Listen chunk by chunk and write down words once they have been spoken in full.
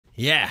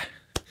Yeah.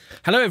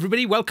 Hello,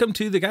 everybody. Welcome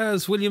to the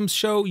Gaz Williams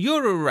Show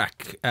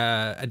Eurorack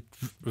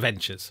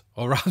Adventures,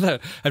 or rather,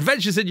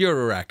 Adventures in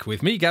Eurorack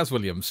with me, Gaz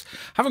Williams.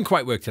 Haven't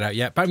quite worked it out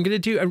yet, but I'm going to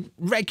do a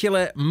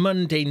regular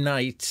Monday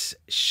night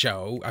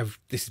show.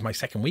 This is my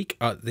second week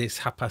at this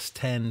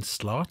 10:30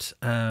 slot.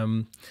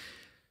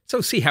 So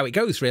see how it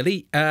goes,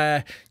 really.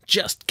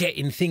 Just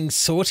getting things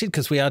sorted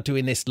because we are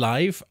doing this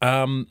live.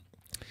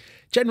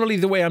 Generally,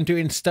 the way I'm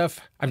doing stuff,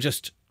 I'm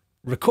just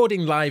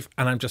recording live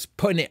and I'm just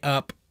putting it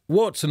up,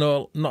 warts and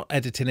all, not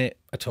editing it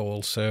at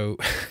all. So,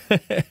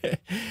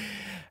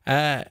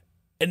 and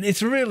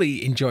it's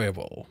really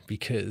enjoyable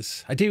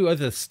because I do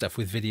other stuff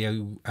with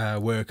video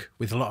work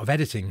with a lot of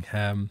editing.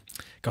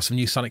 Got some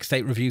new Sonic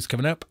State reviews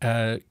coming up.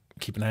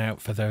 Keep an eye out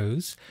for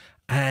those.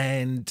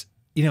 And,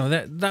 you know,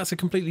 that's a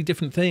completely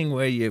different thing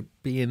where you're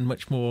being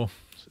much more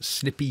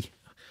snippy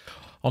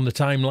on the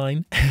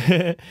timeline.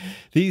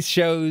 These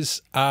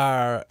shows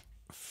are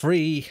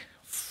free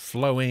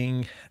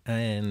flowing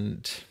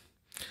and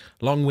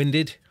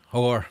long-winded,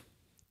 or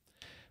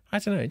I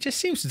don't know, it just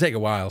seems to take a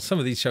while. Some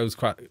of these shows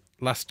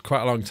last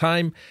quite a long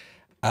time.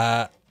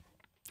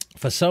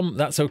 For some,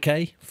 that's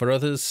okay. For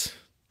others,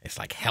 it's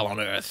like hell on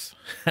earth.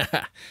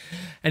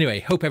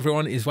 Anyway, hope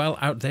everyone is well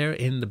out there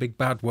in the big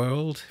bad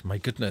world. My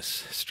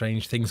goodness,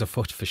 strange things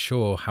afoot for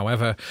sure.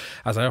 However,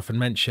 as I often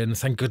mention,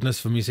 thank goodness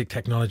for music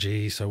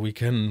technology, so we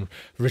can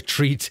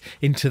retreat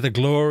into the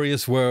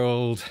glorious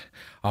world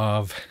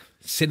of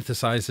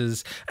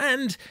synthesizers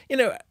and, you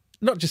know,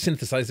 not just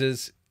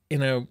synthesizers, you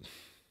know,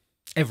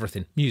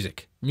 everything.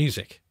 Music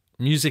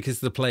is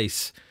the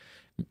place.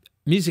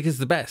 Music is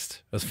the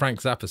best, as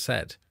Frank Zappa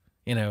said,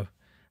 you know,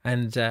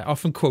 and I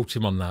often quote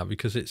him on that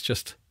because it's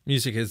just,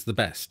 music is the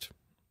best.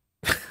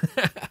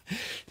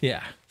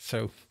 Yeah,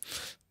 so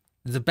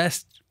the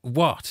best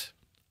what?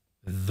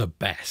 The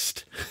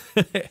best.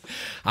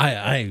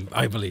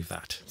 I believe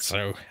that.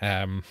 So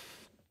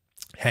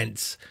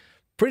hence,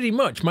 pretty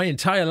much my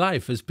entire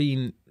life has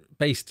been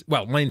based,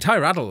 well, my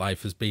entire adult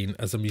life has been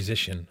as a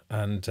musician,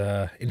 and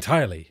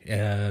entirely,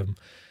 and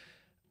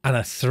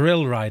a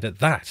thrill ride at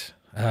that.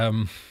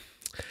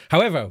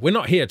 However, we're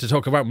not here to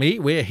talk about me.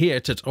 We're here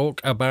to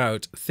talk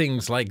about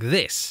things like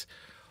this,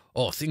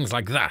 or things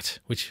like that,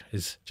 which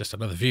is just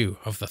another view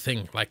of the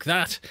thing like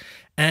that.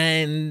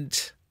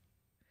 And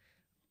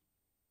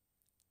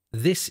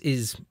this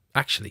is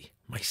actually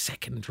my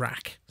second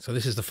rack. So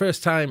this is the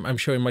first time I'm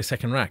showing my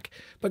second rack.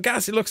 But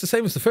guys, it looks the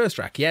same as the first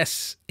rack.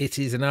 Yes, it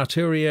is an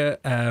Arturia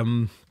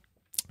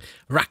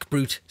Rack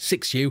Brute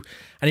 6U.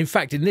 And in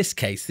fact, in this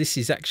case, this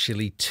is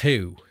actually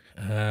two.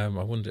 I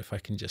wonder if I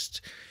can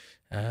just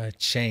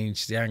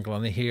change the angle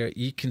on it here.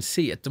 You can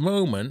see at the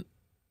moment,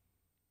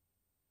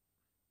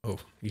 oh,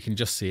 you can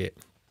just see it.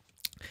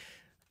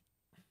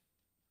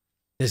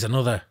 There's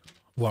another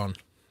one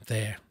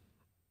there.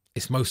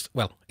 It's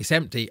it's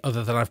empty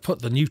other than I've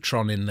put the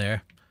Neutron in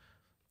there.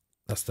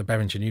 That's the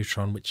Behringer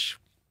Neutron, which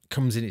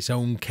comes in its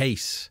own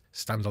case,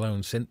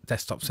 standalone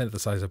desktop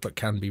synthesizer, but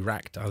can be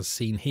racked as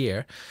seen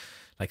here,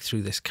 like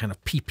through this kind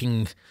of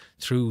peeping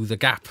through the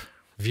gap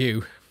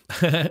view.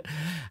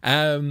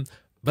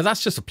 But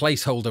that's just a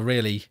placeholder,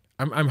 really.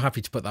 I'm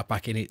happy to put that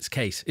back in its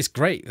case. It's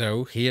great,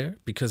 though, here,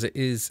 because it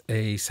is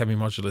a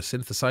semi-modular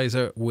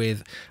synthesizer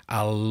with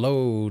a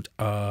load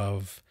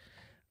of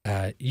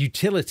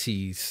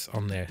utilities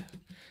on there.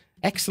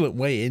 Excellent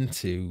way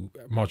into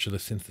modular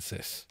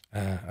synthesis,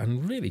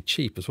 and really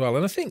cheap as well.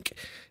 And I think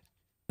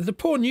the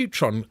poor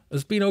Neutron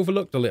has been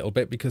overlooked a little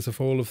bit because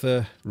of all of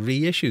the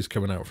reissues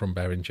coming out from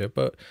Behringer,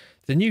 but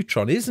the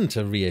Neutron isn't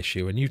a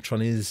reissue. A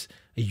Neutron is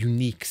a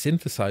unique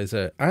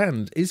synthesizer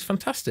and is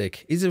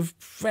fantastic. Is a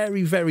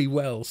very, very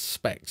well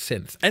spec'd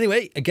synth.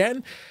 Anyway,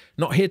 again,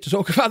 not here to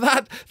talk about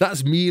that.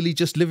 That's merely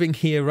just living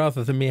here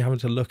rather than me having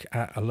to look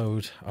at a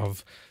load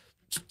of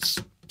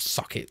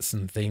sockets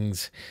and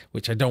things,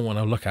 which I don't want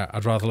to look at.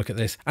 I'd rather look at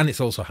this, and it's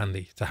also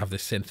handy to have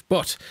this synth,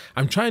 but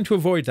I'm trying to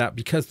avoid that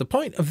because the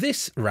point of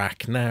this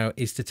rack now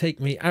is to take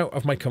me out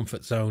of my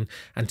comfort zone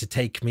and to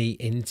take me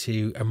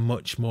into a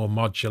much more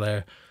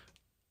modular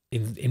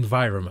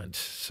environment.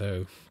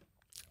 So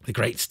the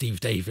great Steve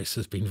Davis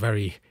has been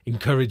very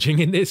encouraging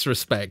in this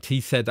respect. He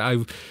said,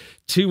 I'm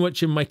too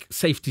much in my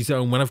safety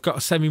zone when I've got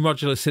a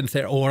semi-modular synth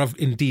there, or I've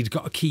indeed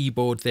got a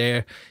keyboard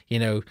there. You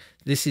know,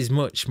 this is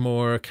much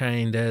more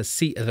kind of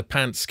seat of the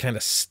pants kind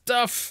of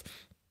stuff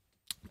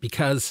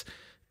because,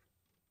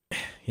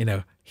 you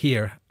know,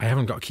 here I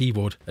haven't got a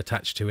keyboard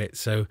attached to it.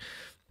 So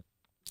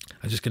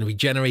I'm just going to be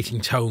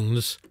generating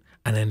tones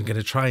and then going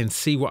to try and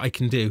see what I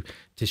can do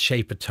to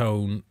shape a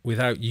tone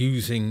without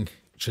using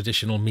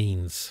traditional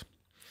means.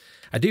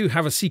 I do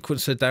have a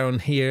sequencer down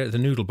here, the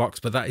Noodle Box,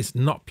 but that is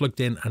not plugged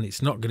in and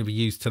it's not going to be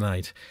used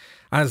tonight.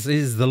 As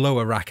is the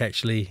lower rack,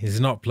 actually, is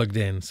not plugged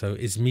in, so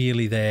it's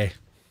merely there.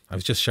 I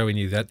was just showing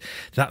you that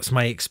that's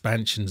my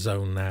expansion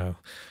zone now.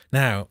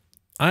 Now,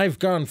 I've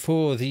gone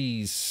for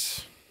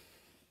these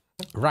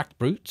Rack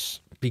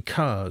Brutes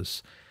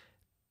because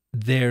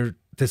they're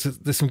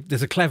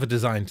there's a clever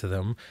design to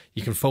them.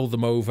 You can fold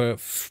them over,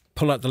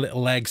 pull out the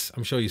little legs.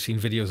 I'm sure you've seen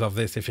videos of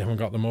this if you haven't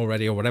got them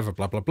already or whatever,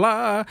 blah, blah,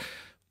 blah.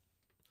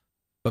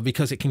 But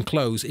because it can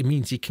close, it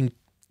means you can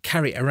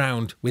carry it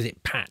around with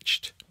it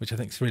patched, which I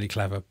think is really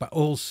clever. But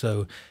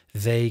also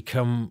they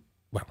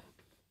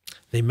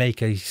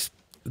make a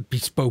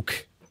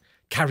bespoke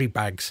carry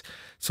bags.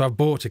 So I've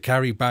bought a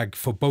carry bag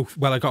for both.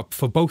 Well, I got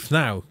for both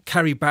now,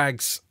 carry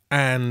bags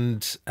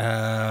and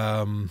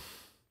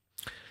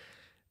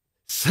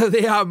so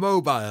they are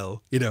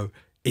mobile, you know,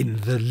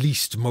 in the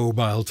least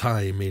mobile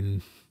time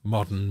in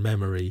modern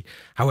memory.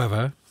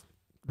 However,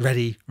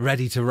 ready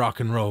to rock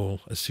and roll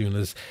as soon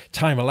as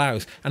time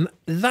allows. And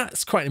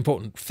that's quite an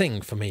important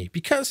thing for me,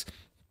 because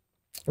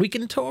we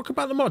can talk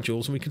about the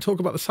modules and we can talk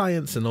about the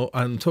science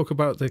and talk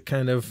about the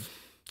kind of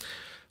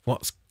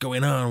what's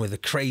going on with the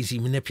crazy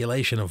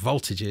manipulation of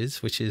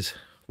voltages, which is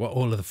what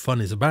all of the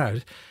fun is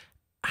about.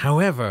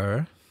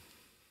 However,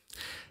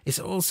 it's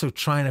also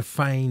trying to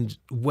find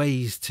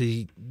ways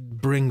to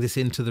bring this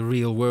into the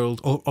real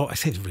world, or I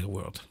say the real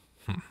world.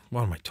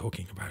 What am I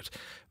talking about?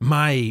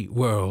 My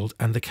world,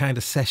 and the kind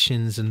of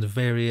sessions and the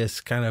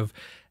various kind of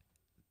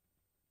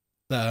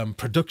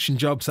production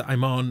jobs that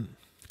I'm on.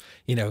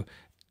 You know,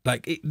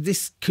 like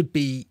this could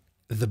be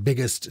the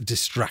biggest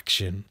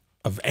distraction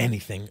of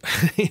anything.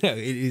 You know,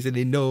 it is an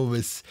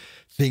enormous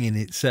thing in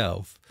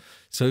itself.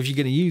 So if you're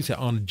going to use it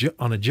on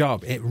a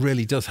job, it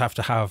really does have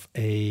to have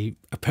a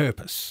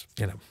purpose,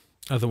 you know.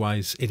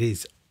 Otherwise, it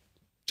is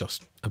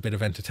just a bit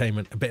of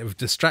entertainment, a bit of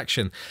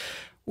distraction,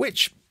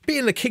 which,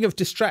 being the king of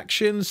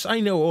distractions, I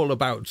know all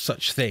about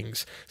such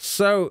things.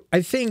 So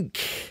I think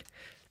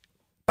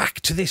back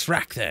to this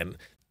rack then.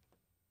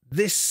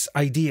 This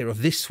idea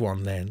of this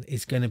one then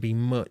is going to be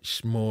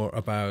much more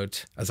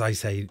about, as I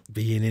say,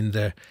 being in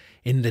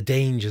the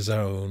danger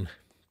zone,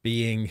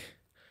 being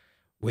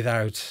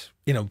without,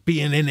 you know,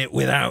 being in it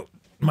without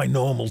my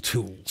normal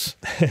tools.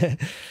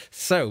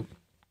 So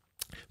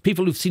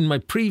people who've seen my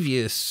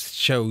previous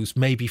shows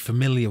may be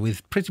familiar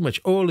with pretty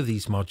much all of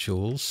these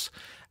modules.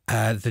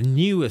 The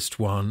newest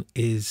one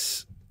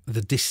is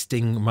the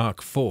Disting Mark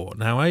IV.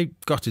 Now, I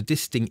got a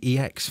Disting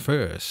EX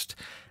first,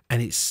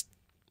 and it's,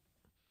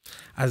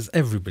 as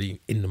everybody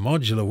in the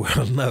modular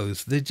world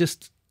knows,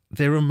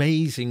 they're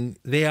amazing.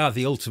 They are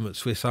the ultimate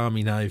Swiss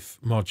Army knife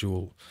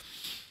module.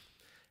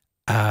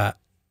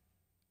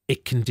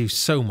 It can do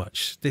so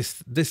much.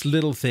 This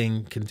little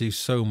thing can do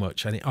so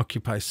much, and it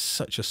occupies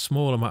such a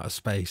small amount of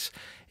space.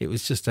 It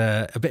was just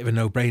a bit of a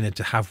no-brainer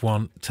to have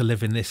one to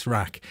live in this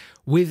rack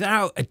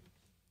without a...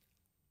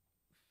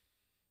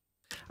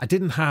 I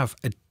didn't have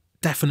a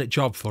definite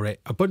job for it.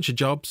 A bunch of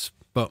jobs,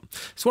 but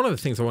it's one of the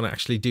things I want to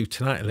actually do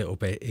tonight a little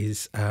bit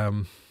is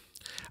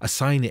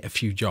assign it a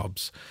few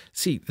jobs.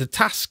 See, the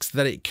tasks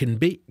that it can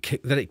be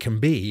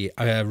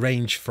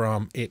range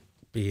from it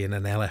being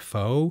an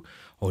LFO,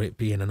 or it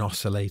being an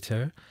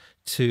oscillator,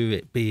 to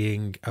it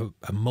being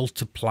a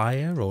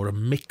multiplier or a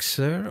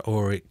mixer,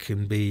 or it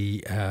can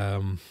be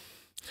a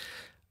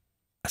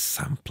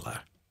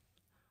sampler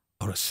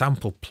or a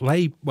sample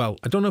play. Well,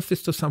 I don't know if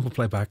this does sample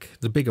playback.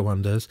 The bigger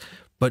one does,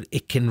 but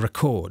it can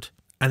record,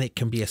 and it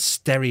can be a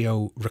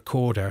stereo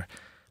recorder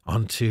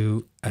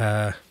onto,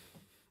 let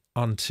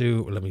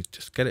me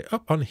just get it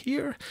up on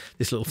here.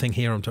 This little thing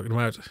here I'm talking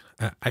about.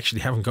 I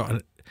actually haven't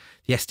got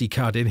the SD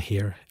card in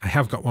here. I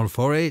have got one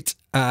for it,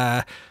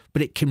 but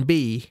it can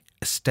be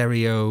a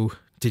stereo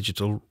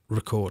digital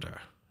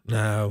recorder.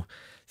 Now,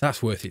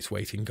 that's worth its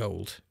weight in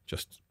gold.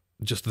 Just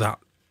that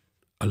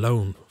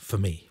alone for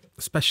me,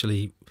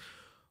 especially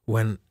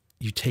when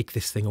you take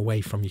this thing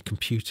away from your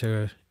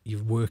computer,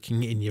 you're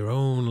working in your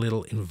own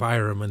little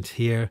environment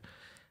here,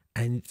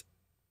 and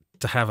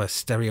to have a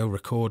stereo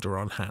recorder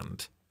on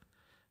hand.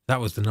 That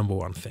was the number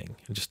one thing.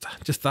 And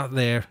just that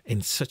there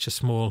in such a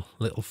small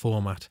little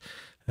format.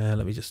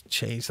 Let me just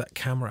change that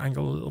camera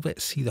angle a little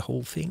bit, see the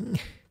whole thing.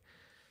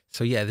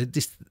 So yeah,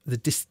 the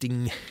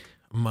Disting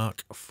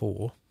Mark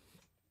IV.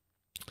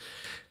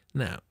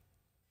 Now,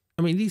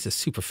 I mean, these are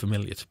super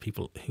familiar to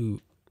people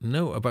who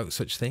know about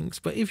such things,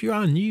 but if you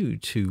are new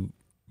to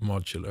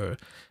modular,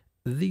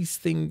 these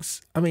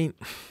things, I mean,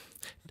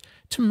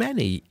 to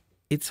many,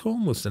 it's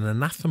almost an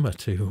anathema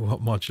to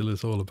what modular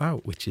is all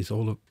about, which is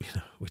all of,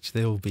 which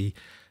they'll be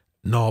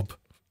knob,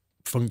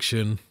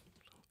 function.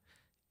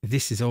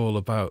 This is all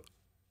about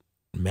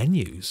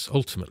menus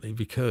ultimately,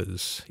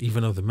 because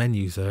even though the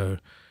menus are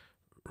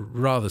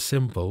rather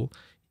simple,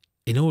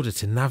 in order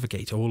to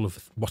navigate all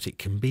of what it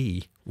can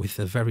be with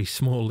a very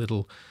small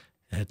little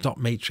dot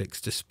matrix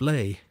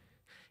display,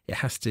 it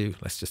has to,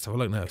 let's just have a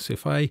look now. So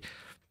if I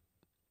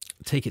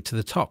take it to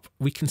the top,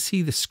 we can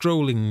see the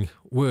scrolling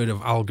word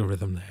of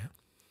algorithm there.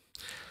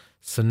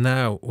 So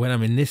now when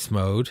I'm in this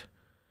mode,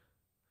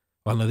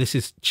 well, no, this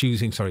is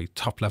choosing, sorry,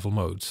 top level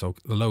mode. So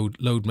the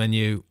load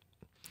menu,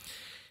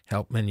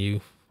 help menu,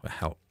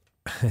 help,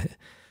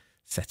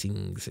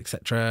 settings,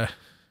 etc.,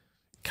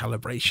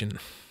 calibration.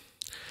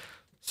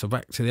 So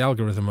back to the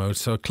algorithm mode.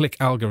 So click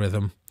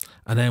algorithm,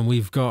 and then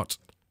we've got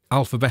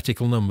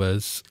alphabetical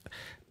numbers.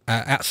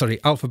 Sorry,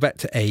 alphabet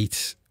to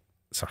 8,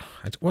 So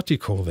what do you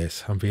call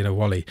this? I'm being a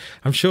wally.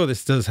 I'm sure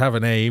this does have a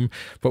name,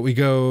 but we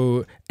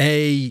go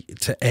A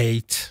to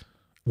 8,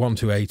 1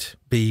 to 8,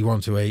 B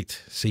 1 to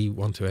 8, C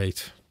 1 to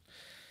 8.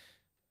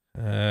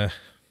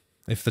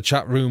 If the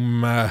chat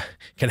room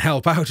can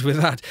help out with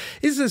that,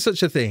 is there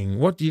such a thing?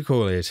 What do you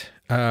call it?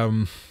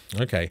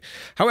 Okay.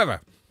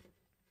 However,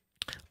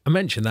 I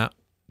mention that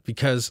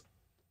because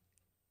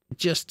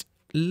just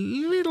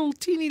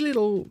teeny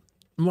little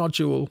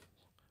module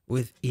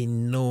with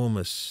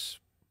enormous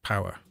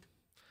power.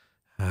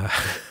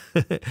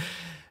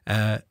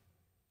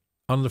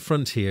 On the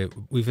front here,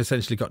 we've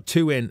essentially got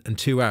 2 in and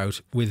 2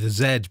 out, with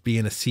Z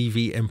being a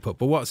CV input.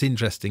 But what's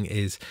interesting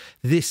is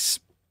this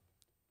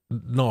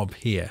knob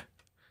here,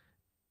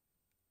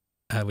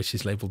 which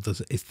is labeled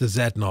as it's the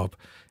Z knob,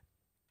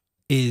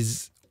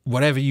 is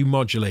whatever you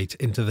modulate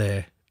into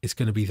there is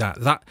going to be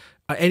that.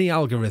 Any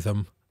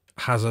algorithm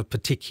has a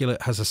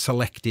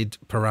selected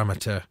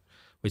parameter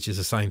which is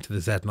assigned to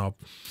the Z knob,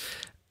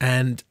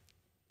 and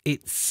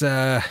it's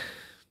the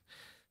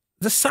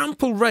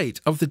sample rate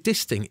of the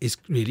disting is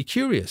really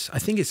curious. I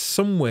think it's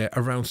somewhere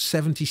around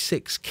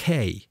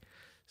 76k.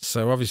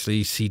 So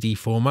obviously CD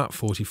format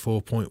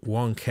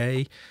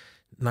 44.1k,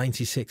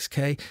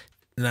 96k.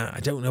 Now I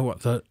don't know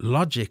what the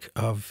logic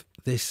of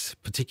this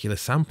particular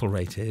sample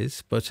rate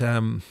is, but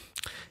I'm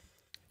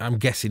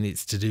guessing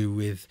it's to do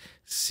with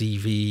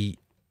CV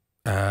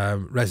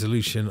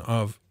resolution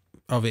of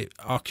it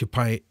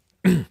occupying.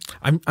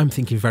 I'm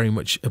thinking very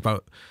much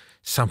about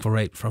sample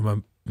rate from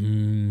a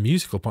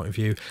musical point of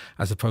view,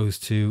 as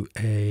opposed to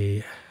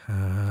a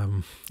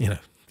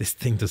this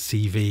thing does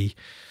CV.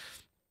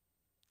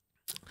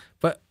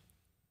 But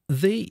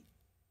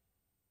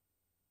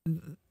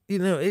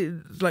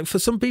like for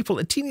some people,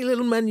 a teeny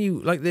little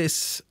menu like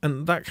this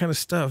and that kind of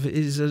stuff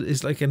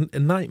is like a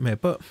nightmare.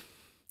 But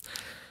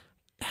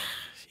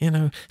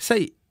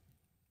say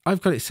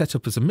I've got it set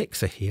up as a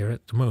mixer here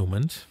at the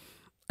moment,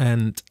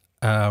 and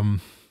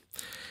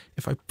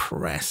if I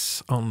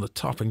press on the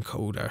top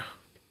encoder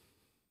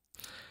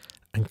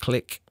and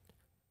click,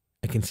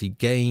 I can see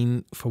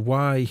gain for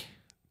Y,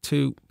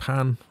 2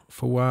 pan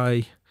for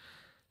Y,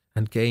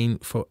 and gain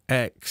for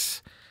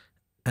X.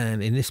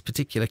 And in this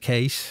particular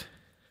case,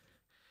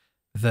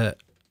 the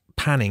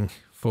panning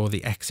for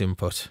the X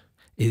input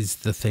is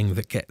the thing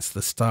that gets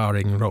the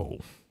starring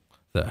role.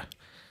 The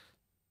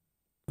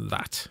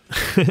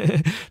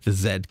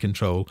Z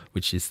control,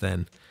 which is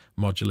then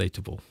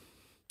modulatable.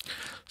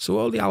 So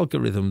all the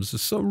algorithms are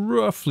so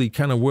roughly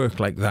kind of work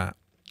like that.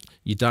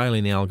 You dial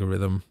in the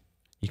algorithm,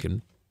 you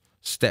can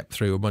step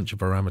through a bunch of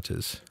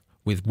parameters,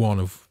 with one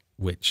of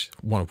which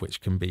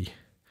can be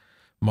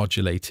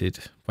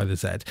modulated by the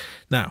Z.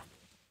 Now,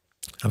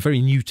 I'm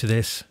very new to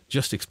this,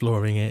 just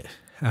exploring it.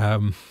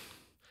 And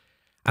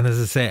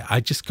as I say, I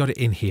just got it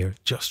in here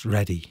just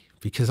ready,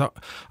 because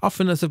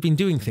often as I've been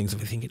doing things, I've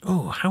been thinking,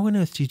 oh, how on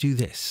earth do you do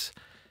this?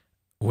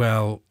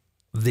 Well,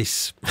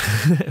 this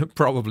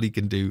probably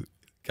can do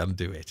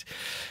it.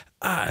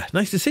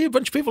 Nice to see a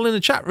bunch of people in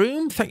the chat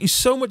room. Thank you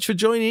so much for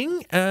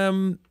joining.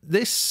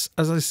 This,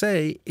 as I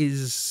say,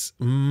 is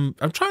I'm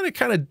trying to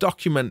kind of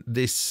document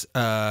this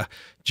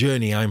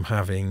journey I'm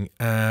having,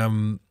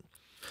 and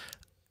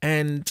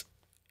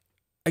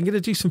I'm going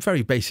to do some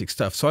very basic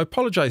stuff. So I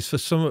apologize for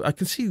some. I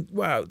can see,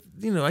 wow,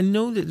 I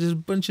know that there's a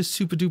bunch of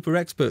super duper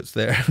experts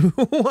there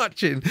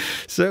watching.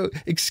 So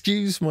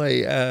excuse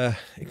my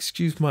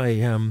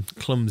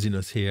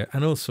clumsiness here,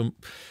 and also,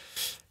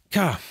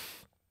 God.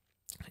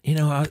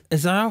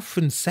 As I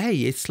often say,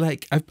 it's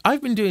like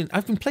I've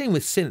been playing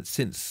with synths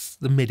since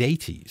the mid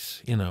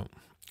 '80s,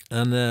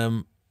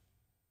 and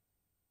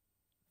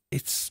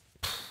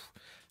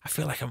I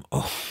feel like I'm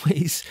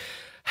always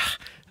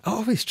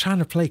trying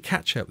to play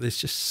catch up. There's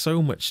just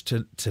so much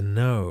to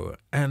know,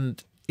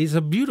 and it's a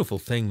beautiful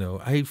thing,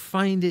 though. I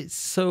find it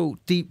so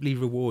deeply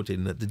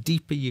rewarding that the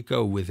deeper you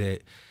go with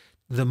it,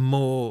 the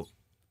more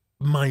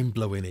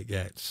mind-blowing it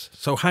gets.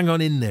 So hang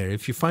on in there.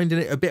 If you're finding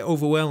it a bit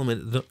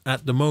overwhelming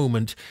at the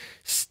moment,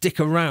 stick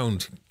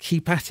around,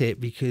 keep at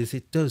it, because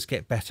it does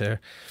get better.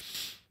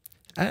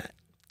 I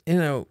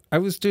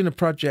was doing a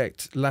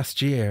project last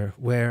year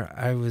where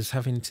I was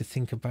having to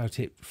think about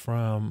it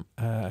from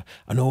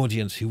an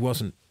audience who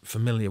wasn't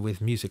familiar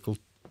with music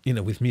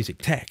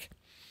tech,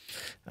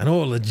 and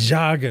all the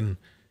jargon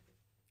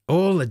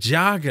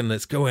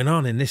that's going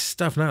on in this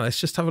stuff. Now let's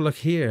just have a look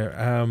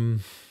here.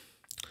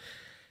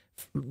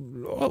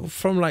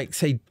 From like,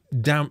 say,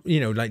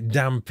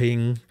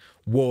 damping,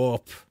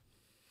 warp,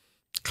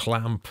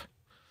 clamp,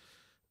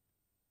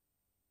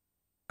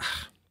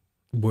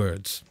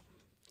 words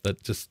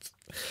that just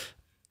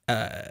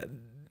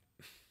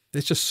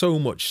there's just so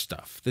much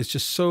stuff. There's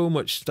just so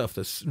much stuff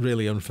that's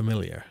really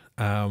unfamiliar.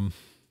 I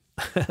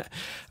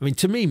mean,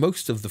 to me,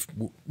 most of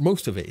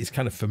it is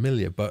kind of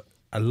familiar, but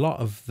a lot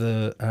of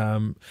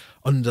the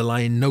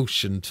underlying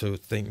notion to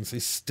things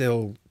is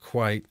still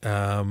quite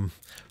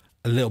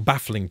a little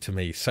baffling to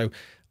me. So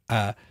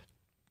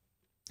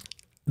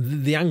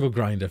the angle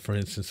grinder, for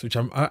instance, which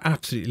I'm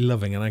absolutely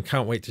loving, and I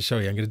can't wait to show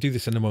you. I'm going to do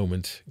this in a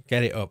moment,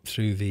 get it up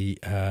through the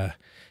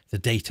the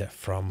data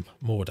from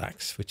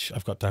Mordax, which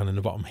I've got down in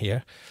the bottom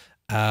here.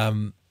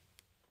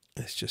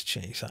 Let's just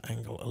change that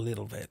angle a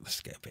little bit. Let's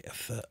get a bit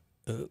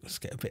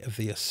of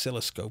the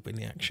oscilloscope in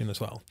the action as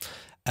well.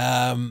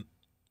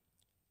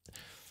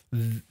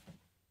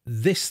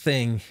 This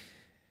thing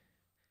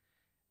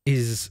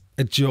is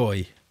a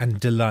joy and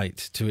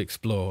delight to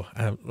explore.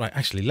 Right,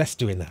 actually, let's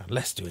do it now.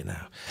 Let's do it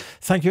now.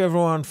 Thank you,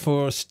 everyone,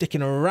 for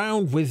sticking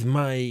around with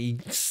my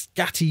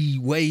scatty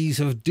ways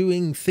of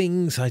doing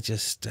things. I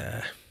just,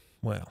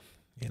 well,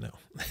 you know,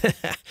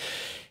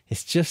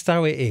 it's just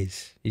how it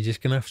is. You're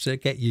just going to have to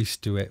get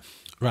used to it.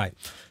 Right.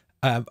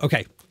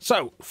 Okay.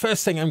 So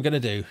first thing I'm going to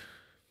do,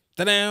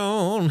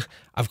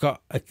 I've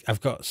got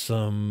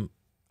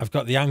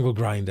the angle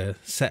grinder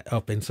set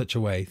up in such a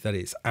way that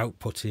it's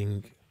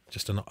outputting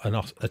just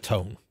a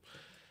tone.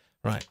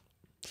 Right.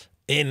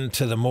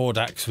 Into the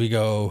Mordax we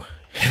go.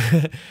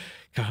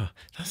 God,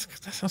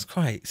 that sounds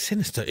quite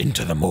sinister.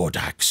 Into the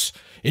Mordax.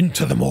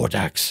 Into the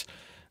Mordax.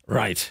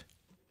 Right.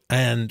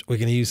 And we're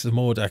going to use the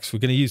Mordax. We're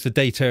going to use the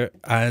data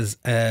as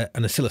an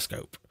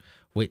oscilloscope,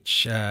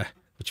 which would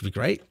be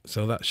great.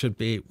 So that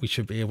we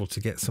should be able to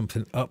get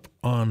something up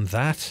on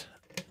that.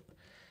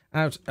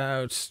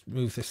 Out,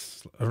 move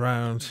this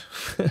around.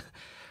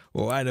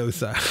 Oh, I know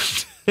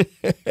sound. Do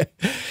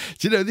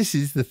you know, this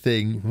is the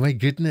thing. My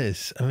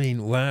goodness. I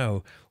mean,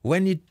 wow.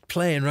 When you're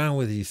playing around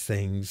with these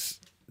things,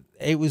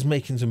 it was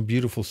making some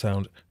beautiful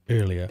sound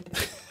earlier.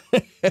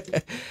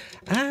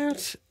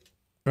 Out.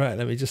 Right,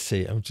 let me just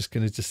see. I'm just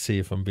going to just see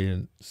if I'm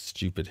being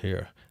stupid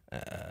here.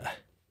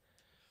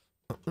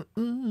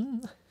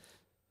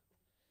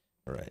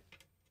 Right.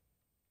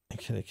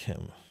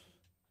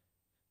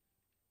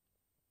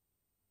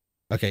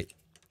 Okay.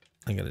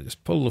 I'm going to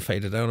just pull the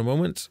fader down a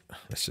moment.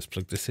 Let's just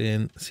plug this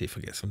in, see if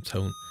I get some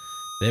tone.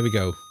 There we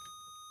go.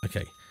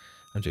 Okay.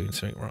 I'm doing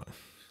something wrong.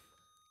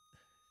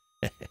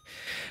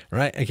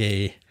 Right,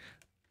 okay.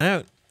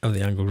 Out of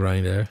the angle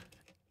grinder,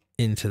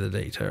 into the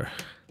data,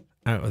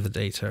 out of the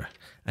data,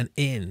 and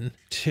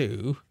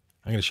into,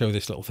 I'm going to show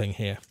this little thing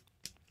here.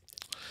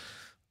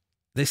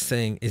 This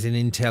thing is an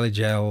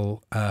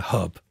IntelliGel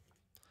hub.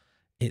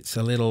 It's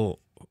a little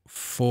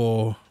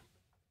 4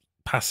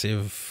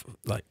 passive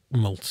like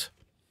mult.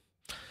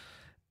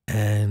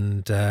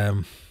 And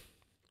the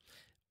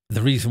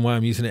reason why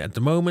I'm using it at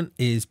the moment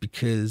is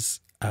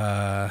because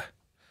the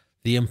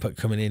input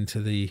coming into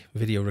the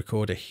video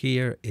recorder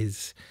here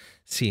is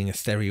seeing a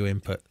stereo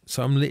input.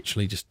 So I'm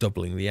literally just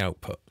doubling the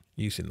output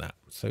using that.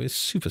 So it's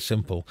super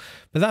simple.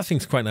 But that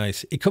thing's quite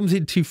nice. It comes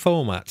in 2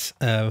 formats,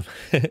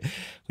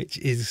 which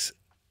is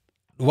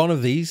one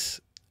of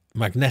these,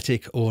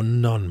 magnetic or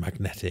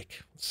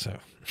non-magnetic. So...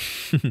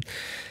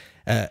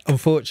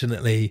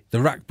 unfortunately,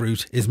 the rack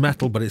brute is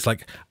metal, but it's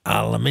like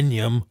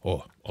aluminium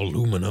or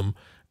aluminum,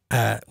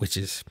 which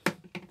is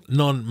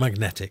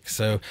non-magnetic.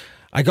 So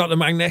I got the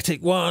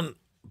magnetic one,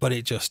 but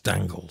it just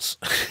dangles.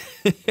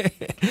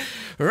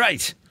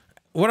 Right.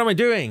 What am I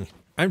doing?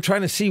 I'm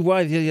trying to see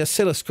why the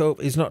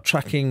oscilloscope is not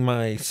tracking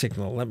my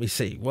signal. Let me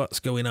see what's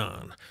going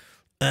on.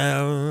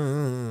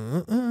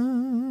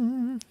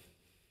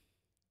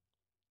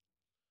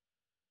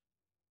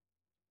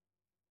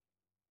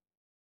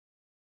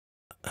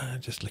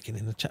 Just looking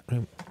in the chat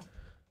room.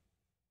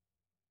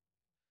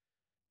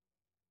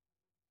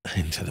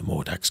 Into the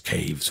Mordax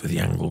caves with the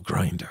angle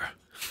grinder.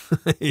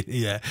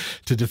 Yeah,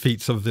 to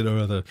defeat something or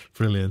other.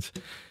 Brilliant.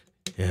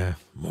 Yeah,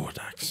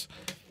 Mordax.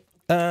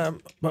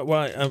 But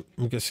why?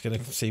 I'm just going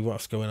to see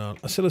what's going on.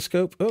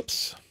 Oscilloscope.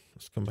 Oops.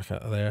 Let's come back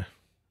out of there.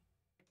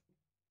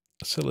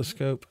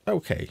 Oscilloscope.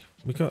 Okay,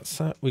 we got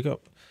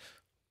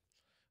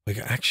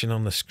action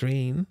on the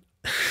screen.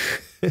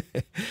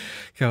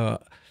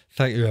 God.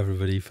 Thank you,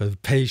 everybody, for the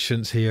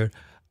patience here.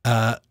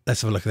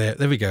 Let's have a look there.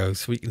 There we go.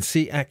 So we can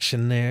see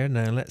action there.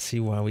 Now, let's see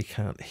why we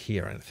can't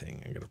hear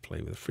anything. I'm going to play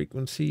with the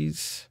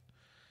frequencies,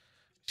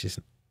 which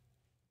isn't...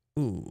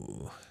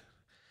 Ooh.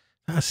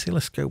 That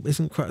oscilloscope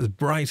isn't quite as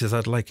bright as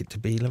I'd like it to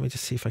be. Let me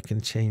just see if I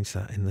can change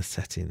that in the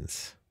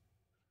settings.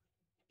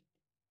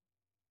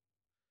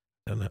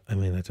 I don't know. I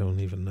mean, I don't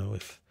even know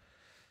if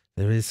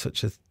there is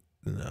such a...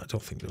 No, I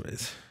don't think there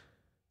is.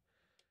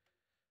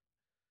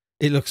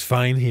 It looks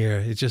fine here.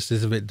 It just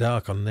is a bit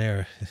dark on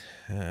there.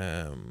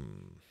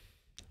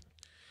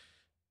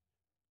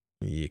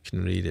 You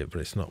can read it,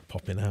 but it's not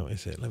popping out,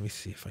 is it? Let me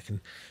see if I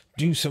can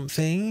do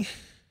something.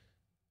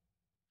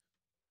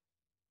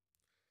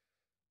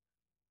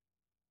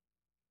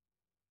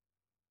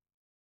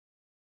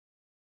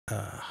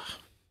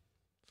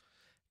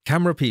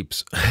 Camera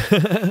peeps.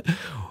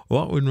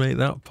 What would make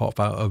that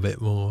pop out a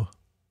bit more?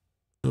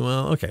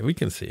 Well, okay, we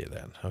can see it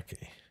then.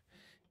 Okay.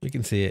 We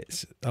can see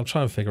it. I'll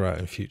try and figure out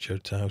in future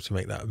how to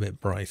make that a bit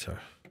brighter.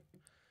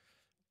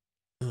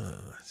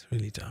 Oh, it's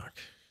really dark.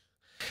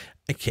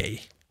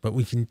 Okay, but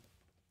we can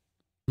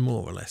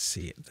more or less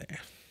see it there.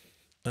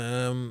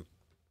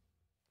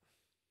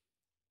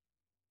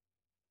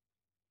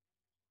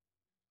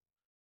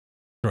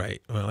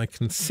 Right. Well, I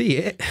can see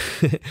it,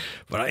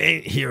 but I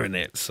ain't hearing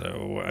it.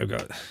 So I've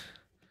got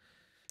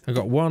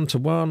 1 to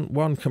 1,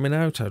 1 coming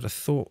out. I'd have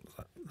thought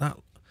that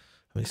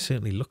I mean, it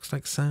certainly looks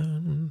like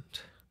sound.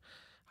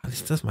 And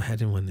this does my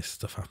head in when this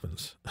stuff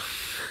happens.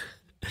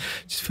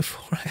 Just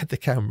before I had the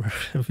camera,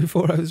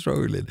 before I was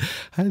rolling,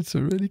 I had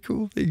some really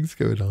cool things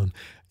going on.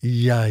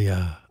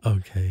 Yeah,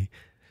 okay.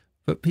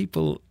 But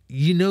people,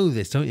 you know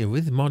this, don't you,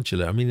 with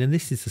modular? I mean, and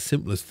this is the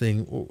simplest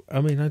thing.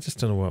 I mean, I just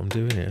don't know what I'm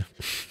doing here.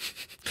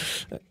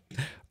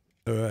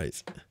 All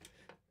right.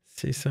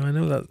 See, so I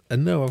know that. I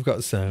know I've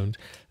got sound.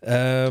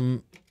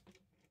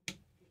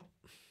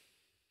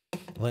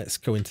 Let's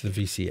go into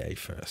the VCA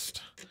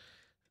first.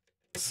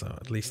 So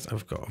at least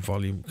I've got a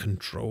volume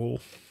control.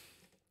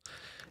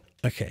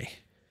 Okay.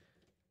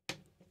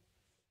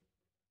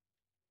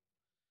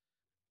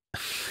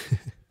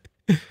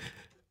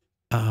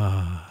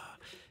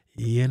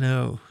 You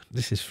know,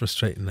 this is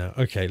frustrating now.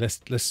 Okay,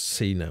 let's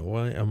see now.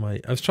 Why am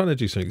I was trying to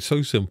do something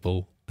so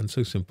simple, and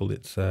so simple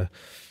it's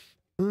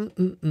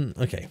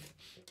okay.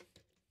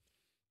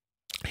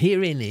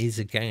 Herein is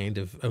a kind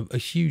of a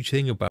huge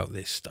thing about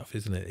this stuff,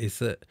 isn't it? Is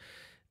that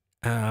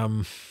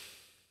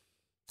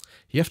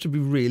you have to be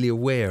really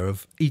aware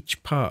of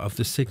each part of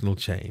the signal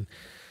chain.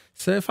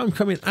 So if I'm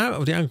coming out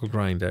of the angle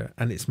grinder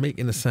and it's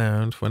making a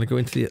sound, when I go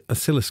into the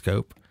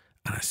oscilloscope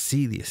and I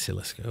see the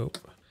oscilloscope,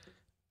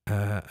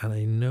 and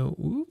I know,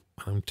 ooh,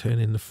 I'm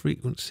turning the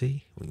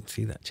frequency, we can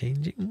see that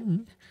changing,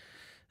 and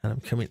I'm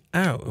coming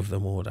out of the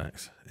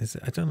Mordax.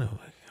 I don't know,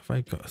 have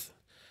I got,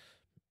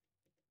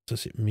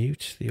 does it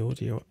mute the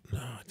audio? No,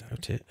 I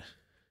doubt it.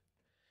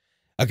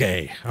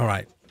 Okay, all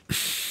right.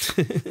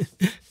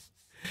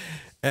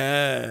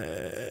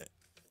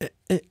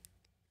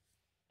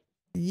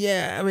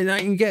 Yeah, I mean, I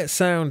can get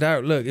sound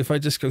out. Look, if I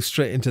just go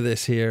straight into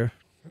this here,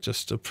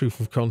 just a proof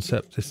of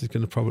concept, this is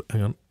going to probably,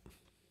 hang on.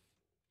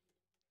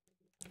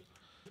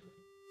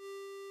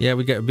 Yeah,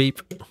 we get a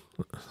beep.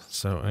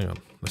 So hang on,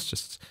 let's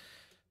just.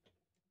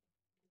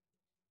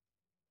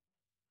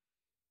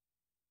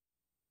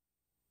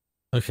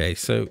 Okay,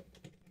 so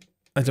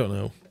I don't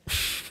know.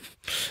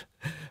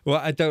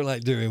 What I don't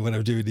like doing when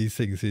I'm doing these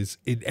things is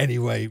in any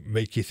way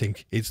make you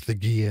think it's the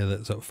gear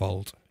that's at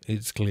fault.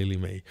 It's clearly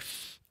me.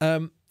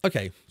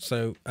 Okay,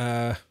 so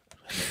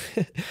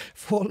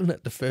falling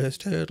at the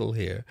first hurdle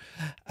here.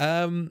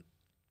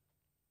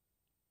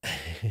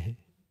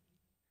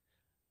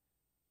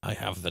 I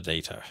have the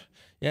data.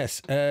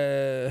 Yes,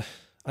 I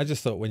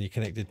just thought when you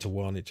connected to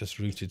one, it just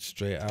routed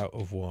straight out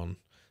of one.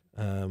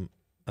 And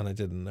I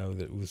didn't know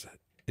that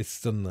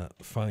it's done that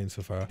fine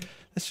so far.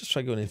 Let's just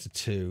try going into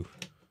 2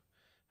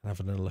 and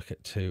have another look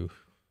at 2.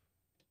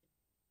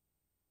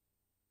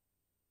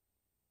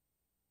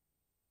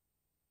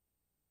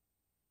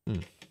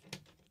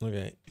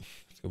 Okay,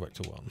 let's go back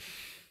to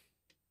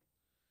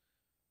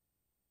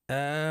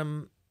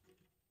 1.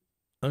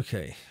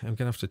 Okay, I'm going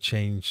to have to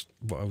change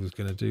what I was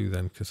going to do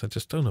then, because I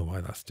just don't know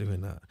why that's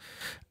doing that.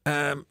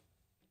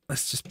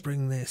 Let's just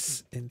bring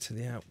this into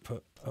the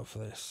output of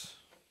this.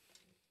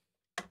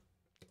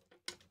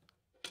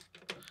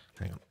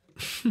 Hang on.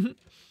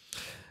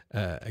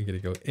 I'm going to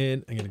go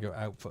in, I'm going to go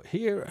output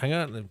here. Hang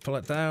on, and pull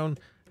it down,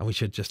 and we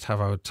should just have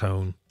our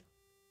tone.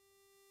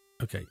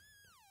 Okay.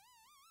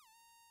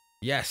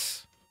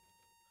 Yes.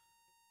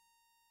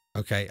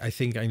 Okay, I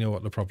think I know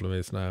what the problem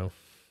is now.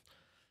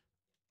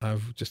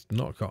 I've just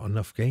not got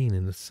enough gain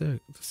in the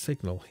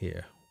signal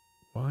here.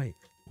 Why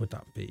would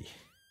that be?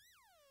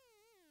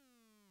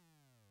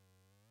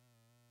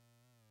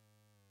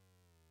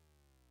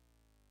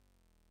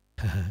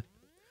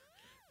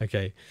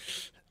 Okay.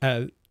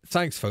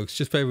 Thanks, folks.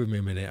 Just bear with me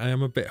a minute. I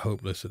am a bit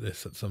hopeless at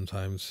this at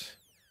sometimes.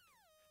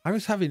 I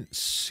was having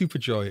super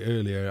joy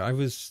earlier. I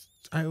was,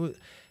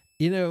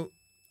 you know,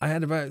 I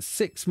had about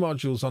 6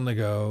 modules on the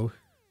go.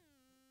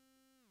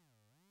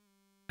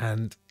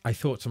 And I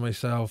thought to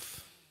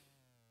myself,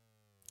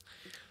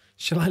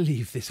 shall I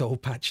leave this all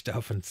patched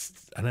up? And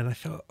then I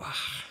thought,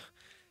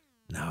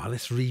 no,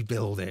 let's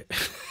rebuild it.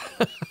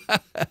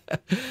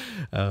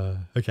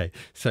 Okay,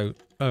 so,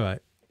 all right.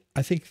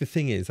 I think the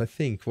thing is,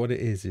 what it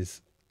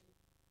is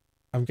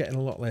I'm getting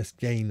a lot less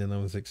gain than I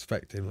was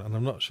expecting, and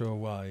I'm not sure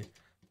why.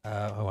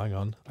 Oh, hang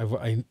on.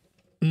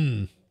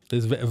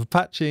 There's a bit of a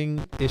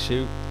patching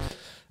issue.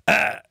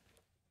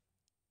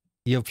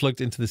 You're plugged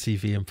into the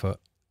CV input.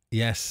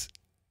 Yes.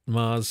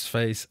 Mars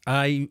Face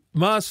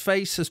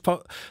has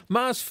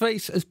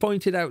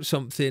pointed out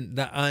something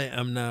that I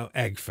am now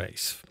Egg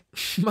Face.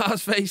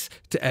 Mars Face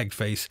to Egg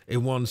Face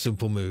in one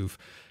simple move.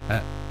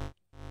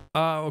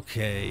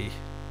 Okay.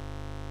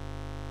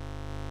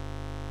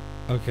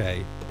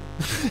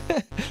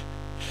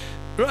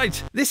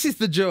 Right, this is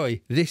the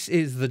joy. This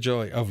is the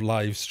joy of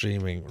live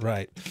streaming.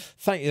 Right.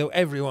 Thank you,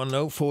 everyone,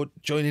 though, for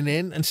joining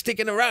in and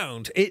sticking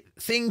around.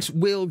 Things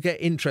will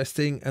get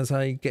interesting as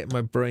I get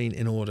my brain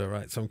in order.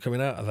 Right, so I'm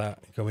coming out of that,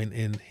 going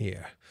in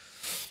here.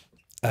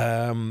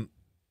 Okay,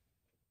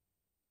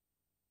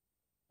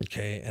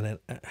 and then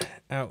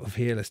out of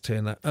here, let's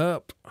turn that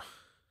up.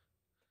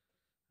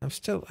 I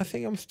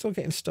think I'm still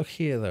getting stuck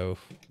here, though.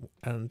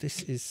 And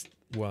this is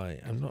why.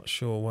 I'm not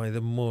sure why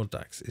the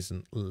Mordax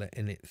isn't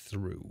letting it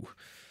through.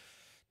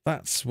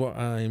 That's what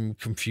I'm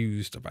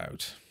confused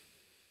about.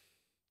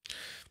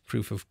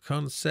 proof of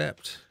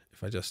concept.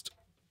 If I just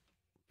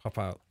pop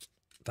out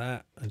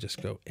that and just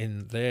go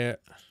in there,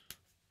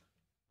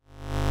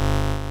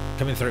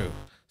 coming through.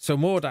 So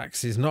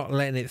Mordax is not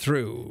letting it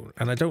through,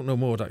 and I don't know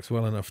Mordax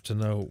well enough to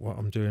know what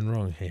I'm doing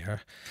wrong here.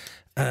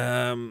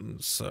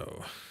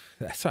 So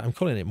that's why I'm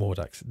calling it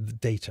Mordax, the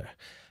data.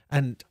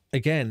 And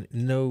again,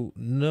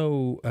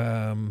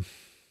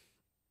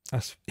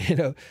 as you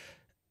know,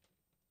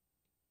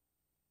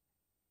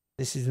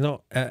 this is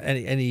not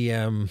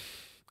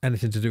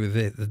anything to do with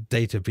the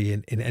data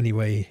being in any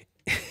way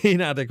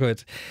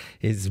inadequate.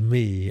 It's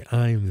me.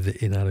 I'm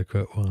the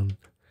inadequate one.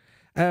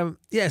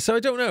 Yeah, so I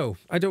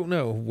don't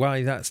know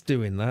why that's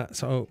doing that.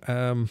 So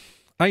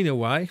I know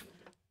why.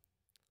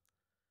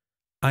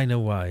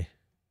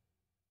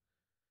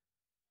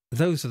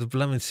 Those are the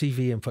blooming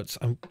CV inputs.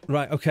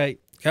 Right, okay,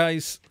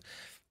 guys.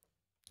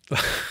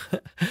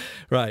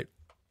 Right.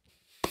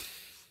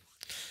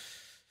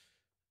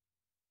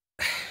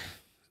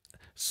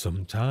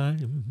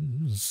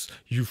 Sometimes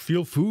you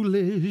feel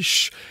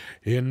foolish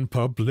in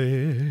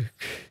public.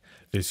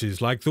 This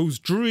is like those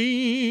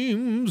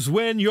dreams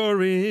when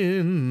you're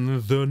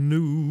in the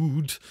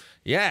nude.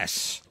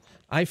 Yes,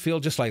 I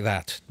feel just like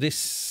that.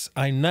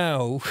 I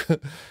now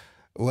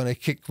want to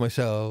kick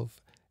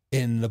myself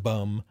in the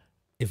bum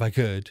if I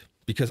could,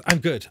 because I'm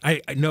good.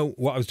 I know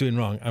what I was doing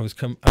wrong. I was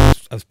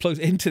plugged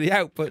into the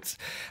outputs.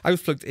 I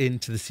was plugged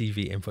into the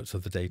CV inputs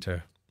of the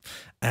data,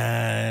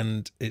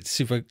 and it's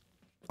super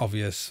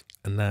obvious.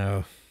 And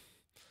now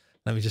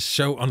let me just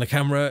show on the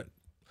camera.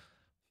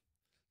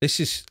 This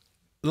is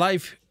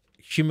live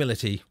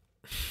humility.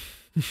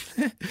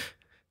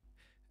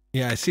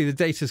 Yeah, I see the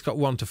data's got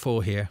 1 to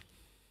 4 here,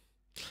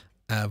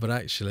 but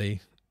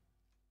actually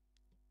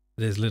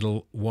there's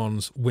little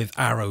ones with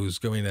arrows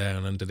going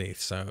down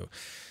underneath. So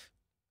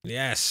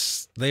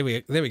yes, there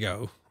we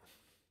go.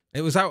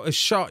 It was out of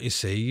shot, you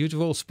see. You'd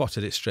have all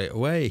spotted it straight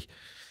away.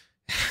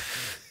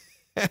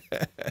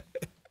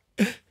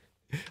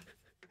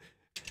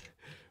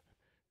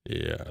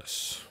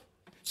 Yes.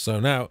 So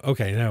now,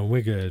 okay, now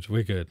we're good.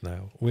 We're good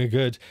now. We're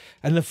good.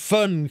 And the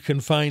fun can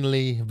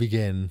finally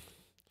begin.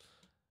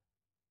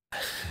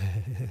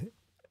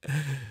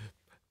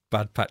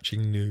 Bad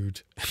patching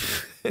nude.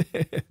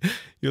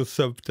 You'll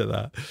sub to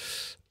that.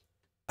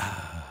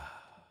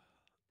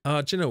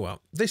 Do you know what?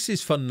 This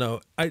is fun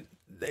though. I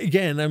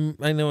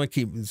know I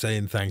keep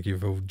saying thank you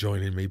for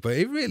joining me, but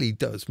it really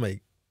does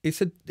make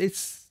it's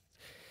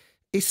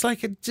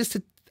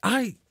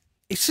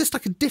just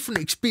like a different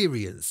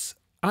experience.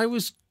 I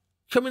was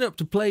coming up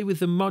to play with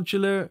the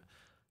modular,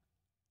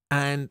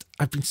 and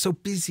I've been so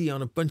busy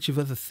on a bunch of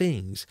other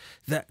things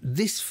that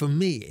this for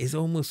me is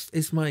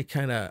my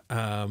kind of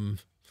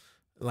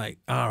like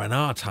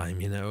R&R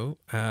time, you know.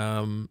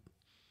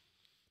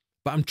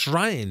 But I'm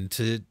trying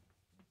to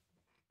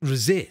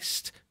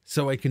resist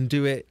so I can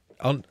do it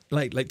on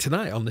like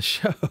tonight on the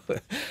show.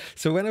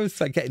 So when I was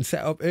like getting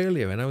set up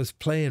earlier and I was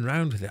playing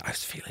around with it, I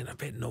was feeling a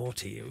bit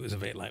naughty. It was a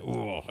bit like,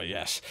 oh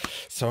yes.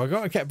 So I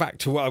got to get back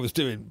to what I was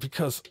doing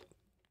because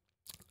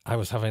I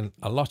was having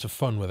a lot of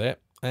fun with it,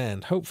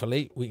 and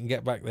hopefully we can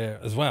get back there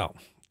as well.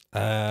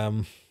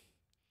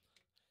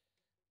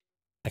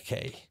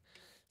 Okay,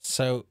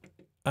 so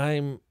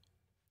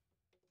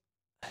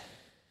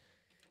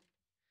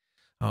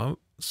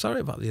sorry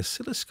about the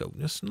oscilloscope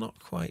just not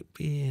quite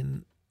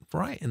being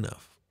bright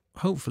enough.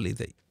 Hopefully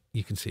that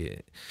you can see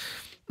it.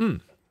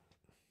 You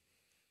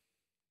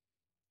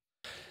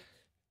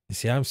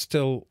see, I'm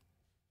still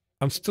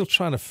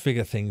trying to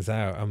figure things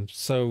out. I'm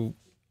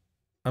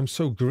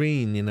so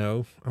green, you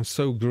know. I'm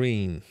so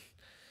green.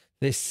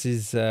 This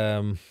is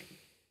yeah,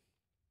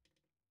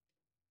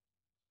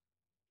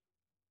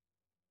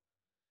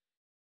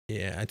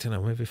 I don't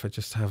know, maybe if I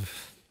just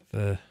have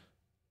the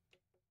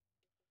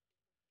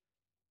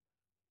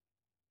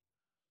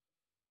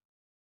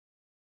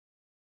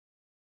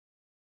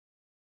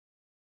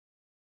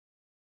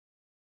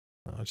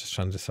I'm just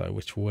trying to decide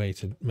which way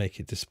to make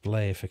it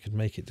display, if I could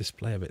make it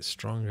display a bit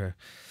stronger.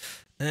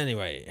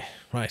 Anyway,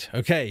 right,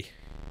 okay.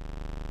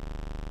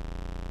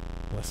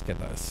 Let's get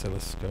that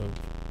oscilloscope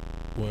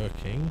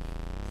working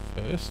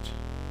first.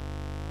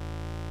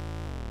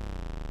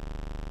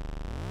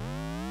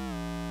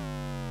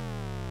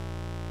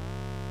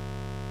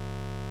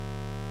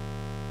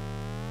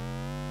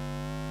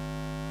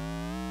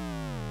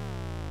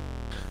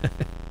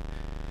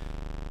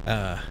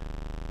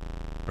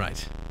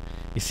 Right.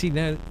 You see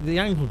now the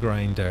angle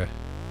grinder.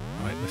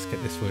 Right, let's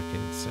get this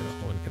working. So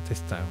I want to get this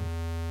down.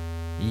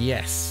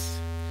 Yes.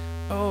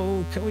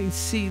 Oh, can we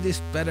see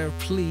this better,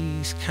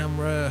 please,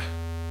 camera?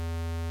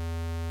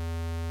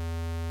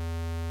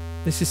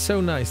 This is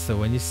so nice though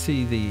when you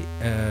see the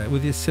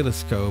with the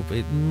oscilloscope.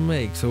 It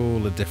makes all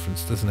the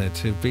difference, doesn't it,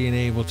 to being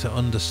able to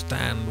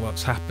understand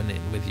what's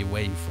happening with your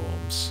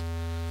waveforms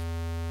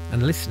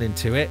and listening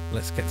to it.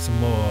 Let's get some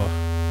more.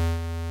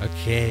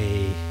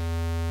 Okay.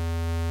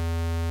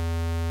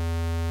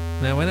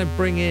 Now when I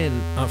bring in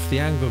off the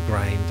angle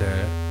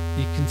grinder,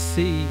 you can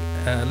see,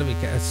 let me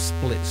get a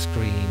split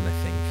screen, I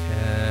think.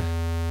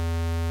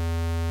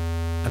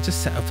 I'll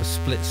just set up a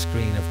split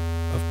screen of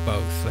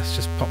both. Let's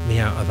just pop me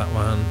out of that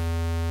one.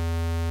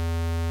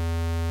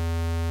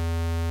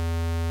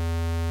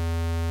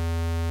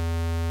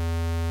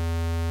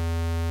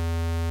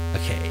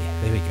 Okay,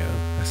 there we go.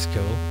 That's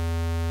cool.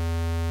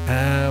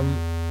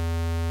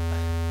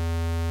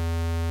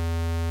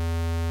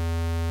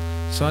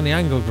 So on the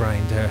angle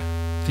grinder,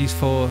 these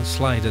 4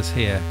 sliders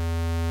here.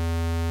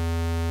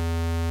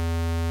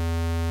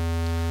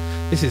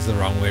 This is the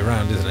wrong way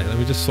around, isn't it? Let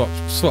me just swap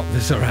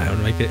this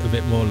around, make it a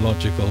bit more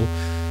logical.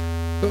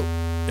 Oh,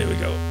 there we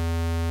go.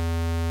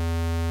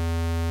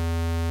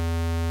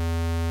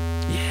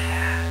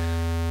 Yeah.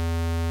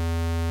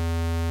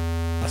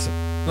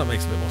 That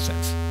makes a bit more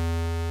sense.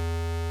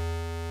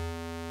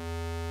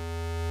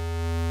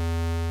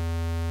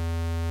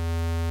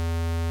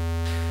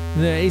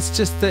 No, it's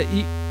just that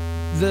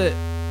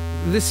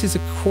this is a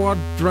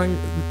quadrant.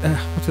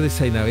 What do they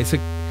say now?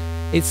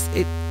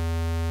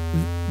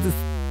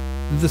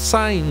 The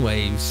sine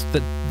waves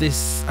that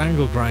this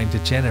angle grinder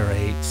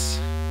generates,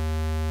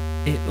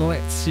 it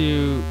lets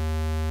you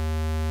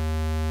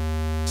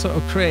sort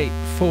of create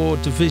 4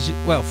 division.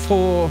 Well,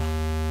 4.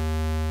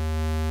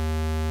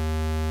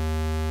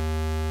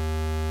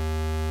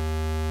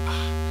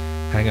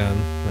 Hang on,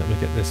 let me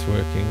get this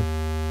working.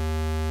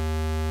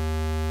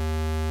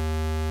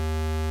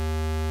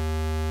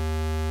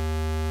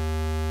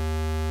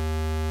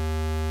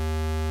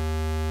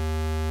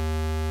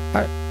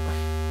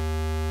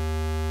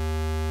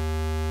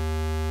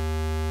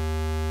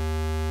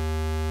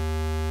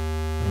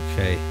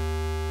 Okay.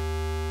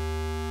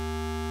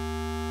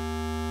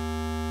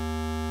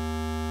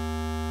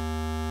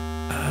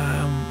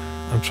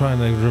 I'm trying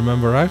to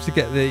remember how to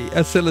get the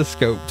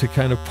oscilloscope to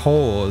kind of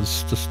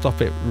pause to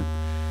stop it.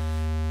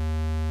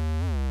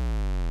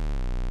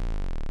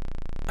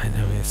 I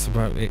know, it's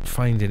about it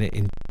finding it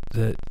in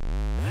the...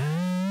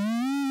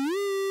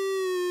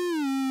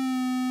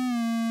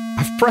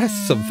 I've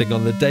pressed something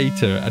on the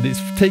data and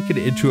it's taken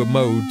it into a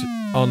mode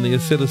on the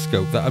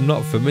oscilloscope that I'm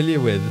not familiar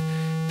with.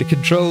 The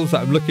controls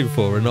that I'm looking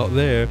for are not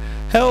there.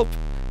 Help!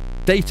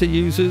 Data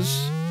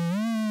users.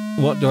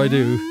 What do I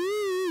do?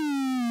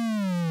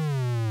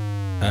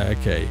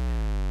 Okay.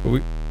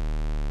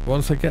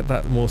 Once I get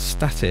that more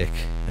static,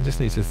 I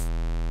just need to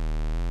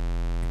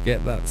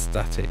get that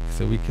static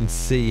so we can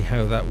see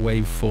how that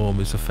waveform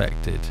is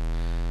affected.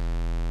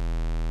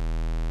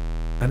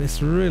 And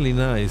it's really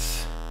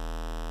nice.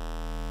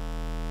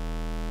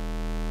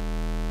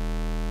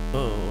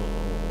 Oh.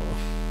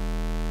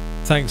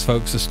 Thanks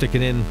folks for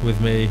sticking in with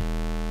me.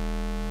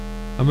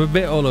 I'm a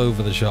bit all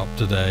over the shop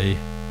today.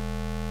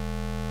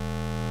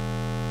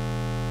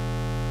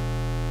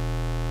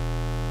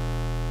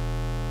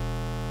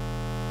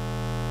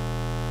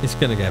 It's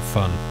gonna get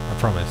fun, I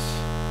promise.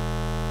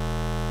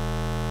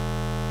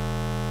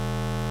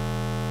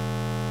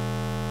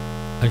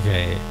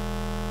 Okay.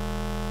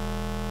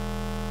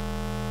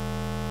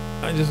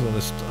 I just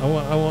want to.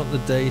 I want the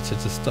data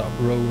to stop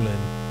rolling,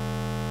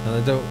 and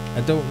I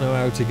don't know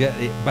how to get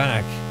it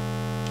back.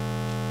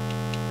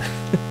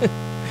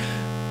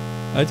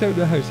 I don't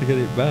know how to get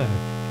it back.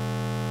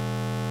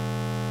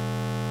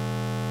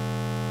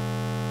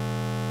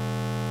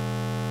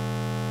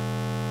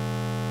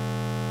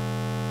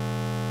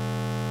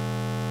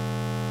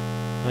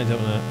 I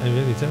don't know. I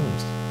really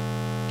don't.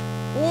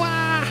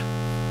 Wah!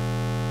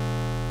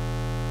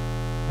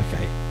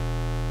 Okay.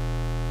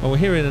 Well, we're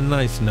hearing a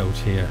nice note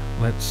here.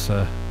 Let's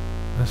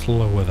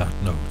lower that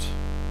note.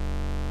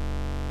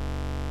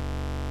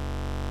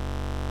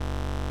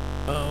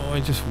 Oh, I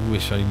just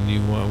wish I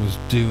knew what I was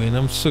doing.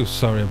 I'm so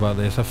sorry about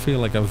this. I feel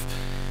like I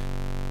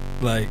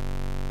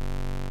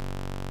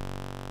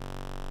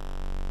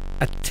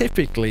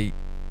typically,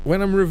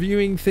 when I'm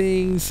reviewing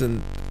things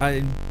and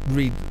I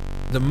read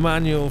the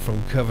manual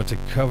from cover to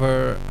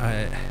cover,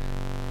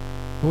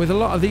 with a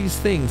lot of these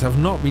things I've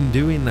not been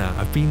doing that.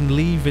 I've been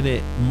leaving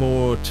it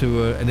more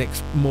to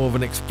more of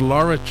an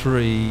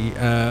exploratory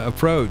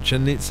approach,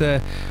 and it's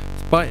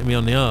biting me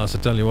on the arse, I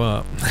tell you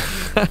what.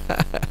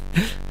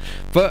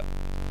 But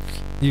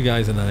you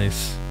guys are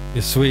nice,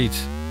 you're sweet,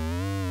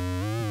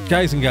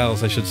 guys and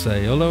gals I should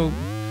say, although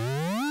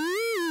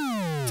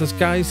does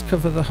guys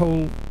cover the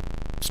whole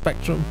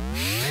spectrum?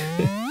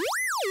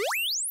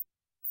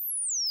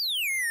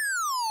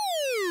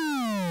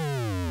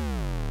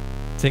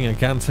 Thing I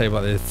can say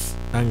about this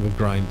angle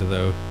grinder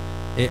though,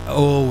 it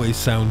always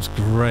sounds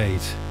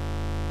great.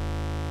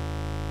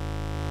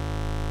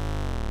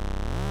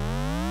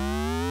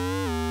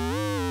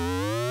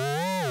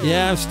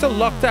 Yeah, I'm still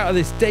locked out of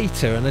this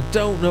data and I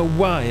don't know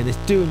why, and it's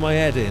doing my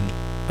head in.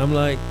 I'm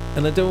like,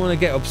 and I don't want to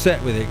get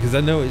upset with it because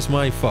I know it's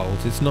my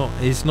fault. It's not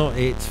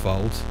its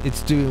fault.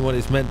 It's doing what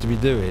it's meant to be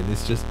doing.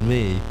 It's just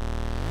me.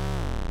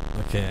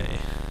 Okay.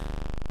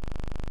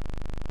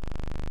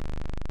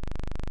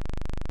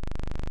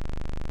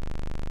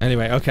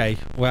 Anyway, okay,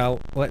 well,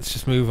 let's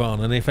just move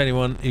on. And if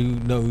anyone who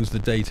knows the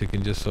data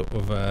can just sort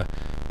of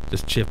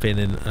just chip in,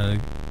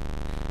 and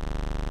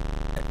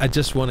I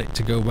just want it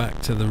to go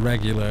back to the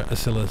regular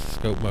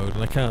oscilloscope mode,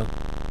 and I can't.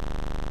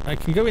 I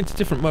can go into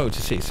different modes,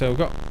 you see. So I've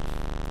got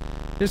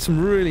There's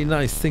some really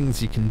nice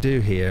things you can do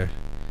here.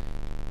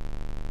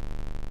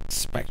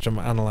 Spectrum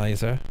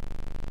analyzer.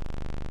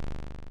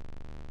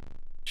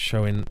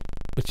 Showing,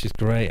 which is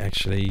great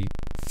actually,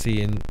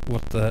 seeing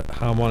what the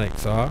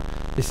harmonics are.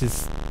 This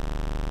is...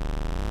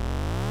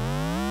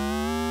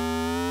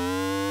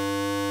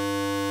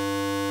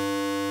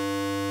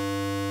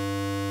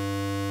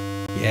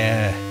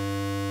 Yeah.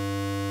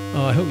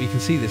 Oh, I hope you can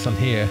see this on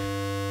here.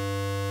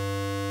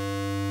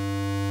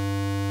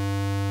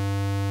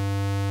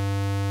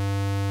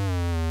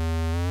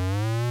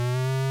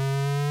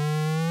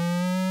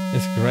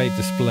 It's a great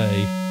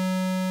display.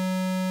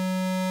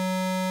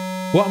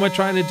 What am I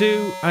trying to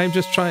do? I'm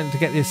just trying to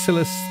get the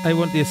I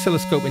want the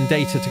oscilloscope in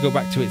data to go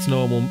back to its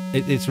normal,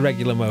 its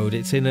regular mode.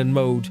 It's in a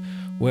mode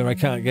where I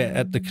can't get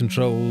at the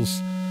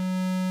controls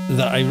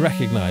that I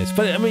recognise.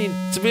 But I mean,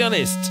 to be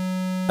honest,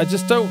 I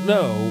just don't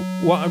know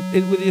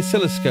with the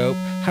oscilloscope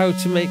how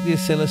to make the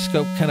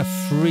oscilloscope kind of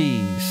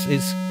freeze.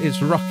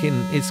 It's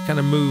rocking, it's kind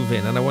of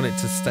moving, and I want it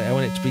to stay. I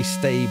want it to be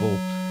stable.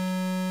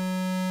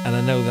 And I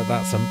know that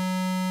that's a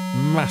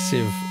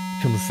massive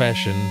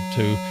confession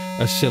to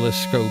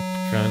oscilloscope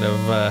kind of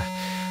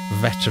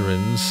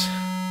veterans.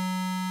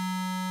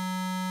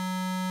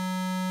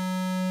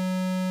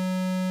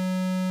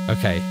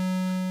 Okay.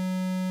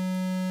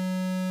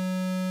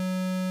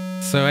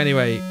 So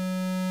anyway,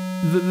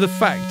 the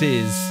fact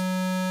is,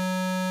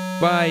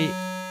 by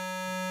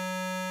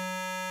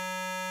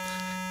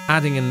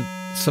adding and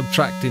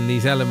subtracting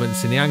these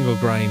elements in the angle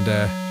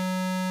grinder,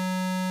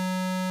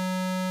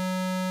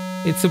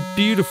 it's a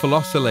beautiful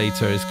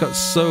oscillator. It's got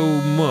so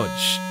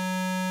much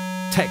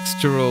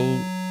textural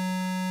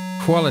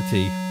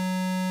quality.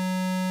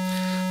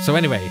 So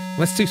anyway,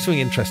 let's do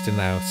something interesting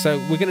now. So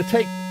we're going to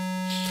take...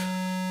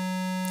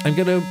 I'm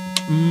going to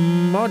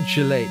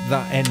modulate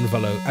that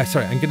envelope.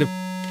 Sorry, I'm going to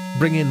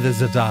bring in the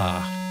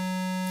Zadar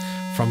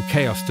from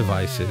Chaos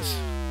Devices.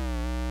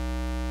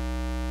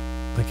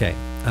 Okay,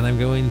 and I'm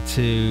going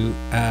to...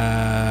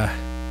 I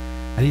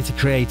need to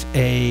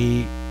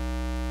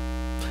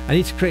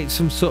create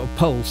some sort of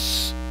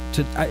pulse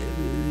to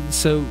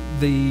so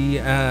the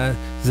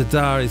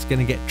Zadar is going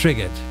to get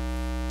triggered.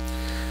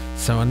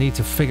 So I need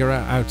to figure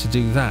out how to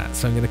do that.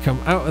 So I'm going to come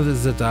out of the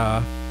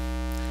Zadar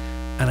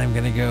and I'm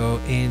going to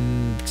go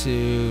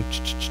into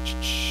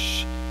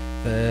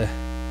the...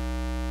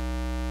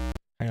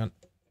 Hang on.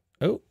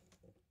 Oh.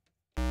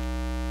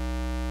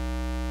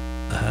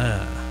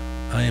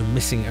 I am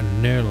missing a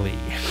knurly.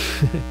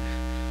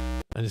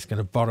 I'm just going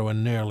to borrow a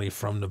knurly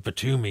from the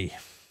Batumi.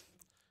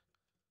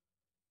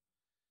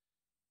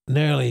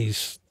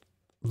 Knurlies,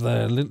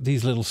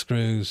 these little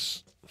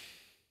screws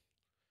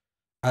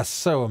are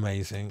so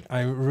amazing.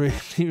 I was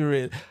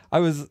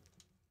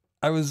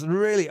really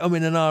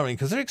umming and ahhing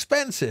because they're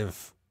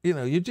expensive. You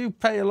know, you do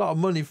pay a lot of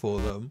money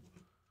for them,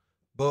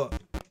 but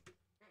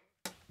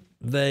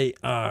they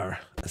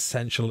are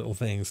essential little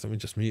things. Let me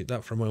just mute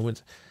that for a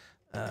moment.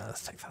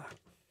 Let's take that out.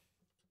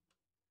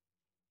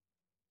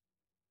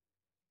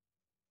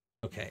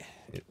 Okay,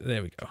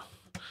 there we go.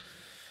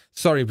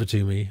 Sorry,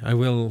 Batumi. I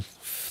will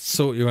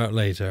sort you out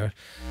later.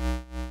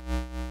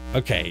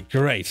 Okay,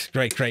 great.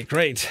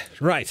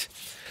 Right.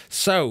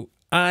 So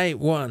I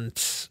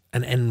want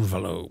an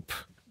envelope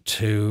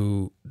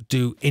to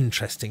do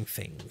interesting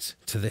things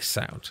to this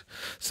sound.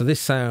 So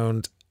this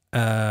sound...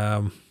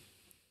 Oh,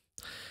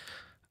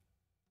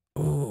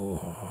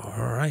 all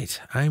right.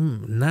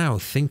 I'm now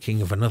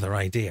thinking of another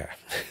idea.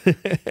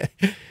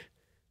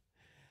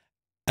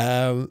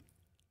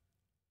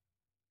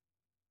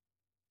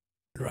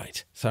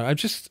 Right. So I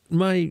just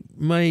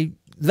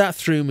that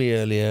threw me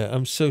earlier.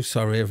 I'm so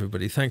sorry,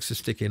 everybody. Thanks for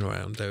sticking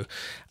around, though.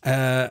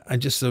 I'm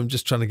just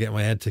trying to get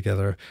my head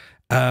together.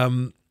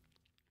 Okay.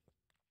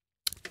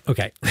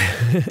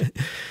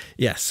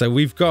 Yeah. So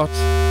we've got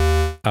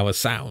our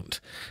sound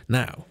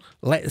now.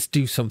 Let's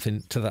do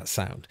something to that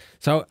sound.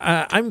 So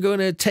I'm going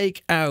to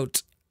take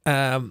out.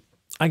 I'm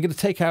going to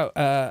take out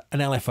an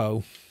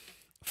LFO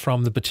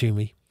from the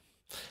Batumi,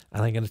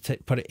 and I'm going to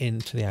put it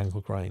into the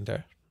angle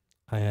grinder.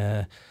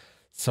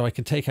 So I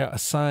can take out a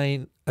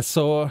sine, a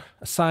saw,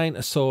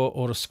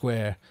 or a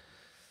square.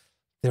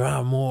 There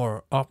are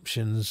more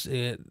options.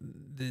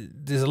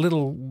 There's a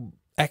little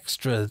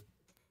extra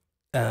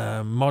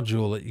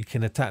module that you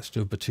can attach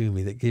to a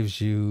Batumi that gives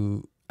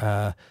you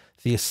the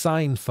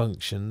assign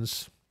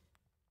functions.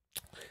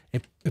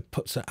 It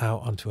puts it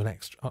out onto an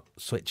extra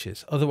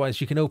switches. Otherwise,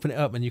 you can open it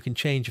up and you can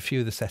change a few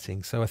of the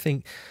settings. So I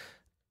think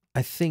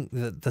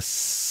that the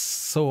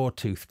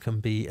sawtooth can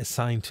be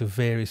assigned to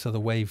various other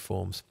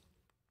waveforms.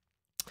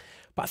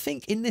 But I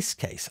think in this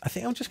case,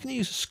 I'm just going to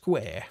use a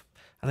square,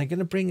 and I'm going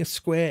to bring a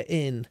square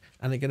in,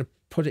 and I'm going to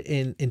put it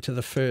into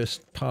the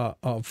first part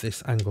of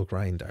this angle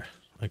grinder.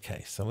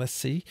 Okay, so let's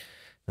see.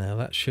 Now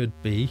that should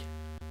be...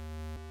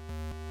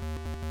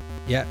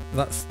 Yeah,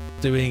 that's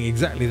doing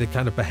exactly the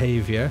kind of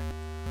behavior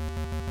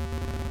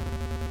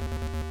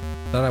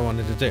that I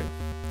wanted to do.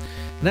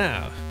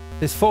 Now,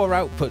 there's 4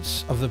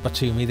 outputs of the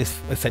Batumi. This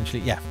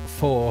essentially,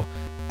 4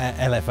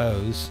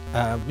 LFOs.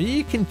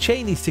 You can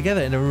chain these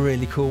together in a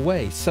really cool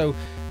way. So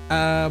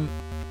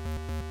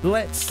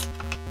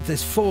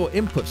there's 4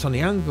 inputs on the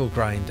angle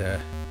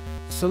grinder.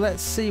 So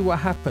let's see what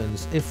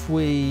happens if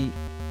we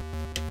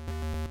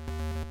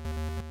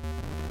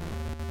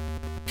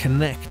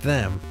connect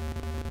them.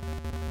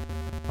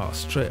 Oh,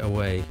 straight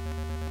away.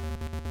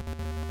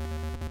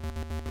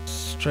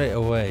 Straight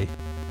away.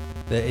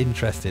 They're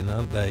interesting,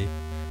 aren't they?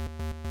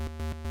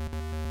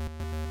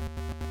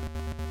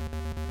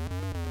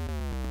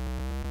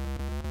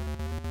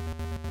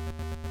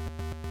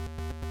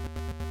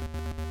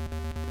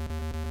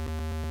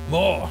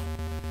 More.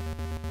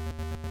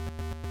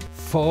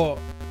 4.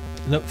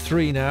 No,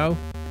 3 now.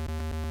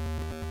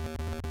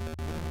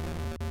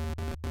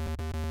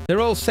 They're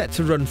all set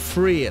to run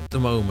free at the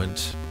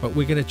moment, but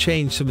we're going to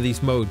change some of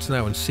these modes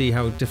now and see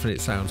how different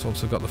it sounds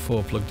once I've got the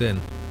 4 plugged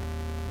in.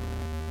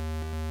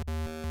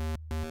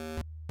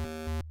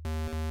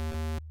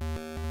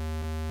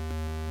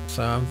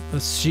 So I'm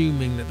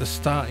assuming that the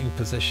starting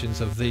positions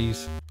of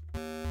these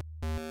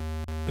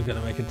are going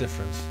to make a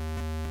difference.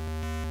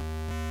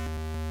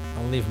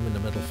 I'll leave them in the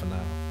middle for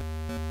now.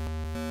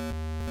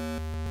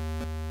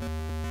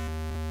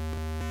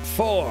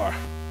 4.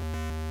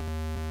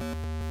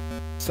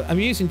 So I'm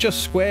using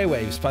just square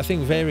waves, but I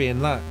think varying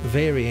that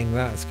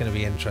is going to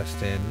be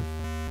interesting.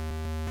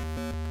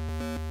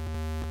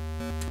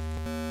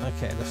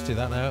 Okay, let's do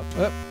that now.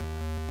 Oh.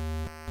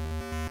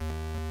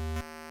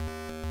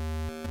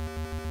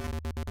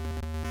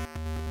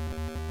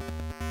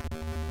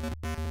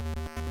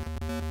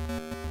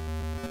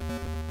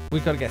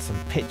 We've got to get some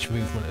pitch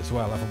movement as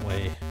well, haven't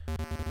we?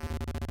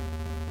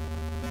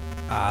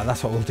 Ah,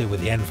 that's what we'll do with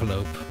the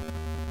envelope.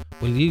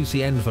 We'll use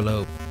the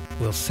envelope.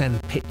 We'll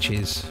send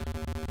pitches.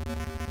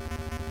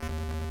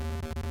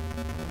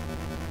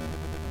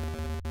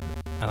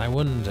 And I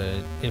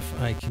wonder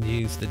if I can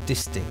use the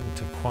disting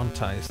to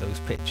quantize those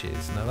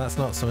pitches. Now, that's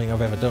not something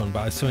I've ever done,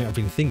 but it's something I've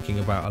been thinking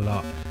about a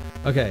lot.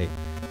 Okay,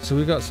 so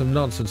we've got some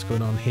nonsense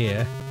going on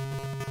here.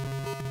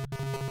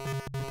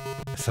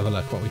 Let's have a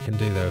look what we can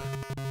do, though.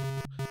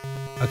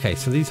 Okay,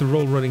 so these are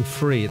all running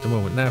free at the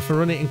moment. Now, if I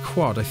run it in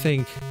quad, I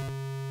think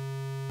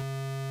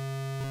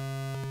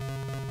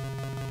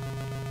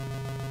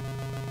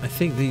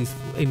these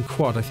in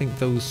quad, I think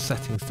those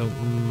settings don't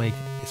make it.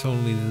 It's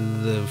only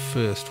the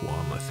first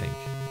one, I think.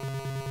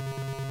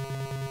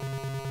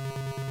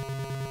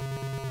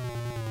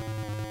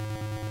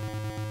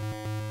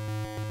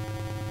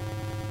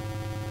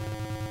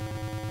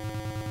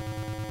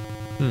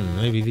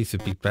 Maybe these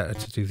would be better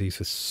to do these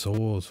with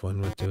saws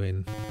when we're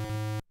doing.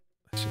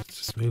 Let's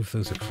just move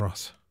those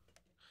across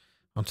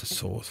onto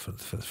saws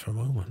for a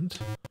moment.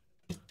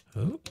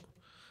 Oh,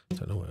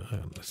 don't know.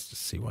 Hang on, let's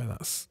just see why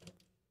that's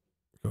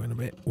going a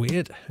bit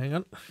weird. Hang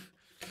on.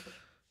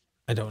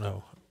 I don't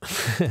know.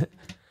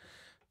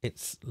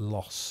 It's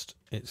lost.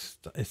 It's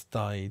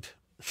died.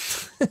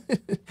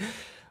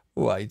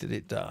 Why did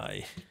it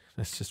die?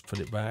 Let's just put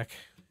it back.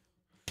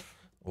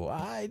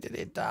 Why did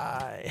it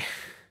die?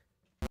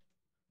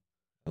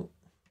 Oh.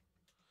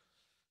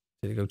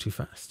 Did it go too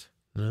fast?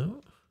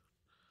 No.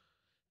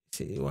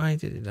 See, why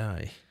did it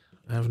die?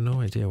 I have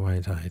no idea why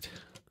it died.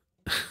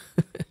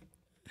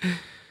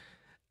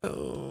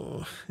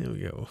 Oh, here we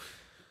go.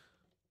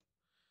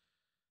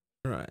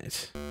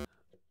 Right.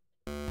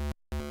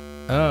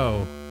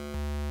 Oh,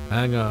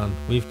 hang on.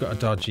 We've got a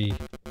dodgy.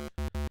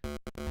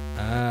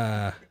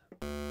 Ah.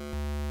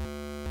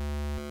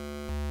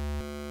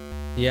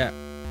 Yeah.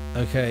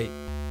 Okay.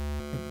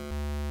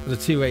 The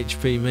 2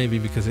 HP maybe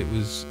because it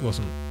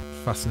wasn't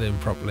fastened in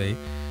properly.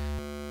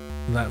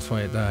 That's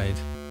why it died.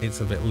 It's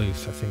a bit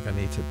loose. I think I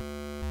need to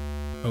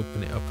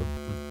open it up.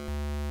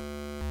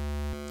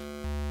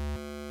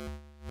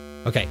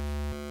 Okay.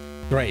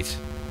 Great.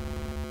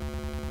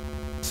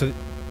 So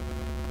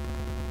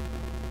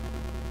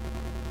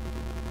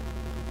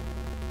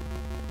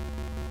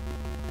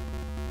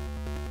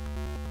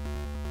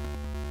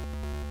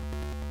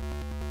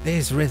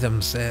there's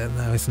rhythms there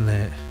now, isn't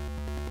it?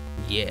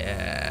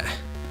 Yeah.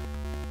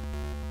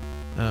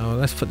 Oh,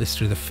 let's put this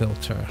through the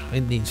filter.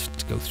 It needs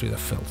to go through the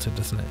filter,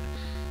 doesn't it?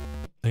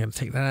 I'm going to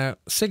take that out.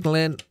 Signal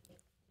in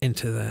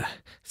into the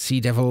Sea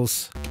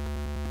Devils.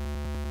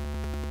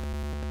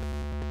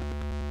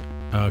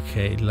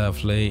 Okay,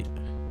 lovely.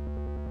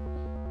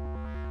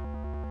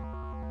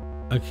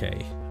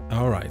 Okay,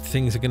 all right.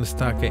 Things are going to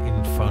start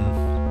getting fun.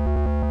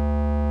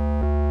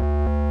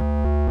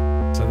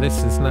 So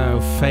this is now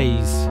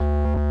phase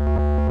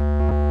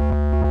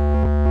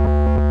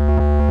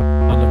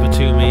on the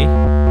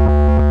Batumi.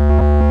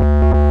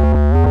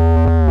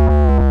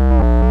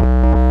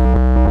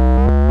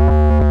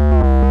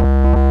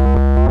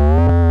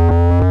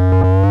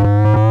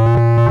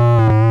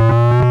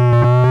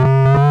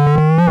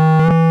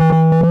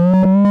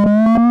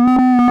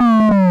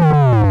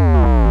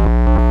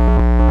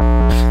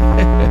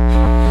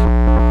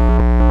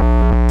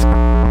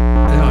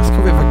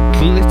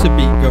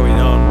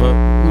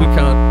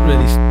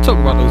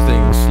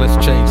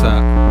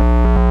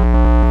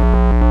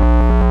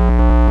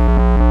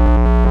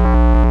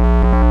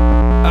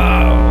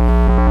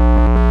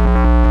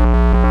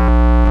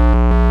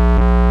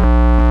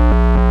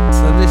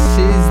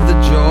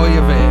 Jaw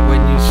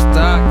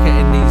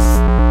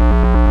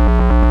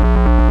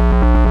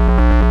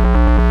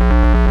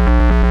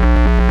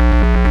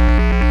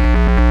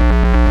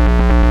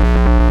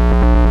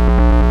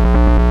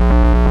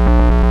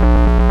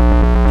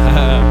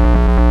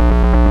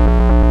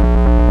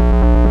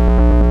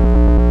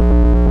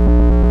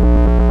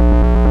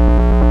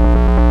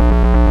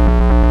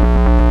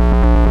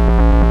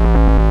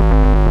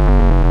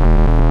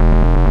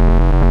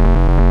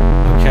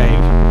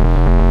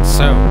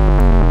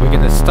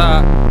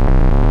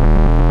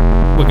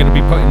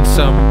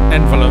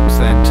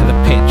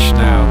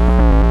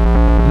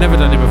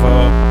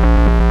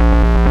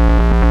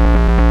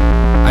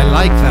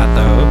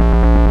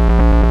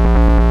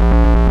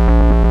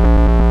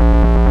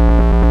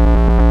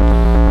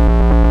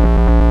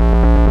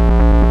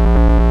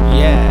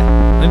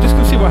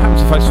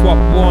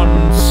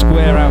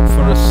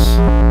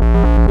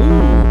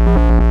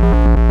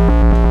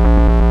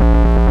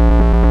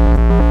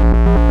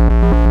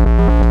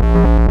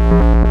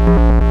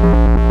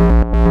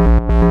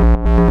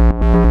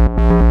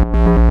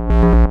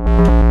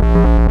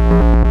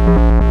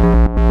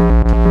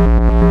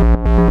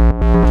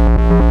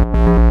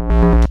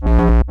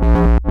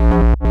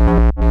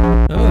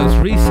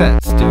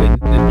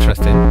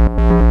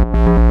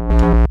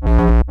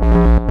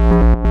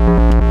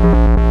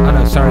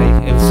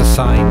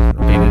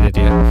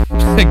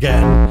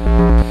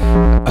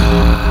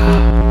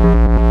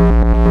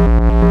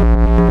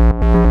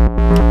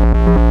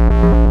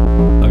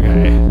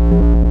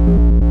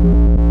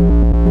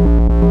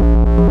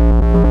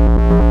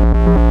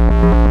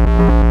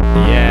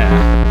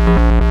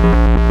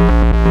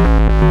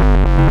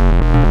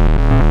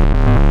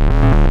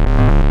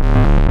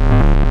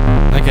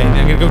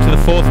go to the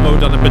 4th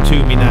mode on the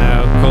Batumi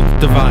now, called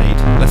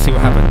Divide. Let's see what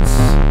happens.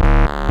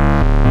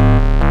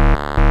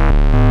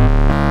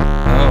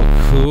 Oh,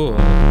 cool.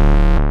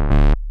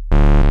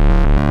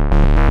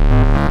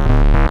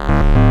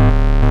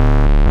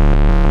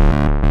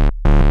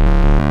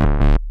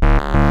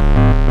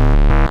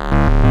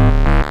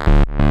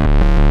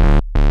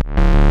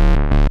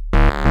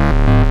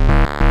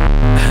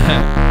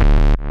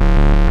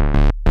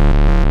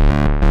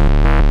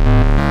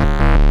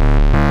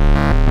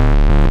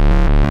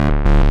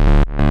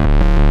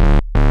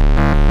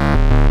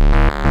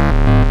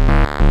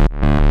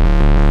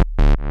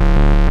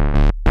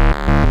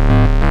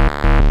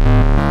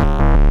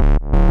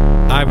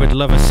 I would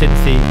love a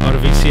Synthy or a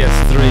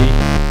VCS3.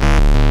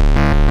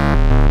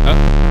 Oh,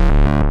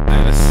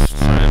 right, let's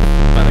try a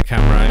better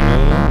camera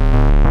angle.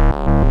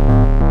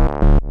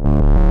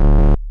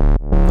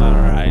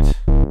 Alright.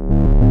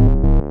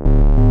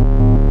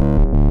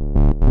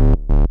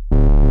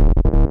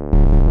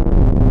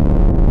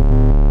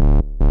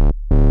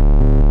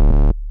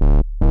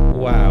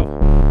 Wow.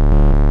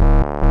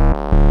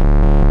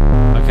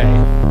 Okay.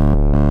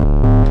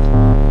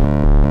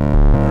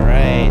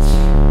 Right.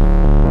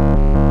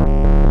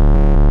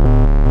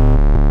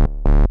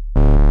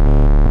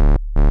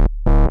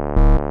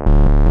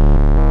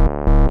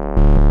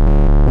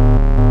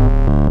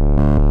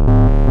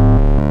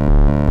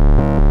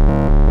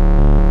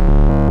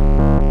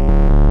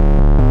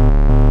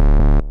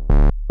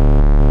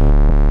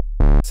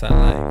 Sound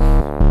like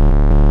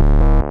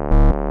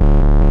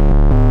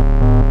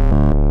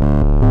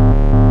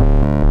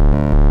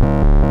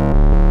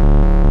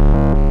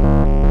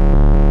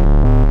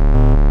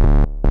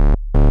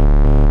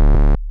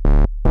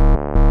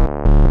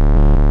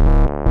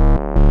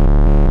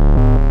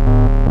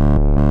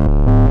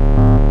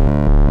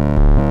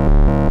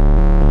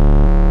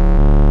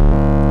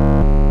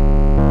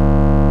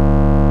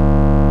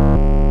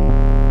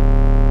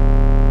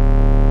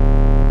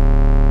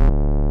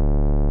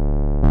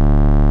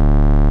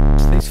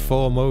these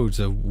 4 modes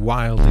are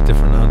wildly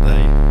different, aren't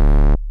they?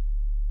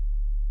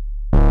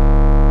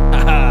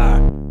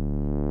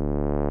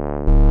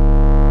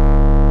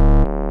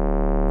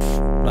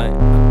 Right,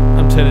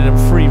 I'm turning them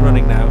free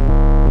running now.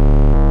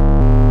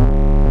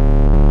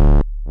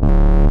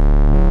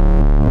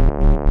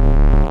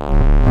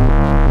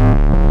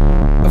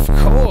 Of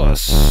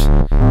course.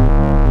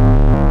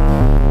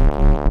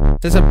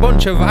 There's a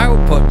bunch of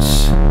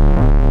outputs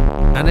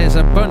and there's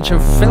a bunch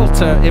of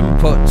filter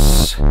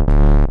inputs.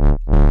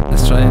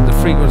 Let's try the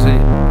frequency.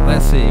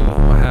 Let's see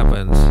what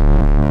happens.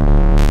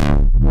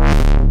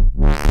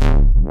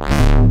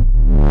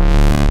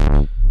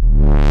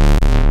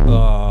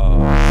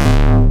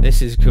 Oh,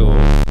 this is cool.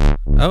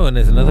 Oh, and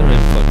there's another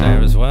input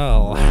there as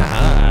well.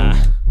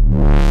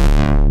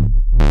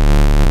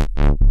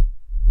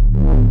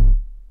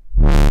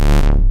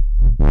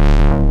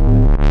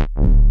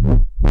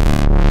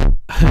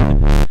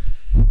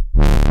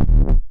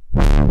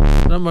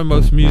 Not my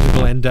most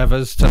musical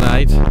endeavours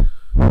tonight.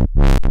 I'm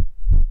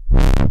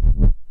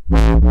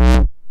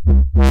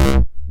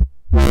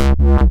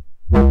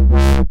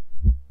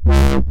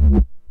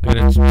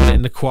going to put it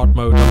in the quad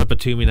mode on the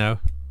Batumi now.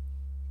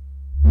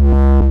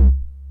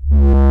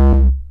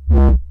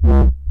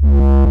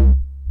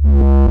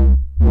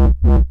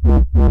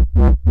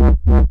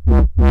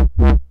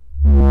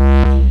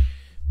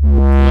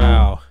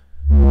 Wow.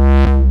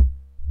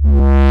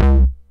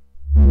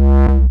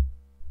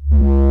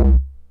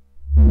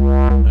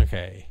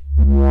 Okay.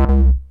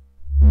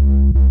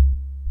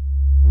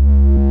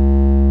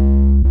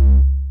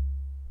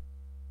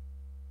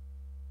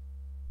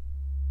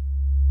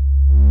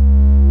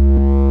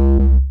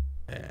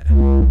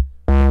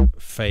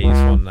 Phase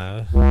 1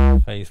 now.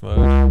 Phase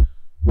mode.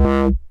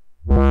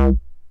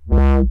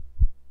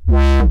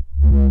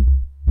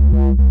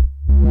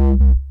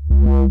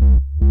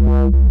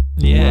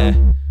 Yeah.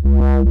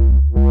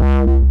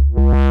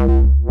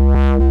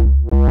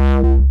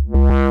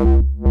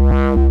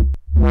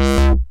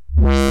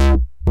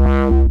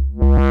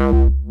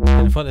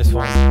 For this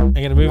one, I'm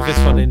going to move this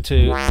one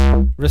into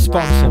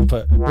response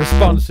input.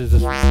 Response is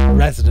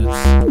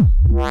resonance.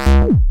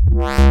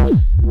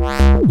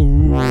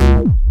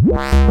 Ooh.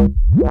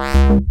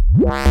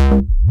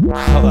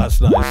 Oh,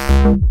 that's nice.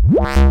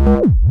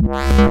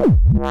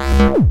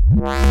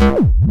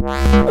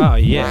 Oh,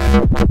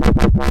 yeah.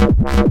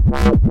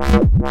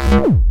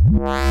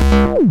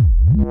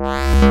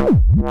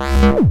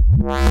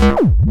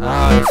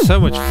 Oh, it's so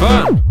much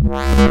fun.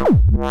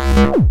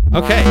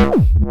 Okay.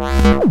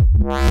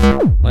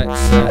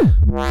 Let's oh.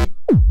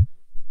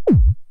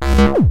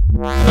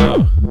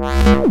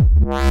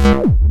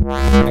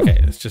 Okay,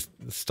 let's just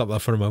stop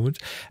that for a moment.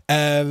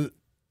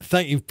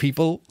 Thank you,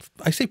 people.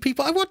 I say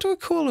people. I want to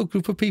call a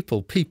group of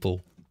people.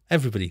 People.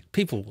 Everybody.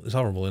 People is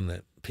horrible, isn't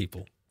it?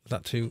 People. Is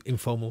that too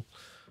informal?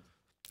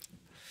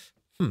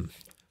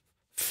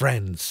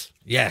 Friends.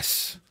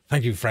 Yes.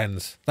 Thank you,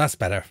 friends. That's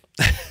better.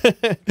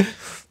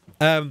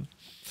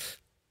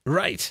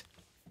 Right.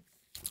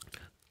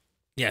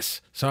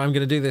 Yes. So I'm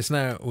going to do this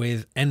now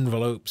with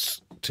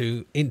envelopes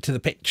into the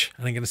pitch,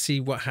 and I'm going to see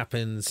what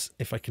happens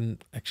if I can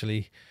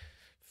actually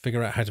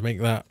figure out how to make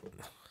that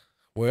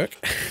work.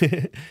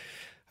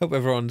 Hope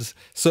everyone's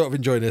sort of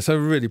enjoying this. I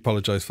really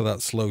apologise for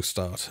that slow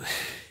start.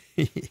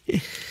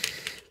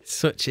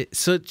 Such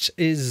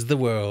is the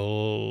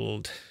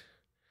world.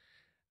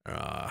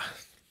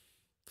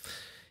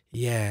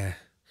 Yeah,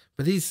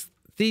 but these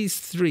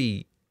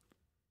three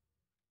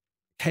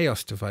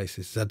chaos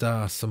devices,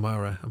 Zadar,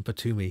 Samara, and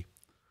Batumi,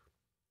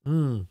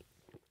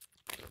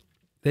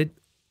 they're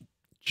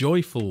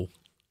joyful,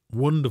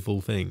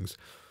 wonderful things.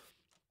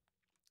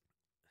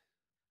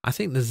 I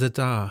think the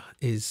Zadar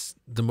is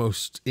the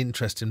most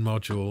interesting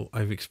module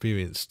I've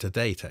experienced to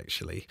date,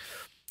 actually.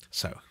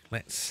 So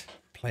let's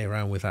play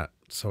around with that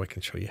so I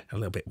can show you a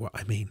little bit what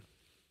I mean.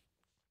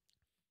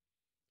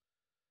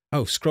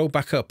 Oh, scroll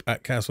back up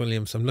at Gaz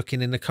Williams. I'm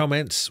looking in the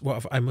comments.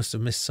 I must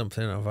have missed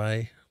something, have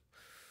I?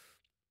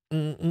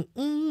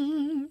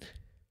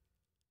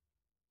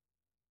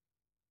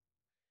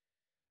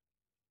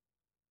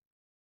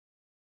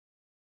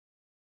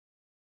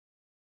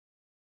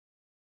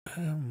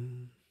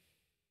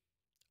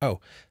 Oh,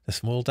 the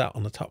small dot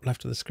on the top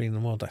left of the screen, the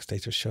more DAX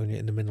data is showing you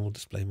in the minimal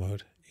display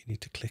mode. You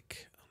need to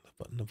click on the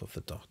button above the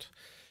dot.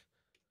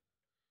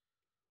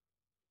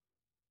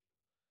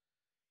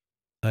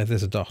 Oh,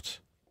 there's a dot.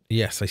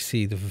 Yes, I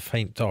see the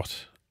faint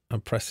dot. I'm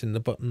pressing the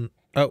button.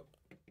 Oh.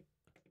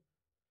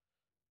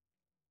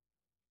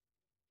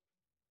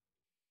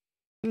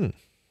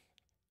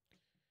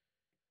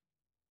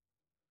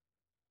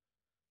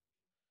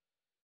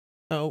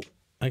 Oh,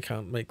 I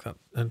can't make that.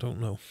 I don't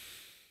know.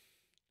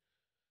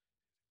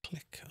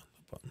 Click on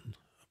the button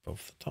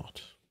above the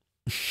dot.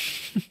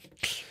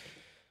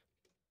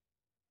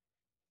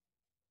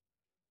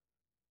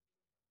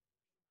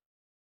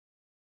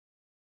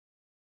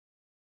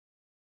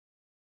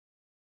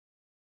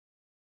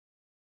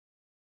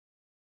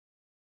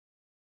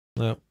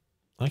 No,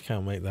 I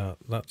can't make that.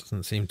 That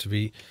doesn't seem to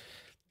be.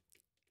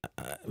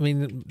 I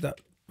mean, that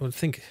I would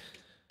think.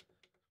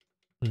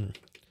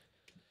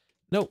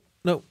 No.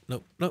 Oh,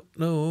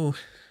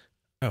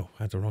 I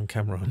had the wrong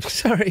camera on.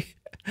 Sorry.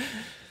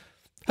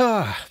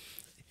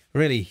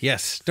 Really?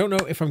 Yes. Don't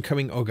know if I'm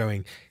coming or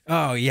going.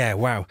 Oh yeah.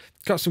 Wow.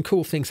 Got some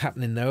cool things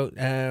happening though.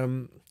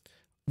 On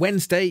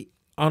Wednesday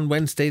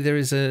there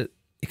is a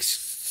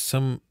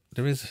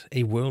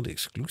world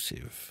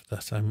exclusive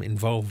that I'm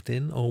involved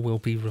in or will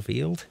be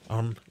revealed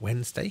on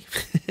Wednesday.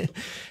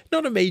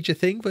 Not a major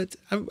thing, but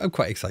I'm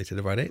quite excited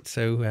about it.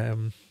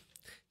 So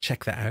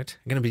check that out.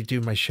 I'm going to be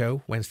doing my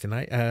show Wednesday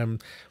night,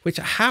 which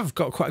I have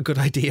got quite a good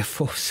idea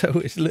for, so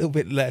it's a little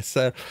bit less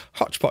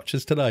hodgepodge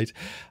as tonight.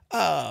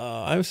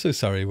 I'm so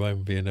sorry why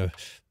I'm being a...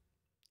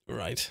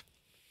 Right.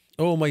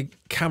 All my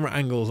camera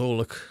angles all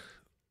look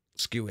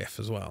skew-if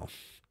as well.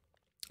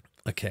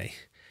 Okay.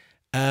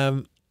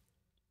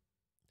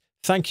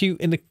 Thank you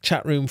in the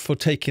chat room for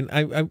taking...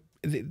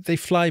 they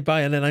fly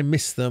by and then I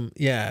miss them.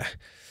 Yeah.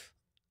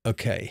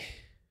 Okay.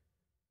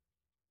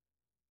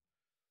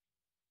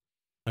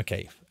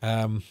 Okay.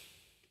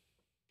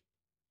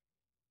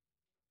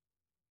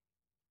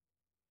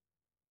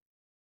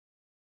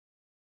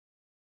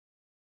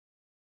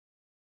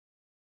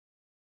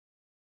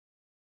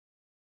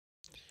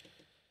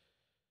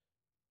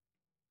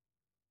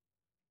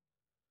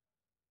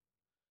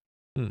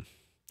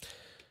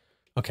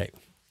 Okay.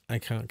 I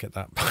can't get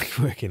that back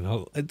working.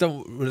 I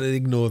don't really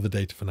ignore the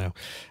data for now.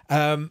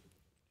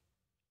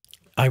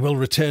 I will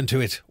return to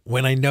it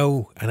when I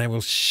know, and I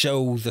will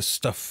show the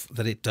stuff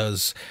that it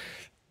does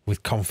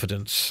with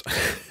confidence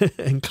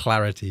and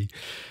clarity.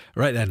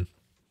 Right then.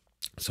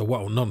 So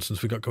what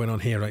nonsense we got going on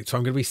here, right? So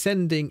I'm going to be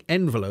sending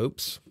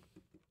envelopes.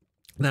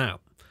 Now,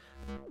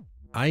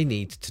 I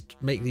need to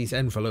make these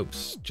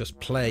envelopes just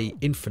play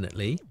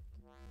infinitely.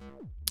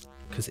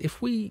 Because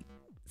if we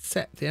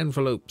set the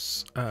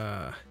envelopes...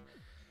 hang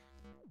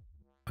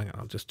on,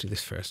 I'll just do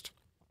this first.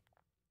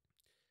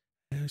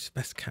 Where's the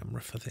best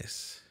camera for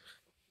this?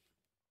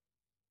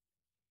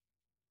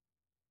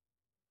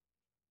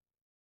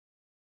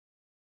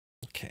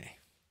 Okay.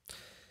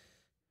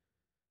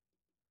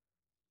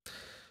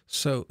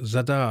 So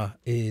Zadar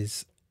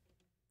is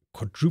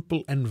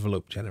quadruple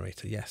envelope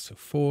generator. Yes, so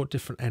 4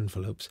 different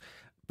envelopes.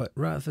 But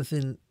rather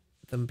than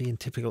them being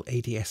typical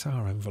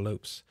ADSR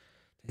envelopes,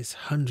 there's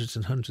hundreds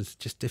and hundreds of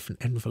just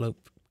different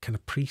envelope kind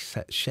of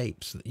preset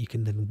shapes that you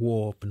can then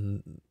warp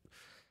and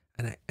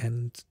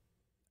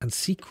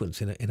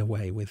sequence in a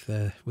way with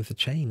the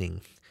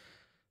chaining.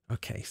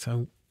 Okay,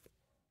 so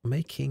I'm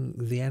making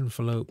the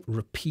envelope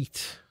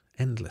repeat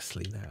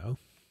endlessly now.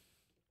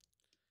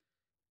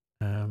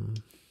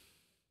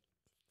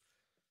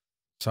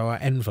 So our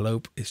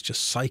envelope is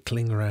just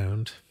cycling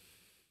around,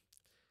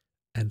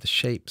 and the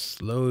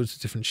shapes, loads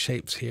of different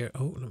shapes here.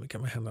 Oh, let me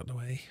get my hand out of the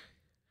way.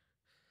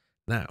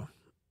 Now,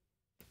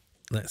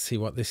 let's see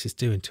what this is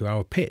doing to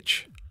our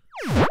pitch.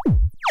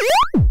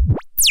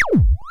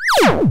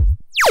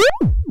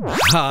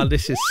 Ah,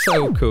 this is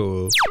so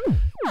cool.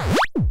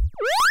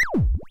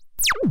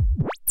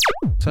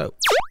 So,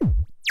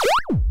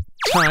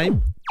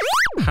 time,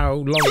 how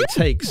long it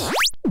takes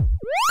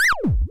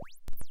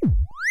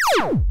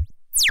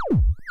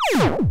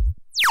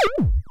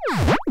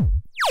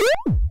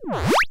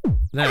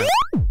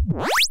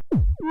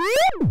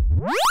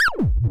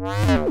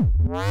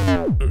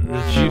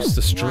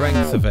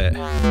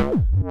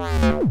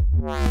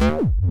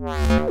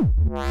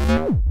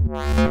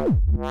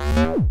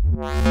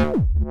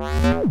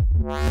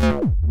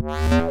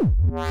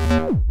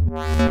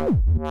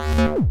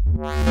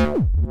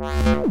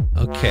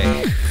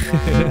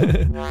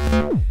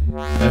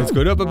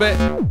up a bit.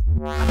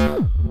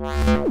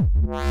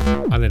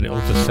 And then it'll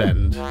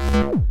descend.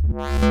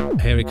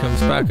 Here it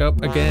comes back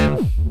up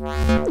again.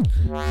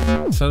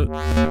 So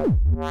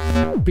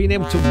being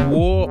able to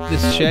warp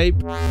this shape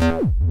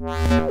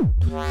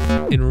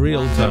in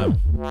real time.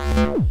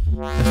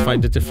 Let's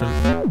find a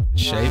different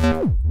shape.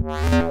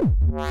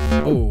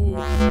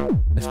 Oh,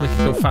 let's make it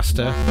go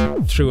faster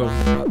through a...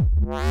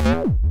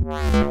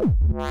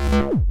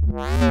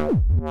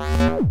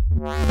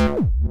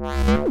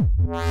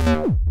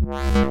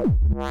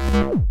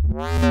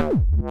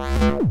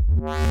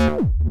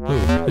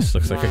 Ooh, this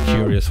looks like a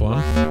curious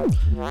one.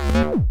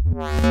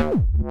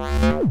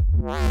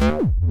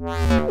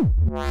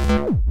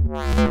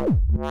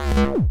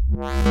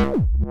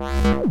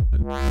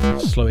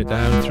 Slow it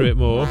down, through it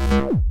more.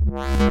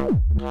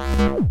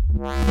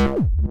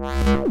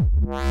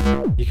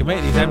 You can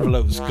make these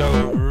envelopes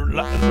go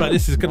like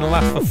this is going to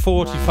last for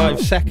 45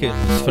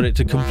 seconds for it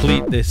to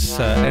complete this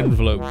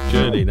envelope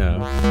journey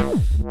now.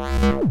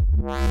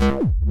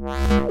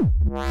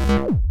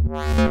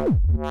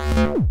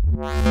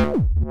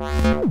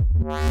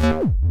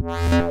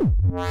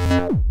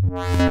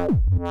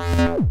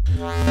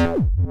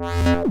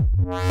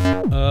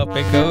 Up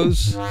it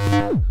goes.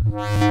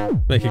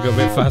 Make it go a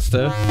bit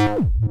faster.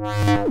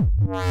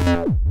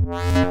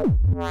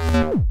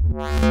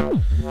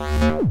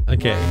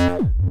 Okay,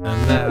 and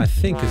that I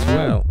think as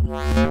well.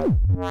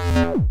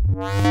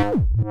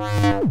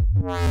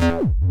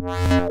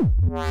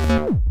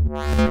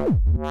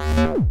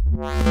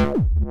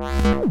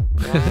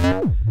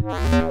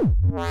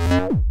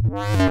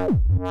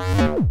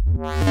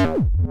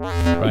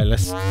 Right,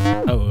 let's...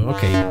 Oh,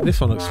 okay, this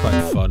one looks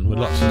quite fun with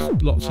lots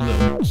of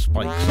little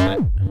spikes on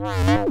it.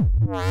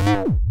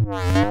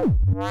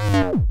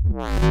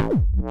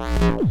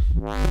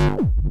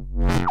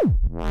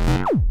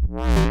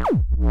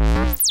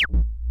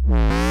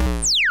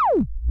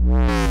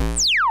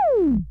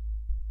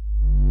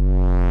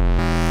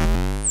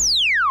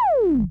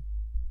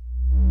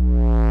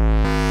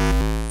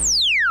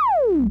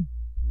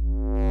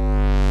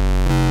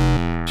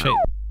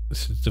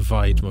 This is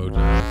divide mode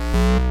now.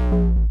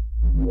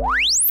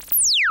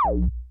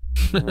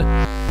 Let that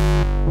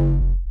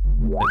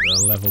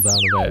level down a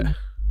bit.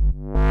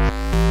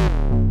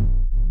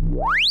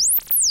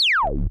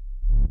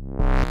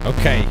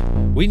 Okay,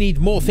 we need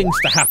more things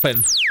to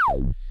happen.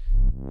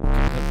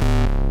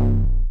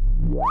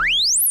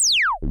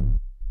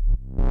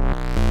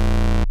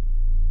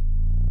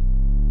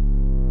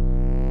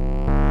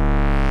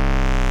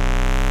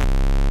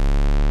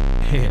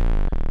 Here.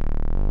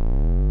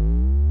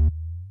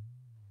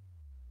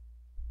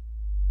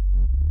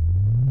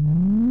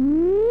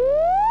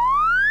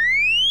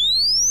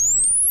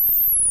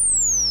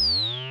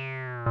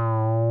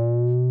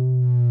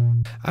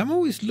 I'm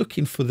always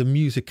looking for the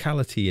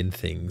musicality in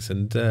things,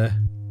 and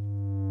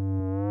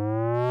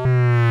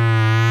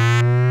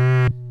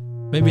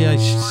maybe I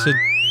should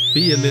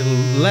be a little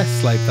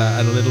less like that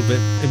and a little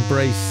bit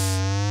embrace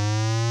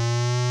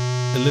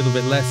a little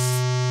bit less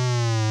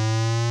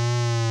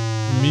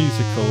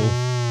musical.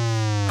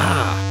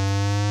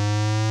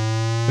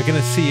 We're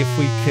gonna see if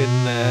we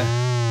can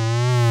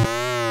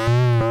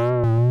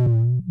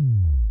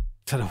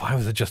don't know why I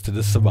was adjusting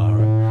the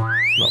Samara.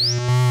 It's not.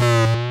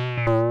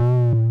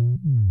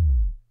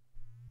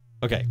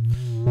 Okay.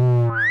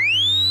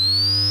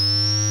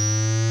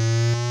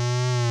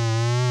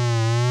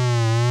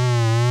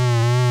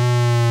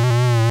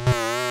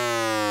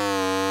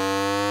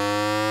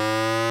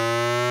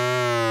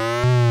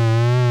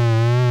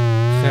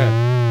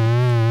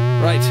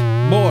 Right,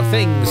 more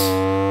things.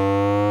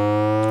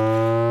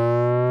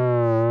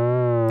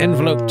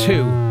 Envelope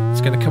 2.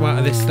 It's going to come out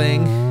of this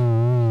thing.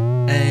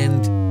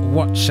 And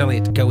what shall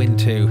it go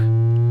into?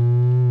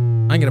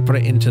 I'm going to put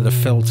it into the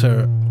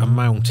filter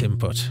amount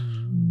input.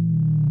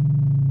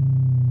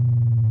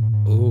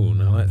 Oh,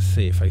 now let's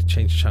see if I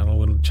change channel,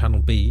 will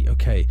channel B.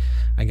 Okay,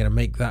 I'm going to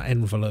make that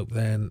envelope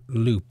then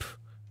loop.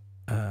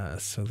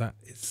 So that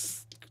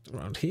is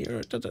around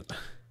here.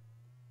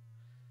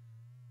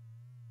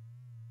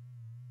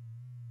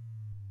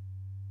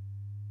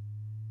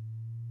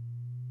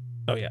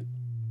 Oh, yeah.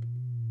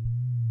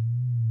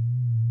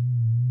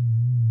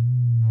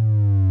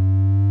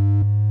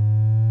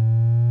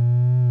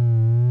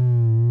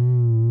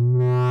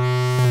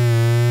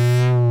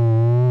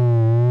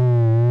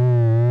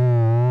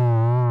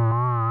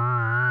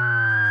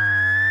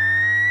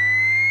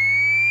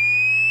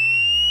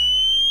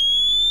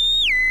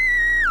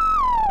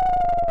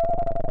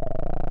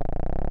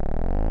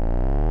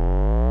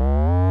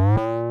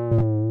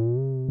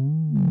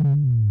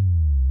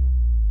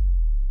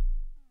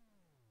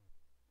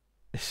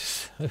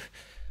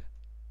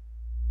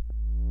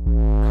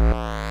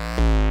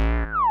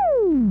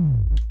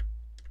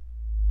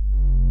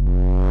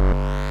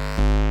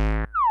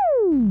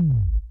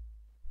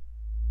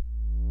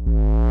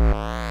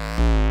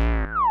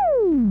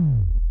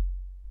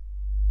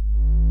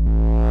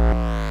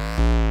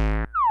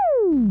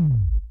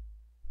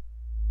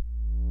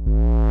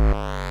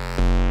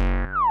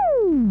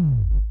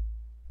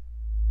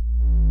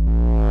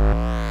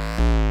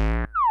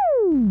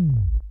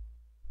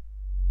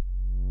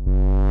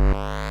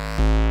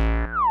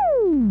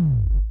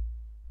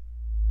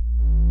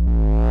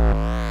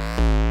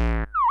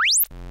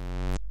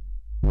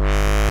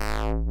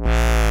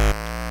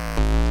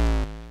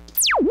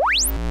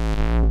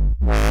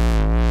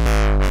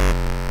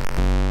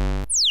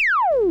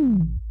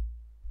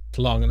 It's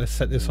long, and let's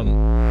set this on.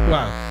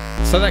 Wow.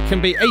 So that can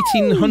be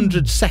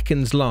 1800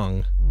 seconds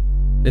long.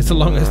 It's the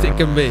longest it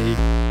can be.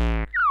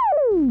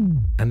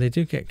 And they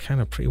do get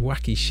kind of pretty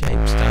wacky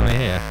shapes down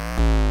here.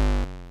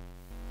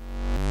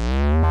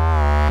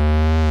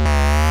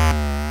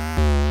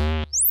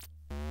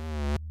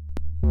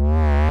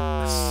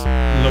 Let's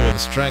lower the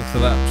strength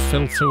of that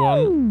filter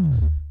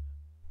one.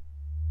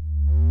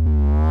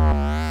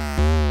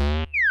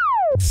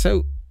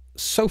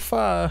 So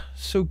far,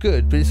 so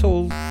good, but it's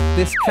all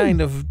this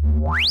kind of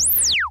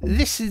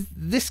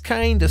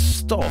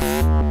stuff.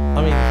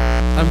 I mean,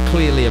 I'm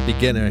clearly a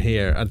beginner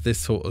here at this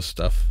sort of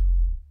stuff,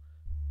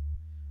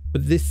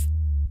 but this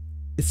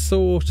is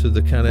sort of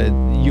the kind of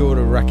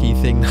Euroracky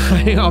thing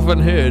I often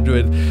heard,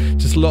 with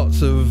just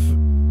lots of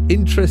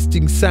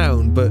interesting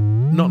sound, but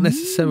not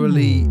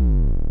necessarily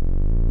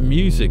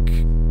music.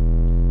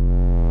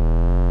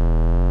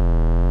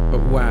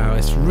 But wow,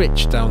 it's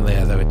rich down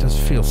there though. It does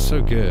feel so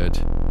good.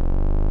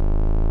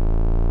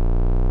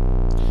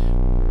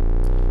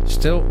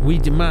 Still, we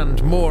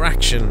demand more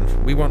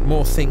action. We want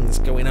more things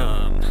going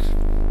on.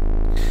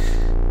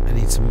 I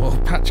need some more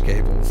patch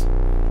cables.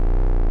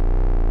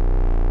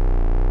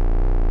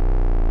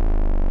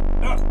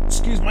 Oh,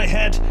 excuse my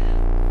head.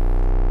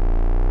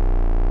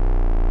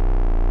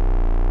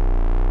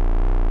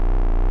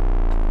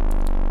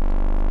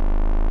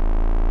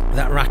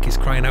 That rack is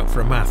crying out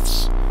for a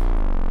maths.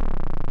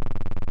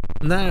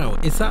 Now,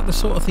 is that the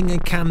sort of thing I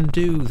can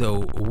do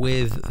though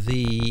with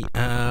the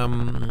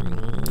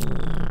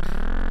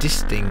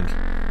disting?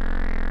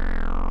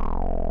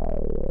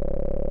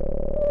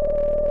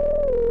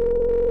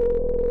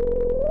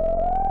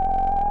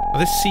 Well,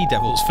 this Sea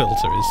Devils filter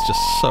is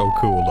just so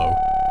cool though.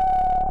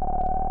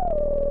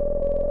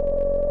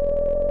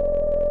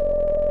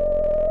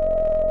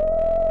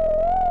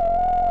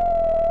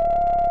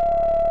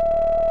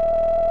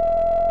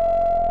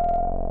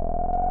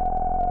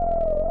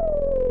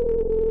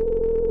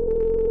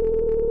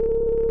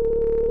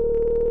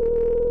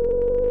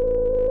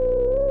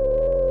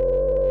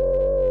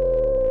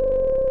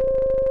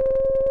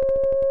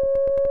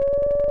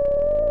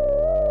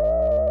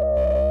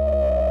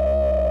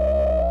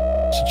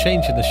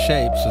 Changing the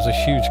shapes is a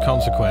huge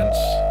consequence.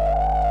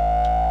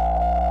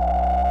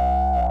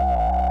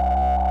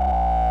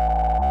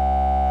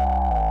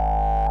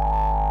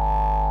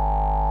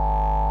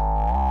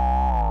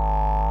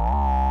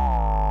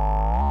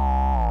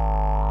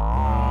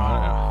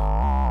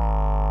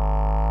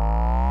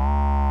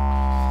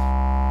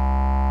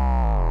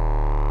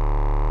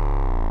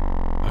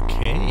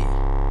 Okay.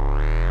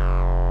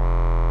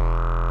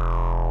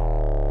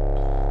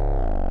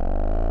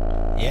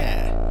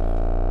 Yeah.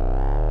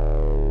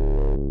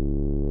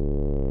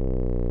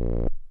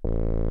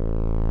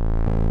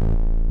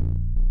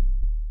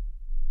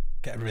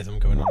 Get a rhythm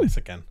going on this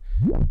again.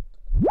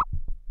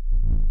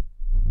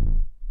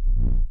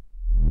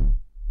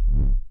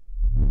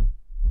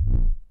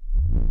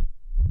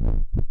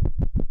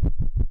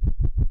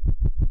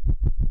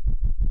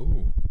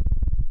 Ooh.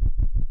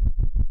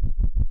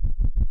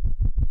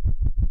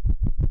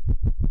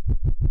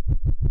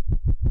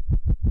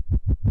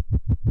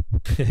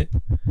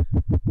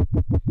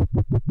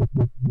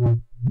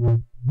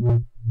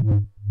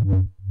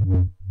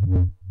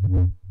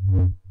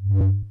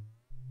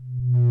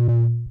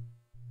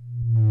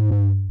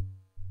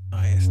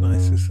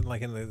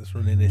 Like it's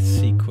running a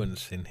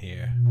sequence in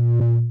here.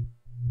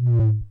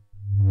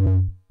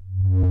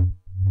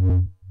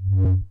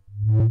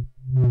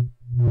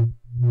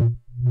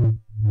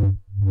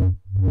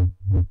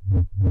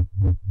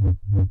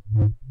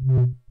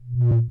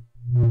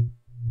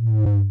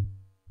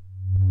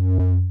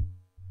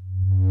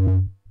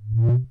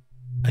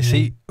 I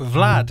see.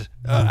 Vlad,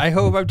 I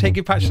hope I'm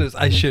taking patch notes.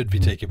 I should be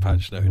taking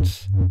patch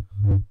notes.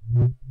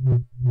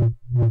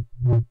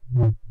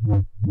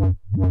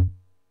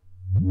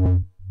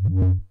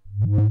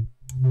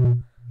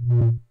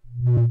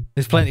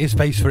 There's plenty of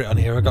space for it on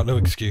here. I've got no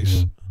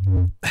excuse.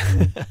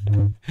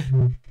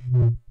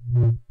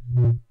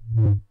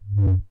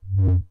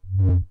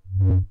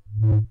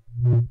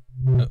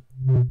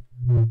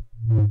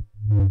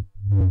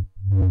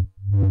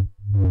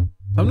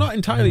 I'm not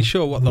entirely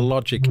sure what the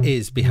logic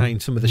is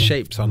behind some of the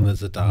shapes on the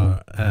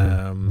Zadar,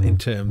 in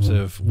terms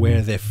of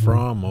where they're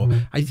from, or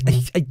I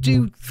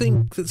do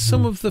think that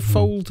some of the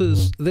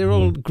folders, they're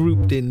all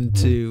grouped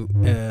into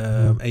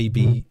A,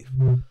 B,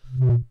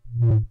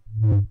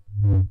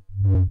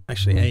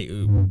 actually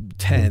 8,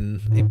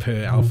 10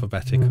 per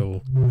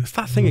alphabetical. It's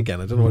that thing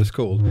again, I don't know what it's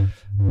called.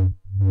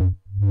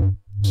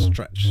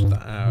 Stretch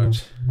that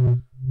out.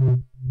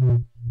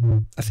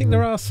 I think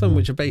there are some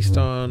which are based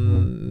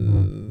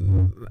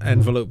on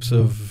envelopes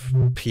of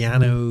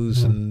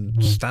pianos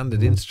and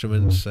standard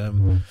instruments.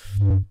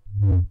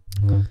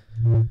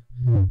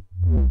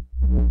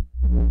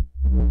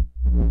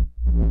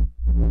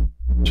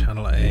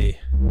 Channel A.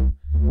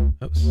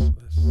 Oops.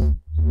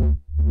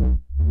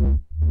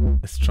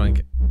 Let's try and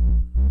get...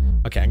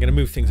 Okay, I'm going to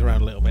move things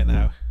around a little bit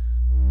now.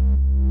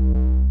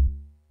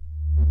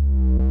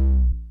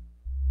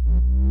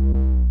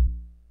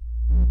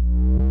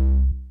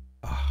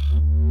 Oh.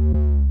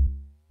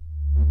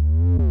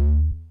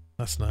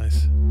 That's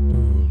nice.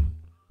 Ooh.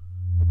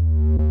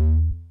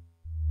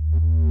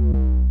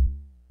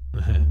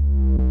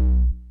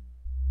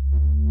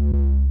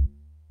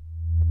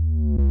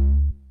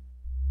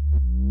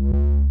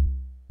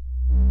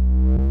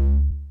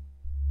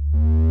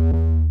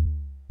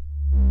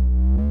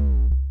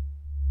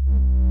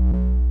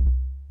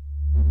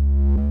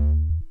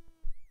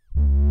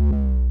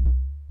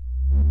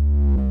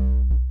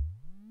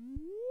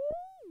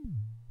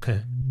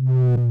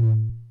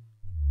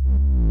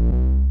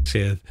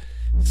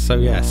 So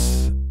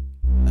yes,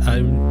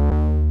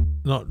 I'm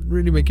not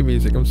really making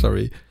music, I'm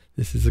sorry.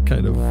 This is a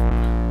kind of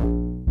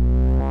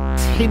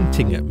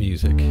hinting at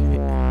music.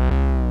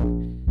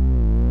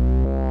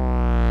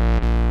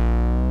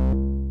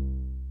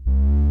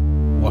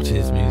 What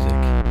is music?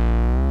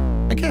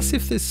 I guess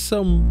if there's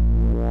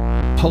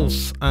some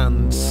pulse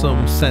and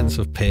some sense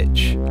of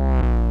pitch,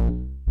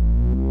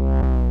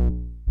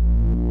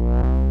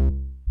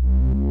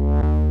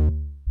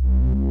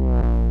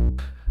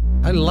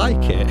 I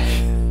like it.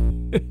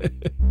 Okay,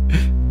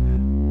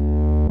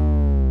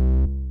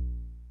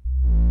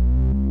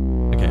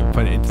 I'm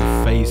putting it into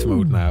the phase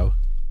mode now.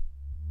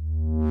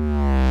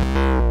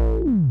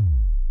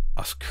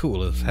 That's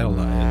cool as hell,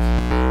 that is.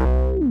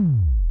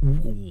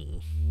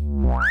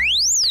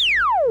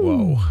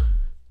 Whoa.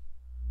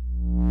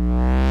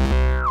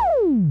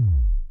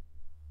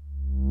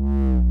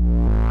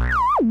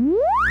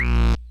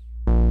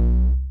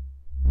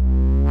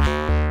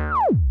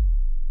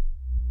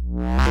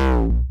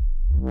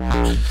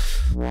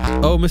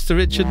 Oh, Mr.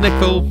 Richard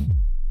Nickel in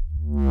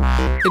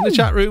the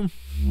chat room.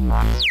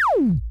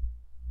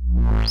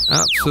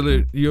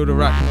 Absolute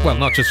Eurorack. Well,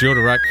 not just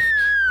Eurorack.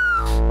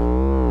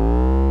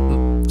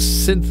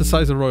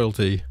 Synthesizer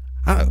royalty.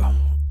 Oh.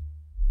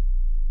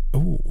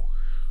 Ooh.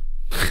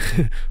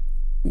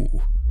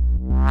 Ooh.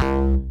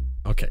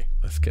 Okay,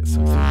 let's get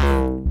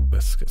something.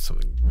 Let's get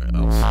something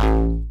else.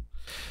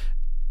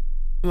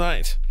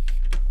 Right.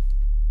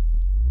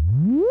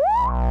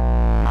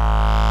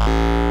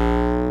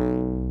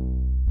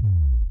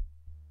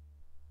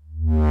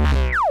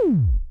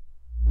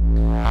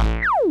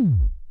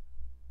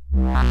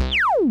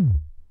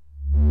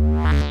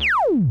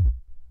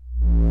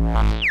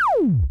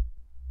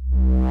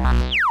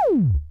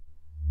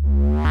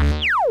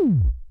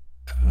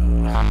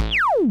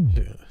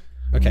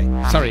 Okay,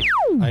 sorry,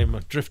 I'm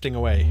drifting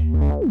away.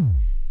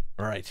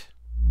 All right.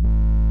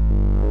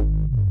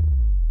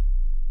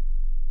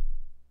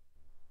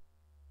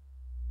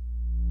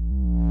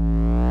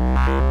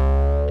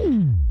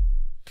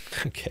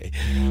 Okay,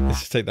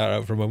 let's just take that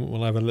out for a moment.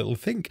 We'll have a little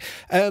think.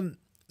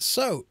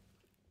 So,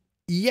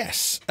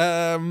 yes.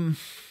 Thank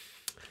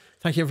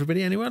you,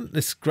 everybody. Anyone?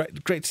 It's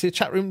great to see a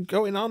chat room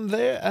going on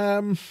there.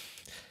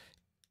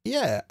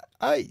 Yeah,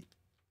 I'm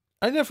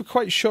never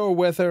quite sure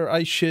whether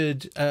I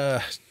should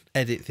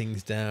edit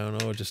things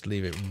down or just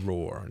leave it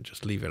raw and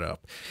just leave it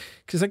up,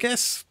 because I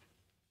guess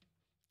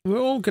we're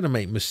all going to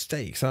make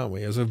mistakes, aren't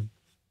we? As we're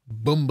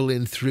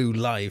bumbling through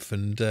life,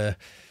 and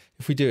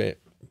if we do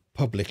it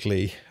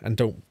publicly and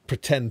don't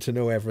pretend to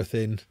know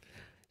everything,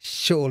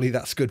 surely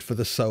that's good for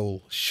the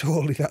soul.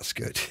 Surely that's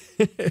good.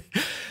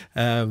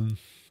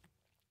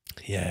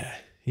 Yeah,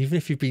 even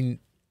if you've been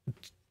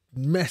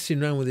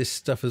messing around with this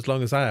stuff as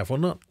long as I have, well,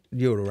 not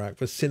Eurorack,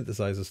 but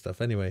synthesizer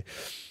stuff anyway.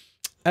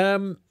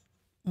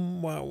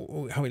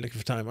 Well, how are we looking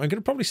for time? I'm going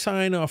to probably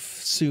sign off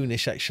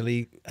soonish,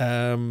 actually.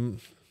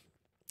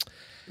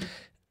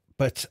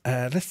 But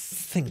let's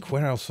think,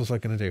 where else was I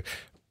going to do?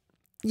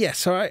 Yeah,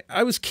 so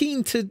I was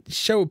keen to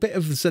show a bit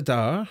of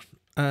Zadar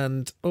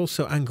and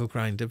also Angle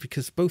Grinder,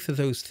 because both of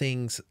those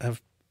things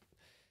have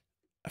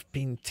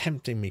been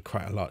tempting me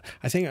quite a lot.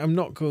 I think I'm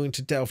not going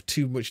to delve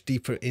too much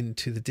deeper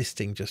into the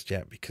disting just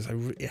yet, because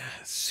I'm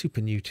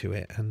super new to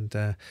it, and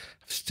I'm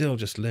still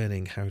just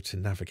learning how to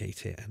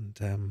navigate it.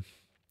 And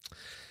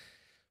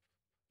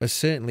but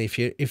certainly,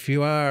 if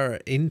you are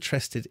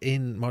interested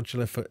in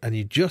modular and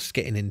you're just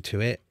getting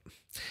into it,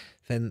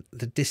 then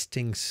the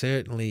disting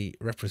certainly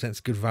represents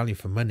good value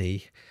for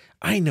money.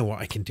 I know what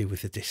I can do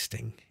with the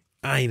disting.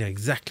 I know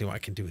exactly what I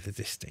can do with the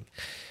disting.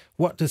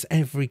 What does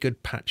every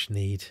good patch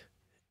need?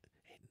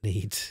 It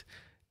needs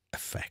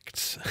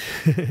effects.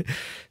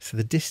 So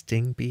the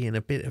disting, being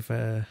a bit of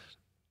a,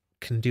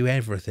 can do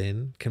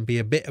everything, can be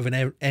a bit of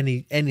an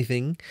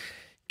anything,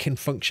 can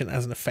function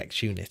as an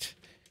effects unit.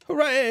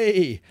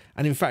 Hooray!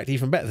 And in fact,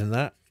 even better than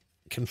that,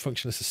 can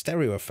function as a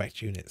stereo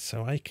effect unit.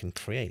 So I can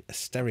create a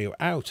stereo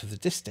out of the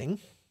disting.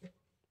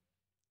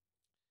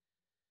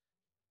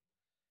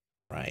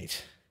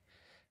 Right.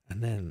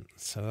 And then,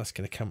 so that's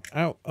going to come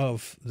out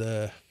of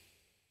the,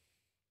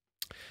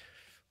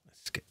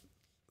 let's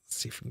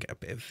see if we can get a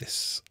bit of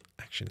this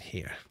action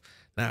here.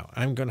 Now,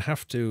 I'm going to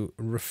have to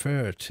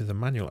refer to the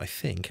manual, I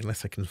think,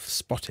 unless I can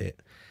spot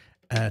it,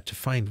 to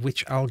find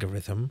which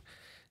algorithm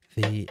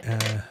the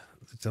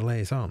delay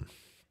is on.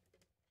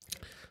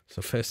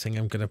 So first thing,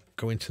 I'm going to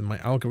go into my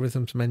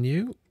algorithms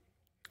menu.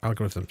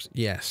 Algorithms,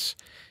 yes.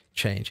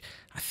 Change.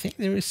 I think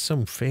there is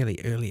some fairly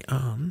early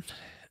on.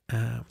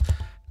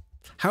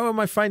 How am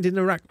I finding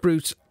the Rack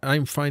Brute?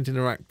 I'm finding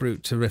the Rack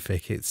Brute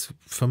terrific. It's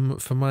for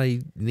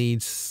my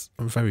needs.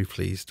 I'm very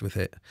pleased with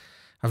it.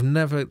 I've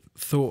never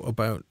thought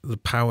about the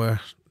power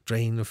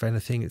drain of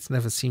anything. It's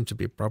never seemed to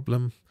be a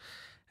problem.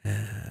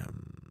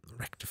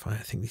 Rectify. I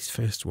think these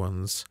first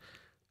ones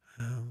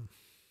are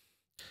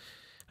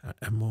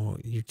more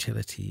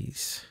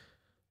utilities.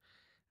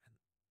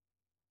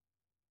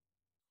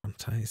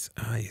 Quantize.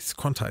 It's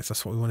quantize.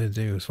 That's what we want to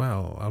do as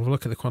well. I'll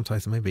look at the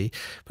quantizer maybe,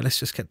 but let's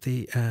just get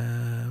the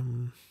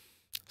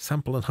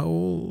sample and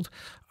hold.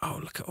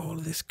 Oh, look at all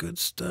of this good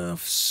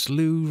stuff.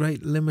 Slew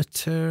rate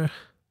limiter,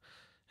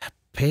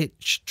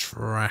 pitch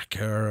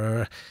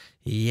tracker.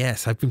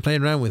 Yes, I've been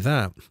playing around with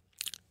that.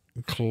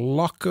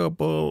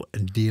 Clockable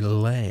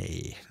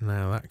delay.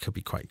 Now that could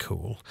be quite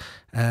cool.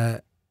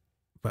 But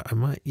I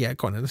might, yeah,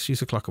 go on then. Let's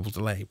use a clockable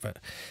delay. But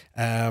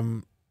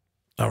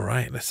all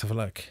right, let's have a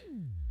look.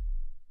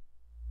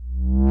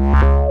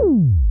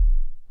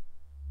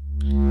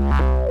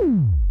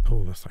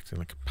 Oh, that's acting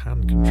like a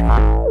pan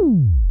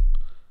control.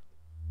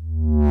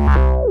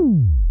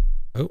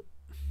 Oh.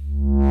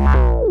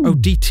 Oh,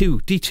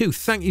 D2.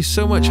 Thank you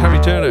so much, Harry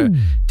Turner.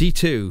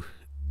 D2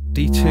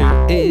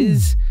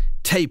 is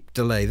tape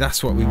delay.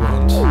 That's what we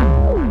want.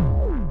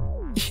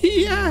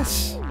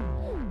 Yes.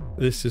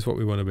 This is what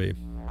we want to be.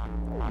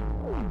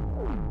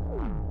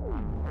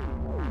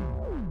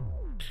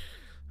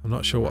 I'm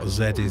not sure what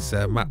Z is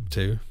mapped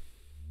to.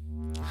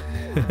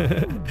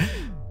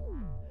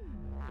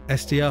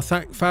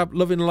 SDR, Fab,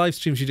 loving the live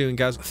streams you're doing,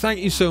 guys. Thank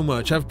you so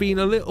much. I've been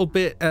a little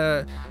bit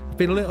out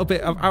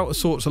of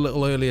sorts a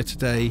little earlier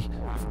today,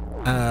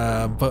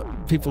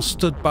 but people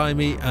stood by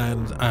me,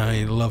 and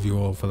I love you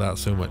all for that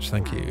so much.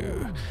 Thank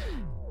you.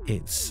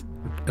 It's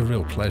a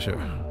real pleasure.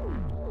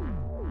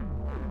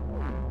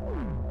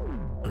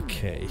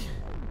 Okay.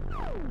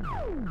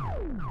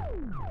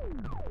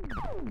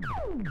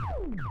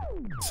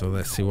 So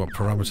let's see what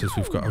parameters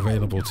we've got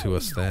available to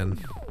us then.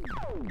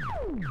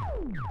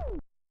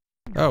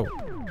 Oh.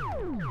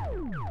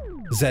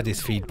 Z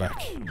is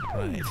feedback.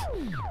 Right.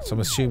 So I'm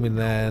assuming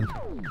then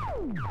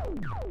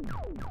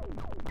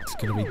it's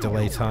going to be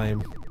delay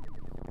time.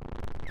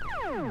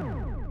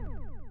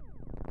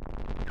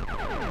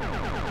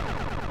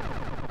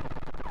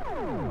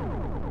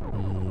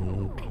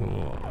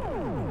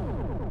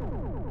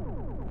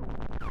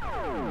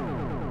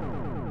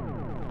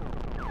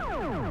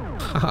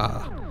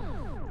 Haha.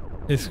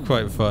 It's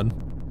quite fun.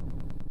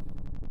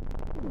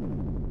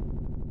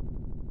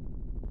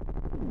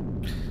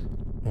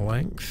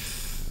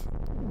 Length.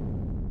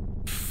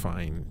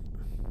 Fine.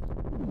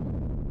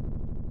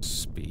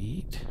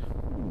 Speed.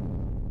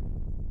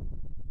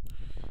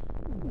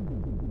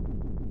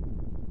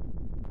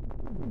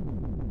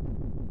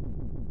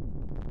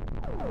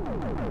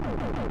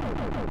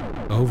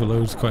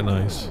 Overload's quite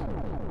nice.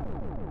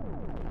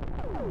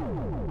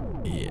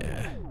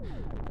 Yeah.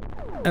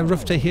 A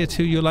rough day here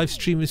too. Your live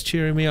stream is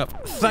cheering me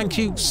up. Thank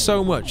you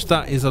so much.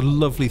 That is a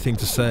lovely thing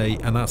to say,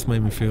 and that's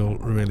made me feel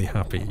really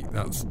happy.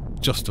 That's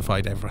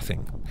justified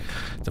everything.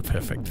 The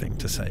perfect thing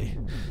to say.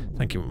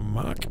 Thank you,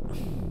 Mark.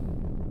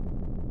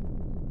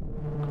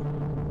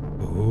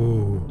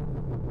 Oh,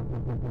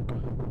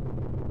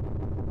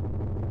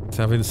 it's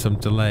having some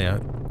delay. I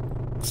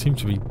seem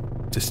to be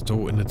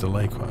distorting the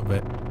delay quite a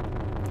bit,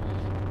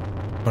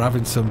 but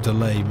having some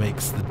delay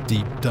makes the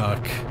deep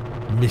dark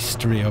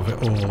mystery of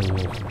it all.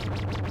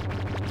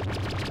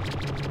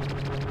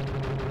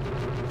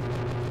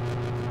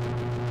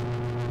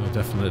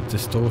 Definite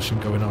distortion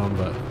going on,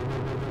 but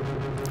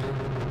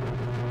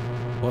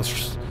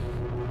what's...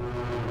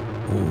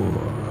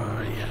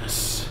 Oh,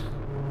 yes.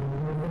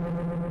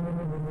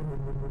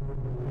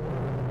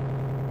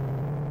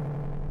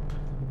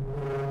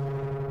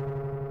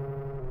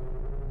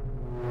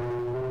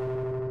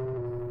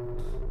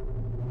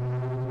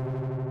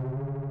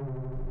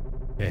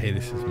 Yeah, hey,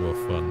 this is more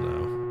fun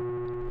now.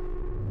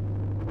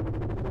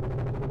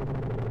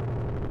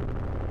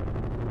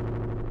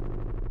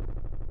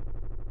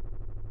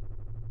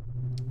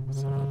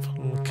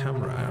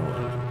 Camera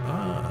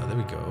out. There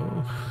we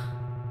go.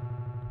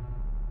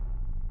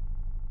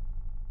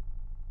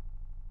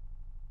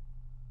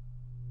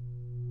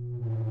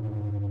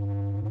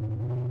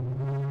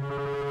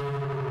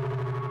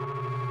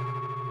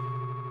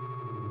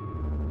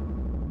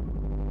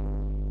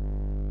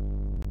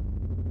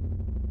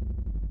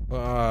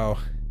 Wow.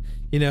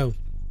 You know,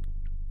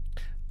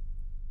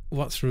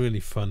 what's really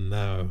fun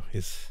now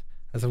is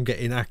as I'm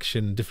getting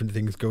action, different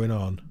things going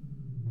on,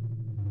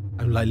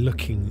 I'm like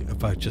looking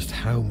about just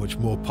how much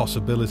more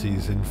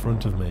possibilities in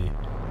front of me.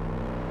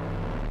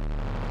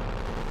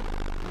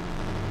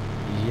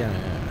 Yeah.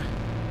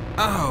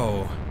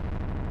 Oh!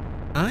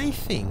 I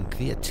think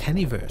the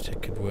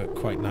attenuverter could work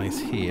quite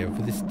nice here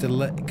with this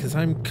delay, because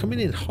I'm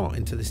coming in hot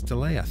into this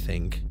delay, I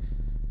think.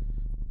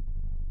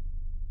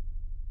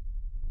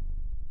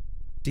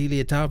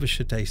 Delia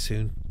Derbyshire Day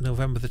soon,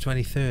 November the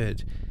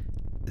 23rd.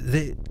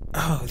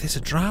 There's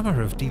a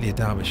drama of Delia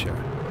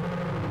Derbyshire.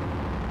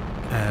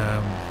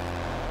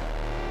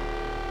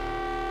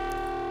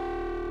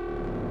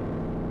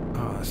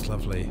 Oh, that's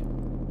lovely.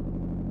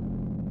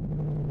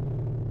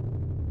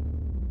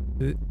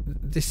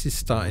 This is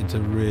starting to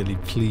really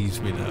please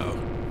me now.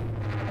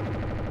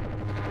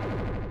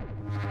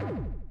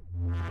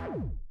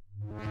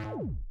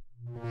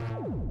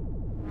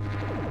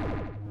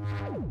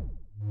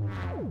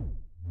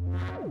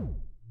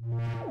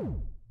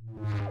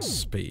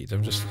 Speed.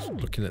 I'm just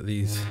looking at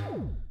these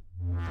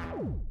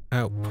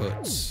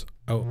outputs.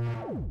 Oh.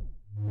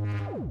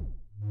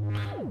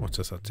 What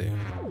does that do?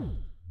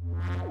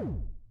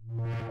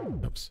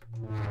 Oops.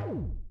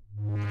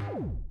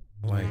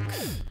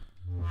 Length.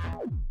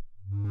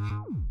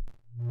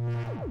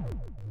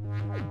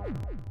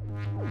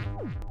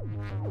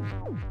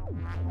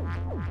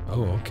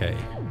 Oh, okay.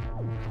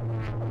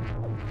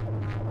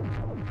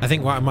 I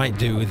think what I might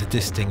do with the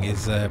disting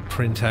is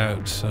print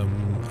out some,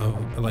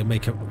 like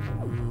make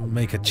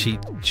a cheat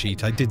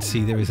sheet. I did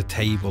see there is a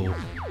table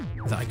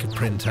that I could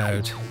print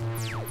out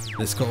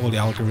that's got all the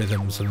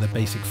algorithms and the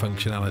basic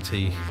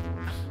functionality.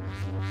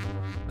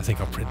 I think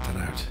I'll print that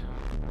out.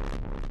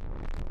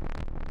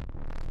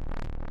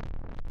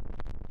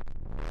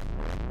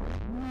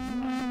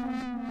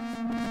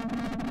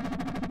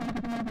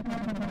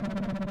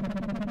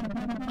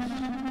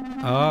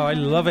 Oh, I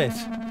love it.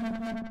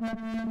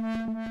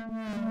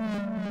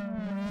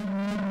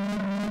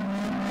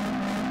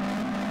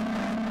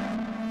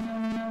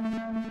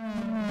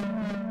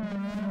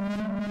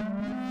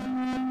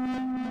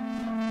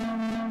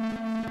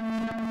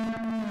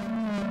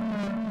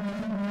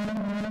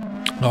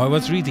 Oh, I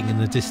was reading in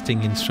the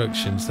disting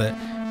instructions that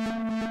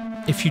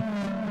if you...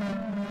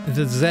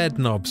 the Z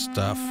knob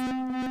stuff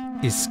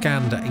is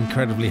scanned at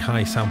incredibly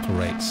high sample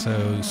rates,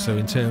 so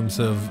in terms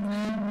of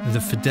the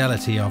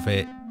fidelity of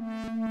it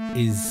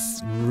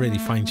is really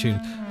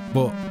fine-tuned,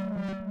 but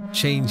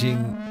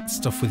changing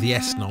stuff with the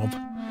S knob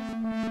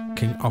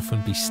can often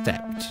be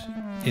stepped.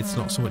 It's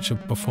not so much a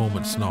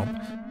performance knob.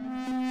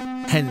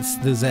 Hence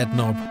the Z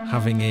knob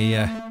having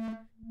a...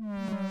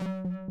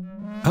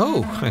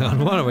 Oh, hang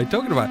on, what am I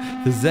talking about?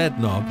 The Z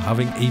knob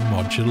having a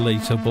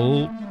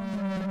modulatable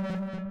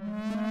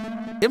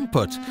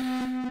input.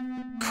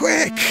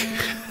 Quick!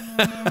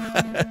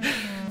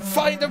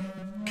 Find a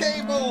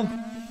cable!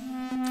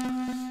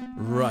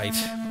 Right.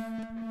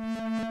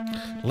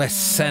 Let's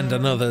send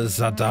another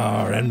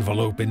Zadar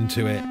envelope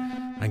into it.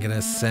 I'm going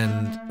to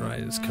send...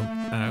 Right, let's come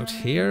out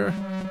here.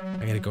 I'm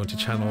going to go into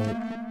channel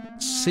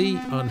C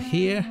on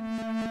here.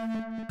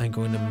 I'm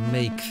going to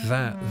make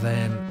that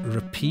then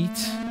repeat.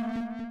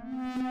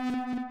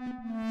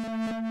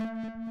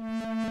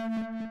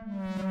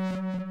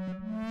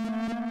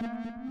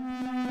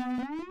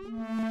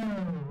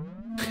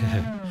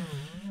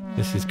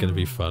 This is going to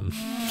be fun.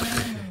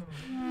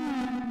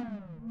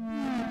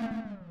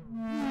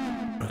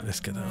 Right,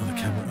 let's get that other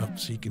camera up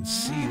so you can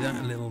see that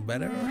a little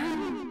better.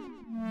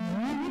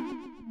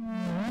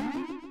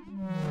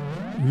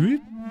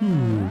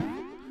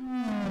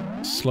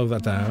 Slow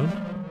that down.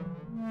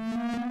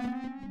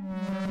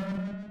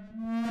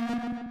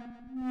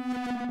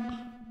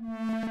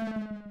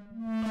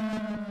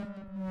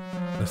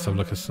 Let's have a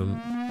look at some...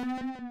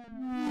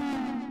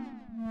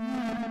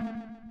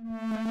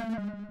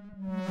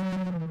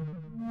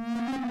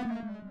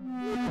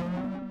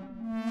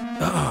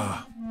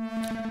 Ah,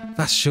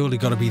 that's surely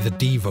got to be the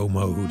Devo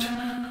mode.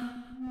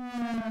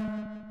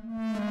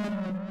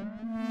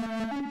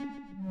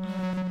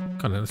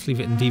 Come on, let's leave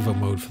it in Devo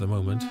mode for the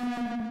moment.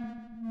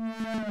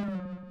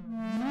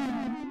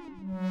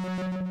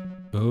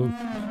 Oh,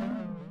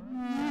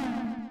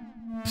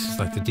 this is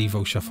like the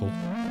Devo shuffle.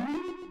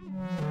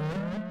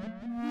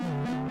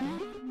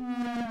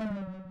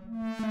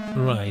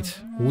 Right,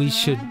 we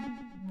should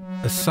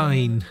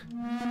assign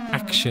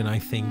action, I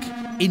think,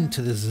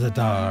 into the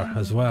Zadar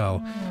as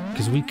well,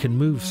 because we can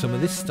move some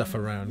of this stuff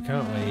around,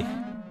 can't we?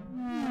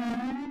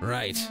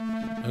 Right,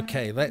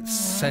 okay, let's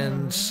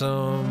send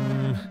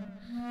some...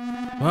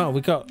 Well,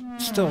 we got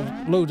still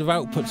a load of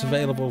outputs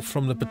available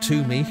from the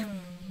Batumi.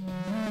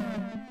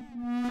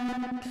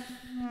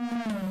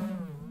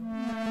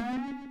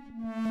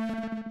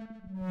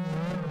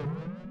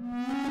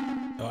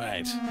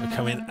 Alright, we're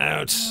coming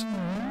out.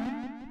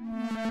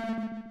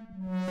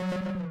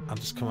 I'll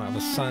just come out of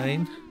the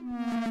sign.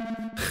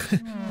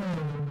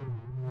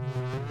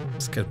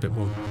 Let's get a bit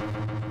more.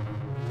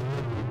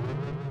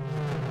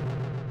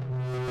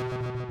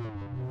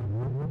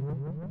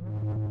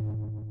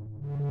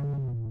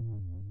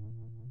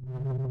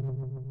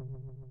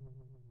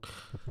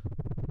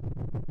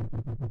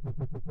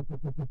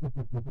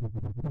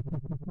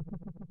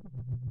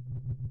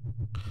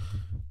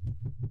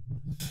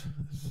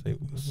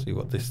 Let's see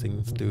what this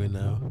thing's doing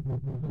now.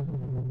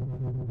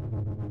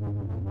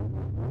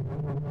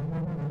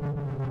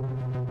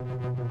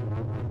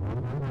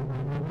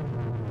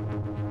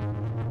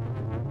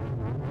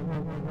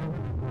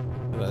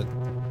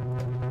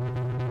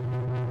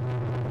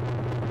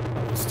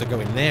 Wants to go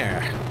in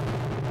there.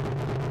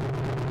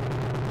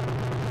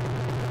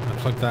 I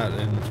plugged that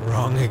in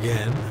wrong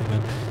again.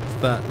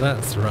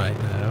 That's right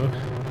now.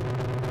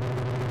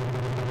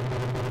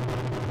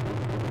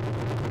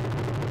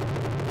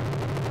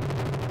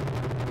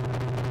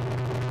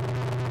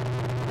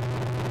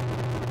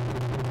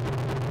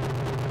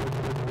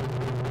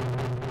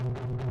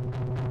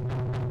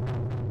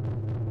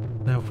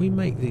 if we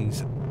make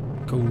these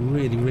go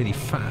really, really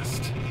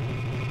fast.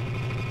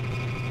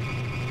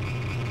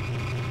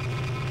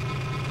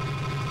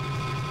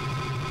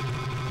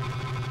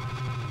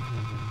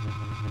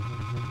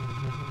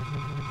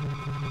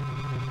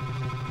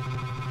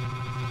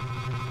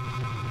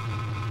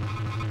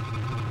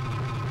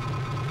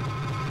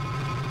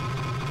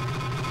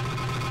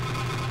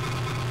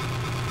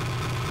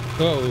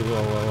 Whoa,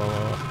 whoa, whoa, whoa,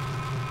 whoa.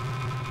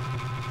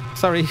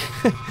 Sorry.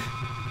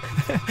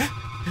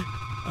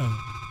 Oh.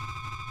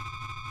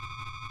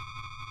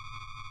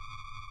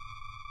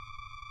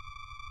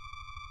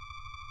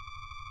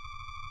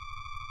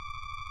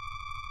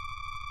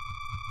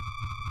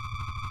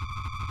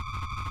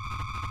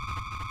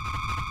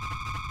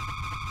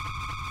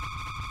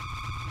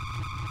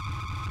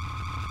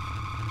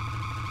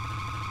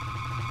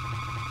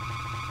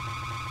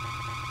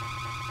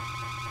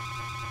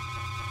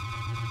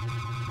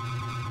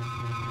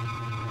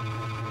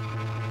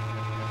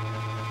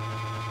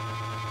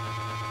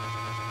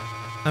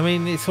 I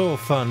mean, it's all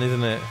fun,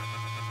 isn't it?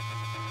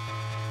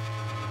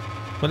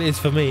 Well, it is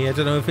for me. I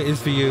don't know if it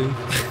is for you.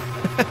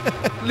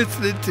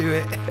 Listening to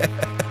it.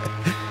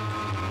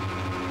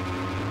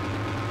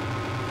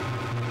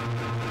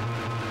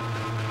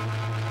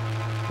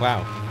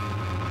 Wow.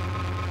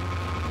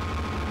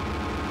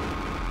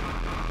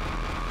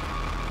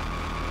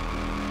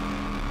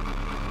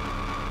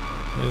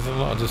 There's a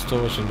lot of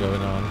distortion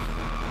going on.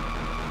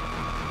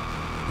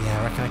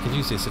 Yeah, I reckon I could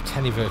use this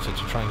attenuator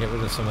to try and get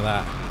rid of some of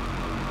that.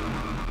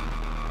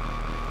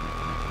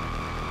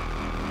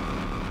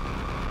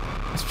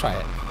 Let's try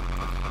it.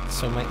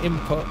 So my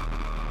input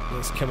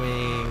is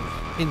coming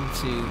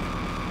into,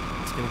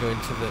 it's going to go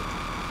into the,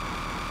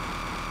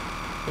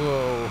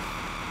 whoa.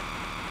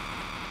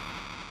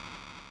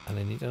 And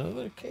I need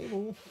another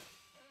cable.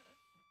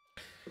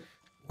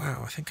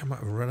 Wow, I think I might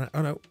have run out.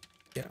 Oh no,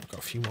 yeah, I've got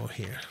a few more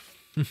here.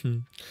 I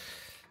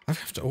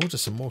have to order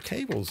some more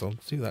cables. I'll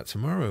do that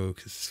tomorrow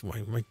because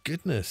my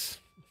goodness,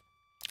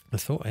 I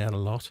thought I had a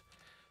lot.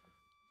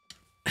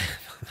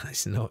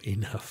 That's not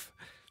enough.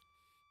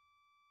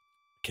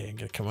 Okay, I'm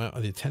going to come out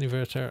of the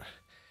attenuator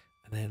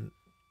and then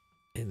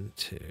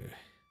into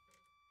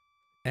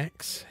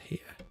X here.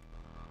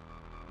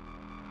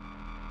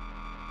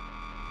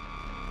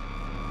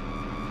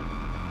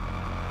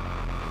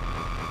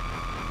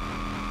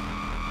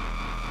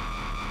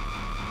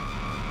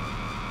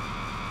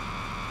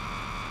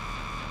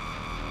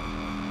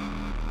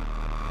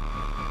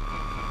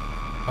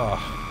 Oh,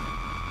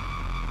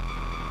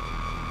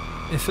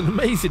 it's an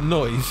amazing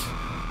noise.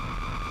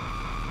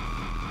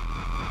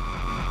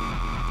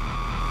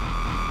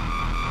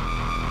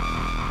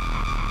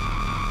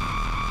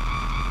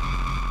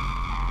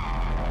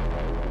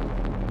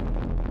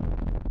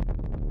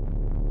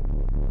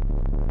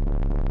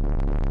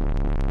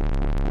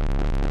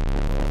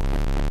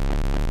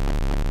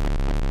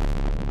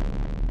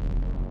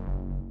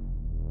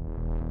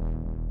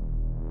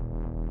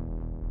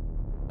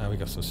 We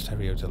got some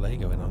stereo delay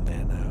going on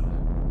there now.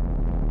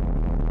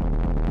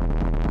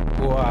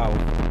 Wow.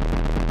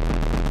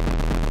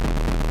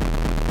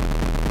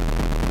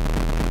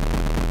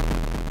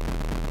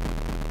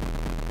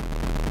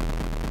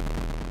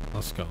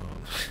 What's going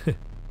on?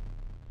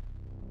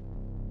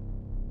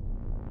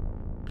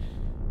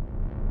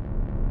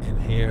 In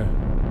here.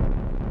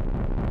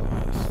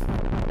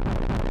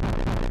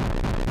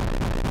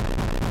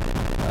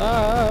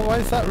 Ah, why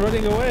is that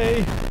running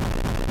away?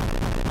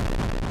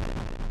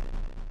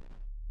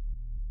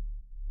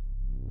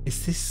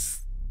 Is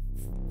this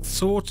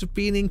sort of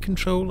being in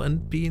control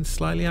and being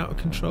slightly out of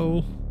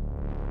control?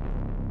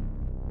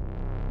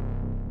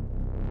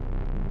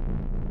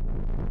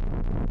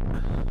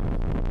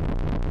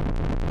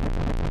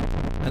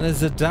 And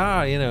as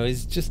Zadar, you know,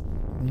 is just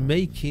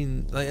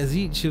making, like, as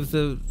each of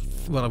the,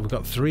 well, we've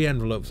got 3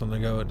 envelopes on the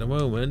go at the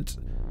moment,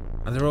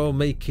 and they're all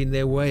making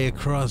their way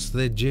across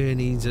their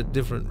journeys at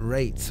different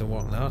rates and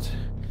whatnot.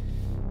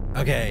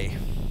 Okay.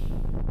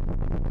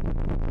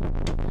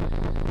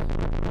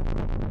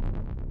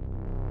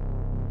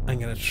 I'm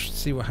going to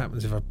see what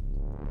happens if I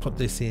put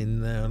this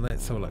in now.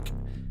 Let's have a look.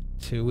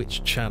 To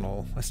which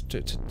channel? Let's do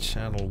it to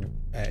channel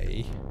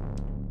A.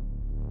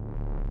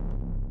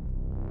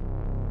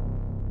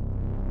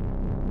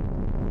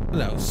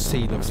 No,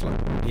 C looks like...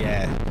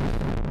 Yeah.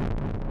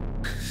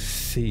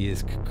 C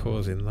is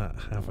causing that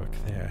havoc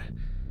there.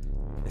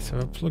 Okay, so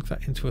I'll plug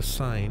that into a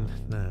sine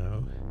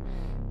now.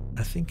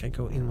 I think I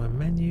go in my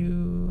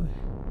menu.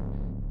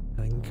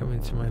 I can come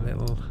into my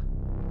little...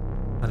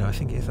 I know, I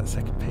think it is that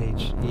second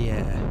page.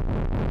 Yeah.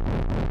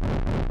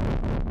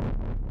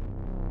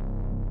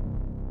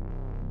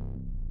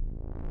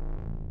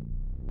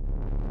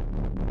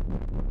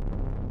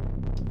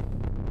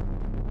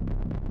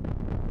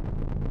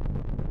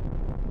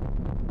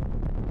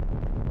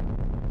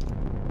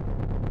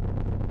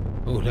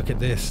 Oh, look at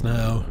this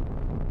now.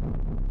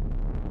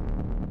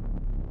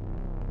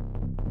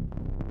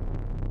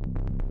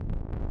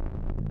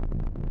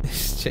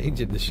 It's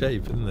changing the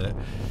shape, isn't it?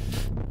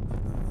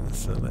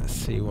 So let's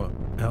see what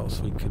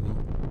else we can...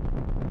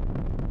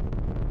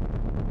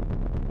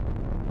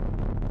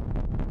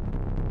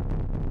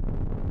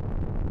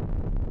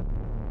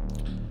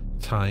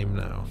 time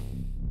now.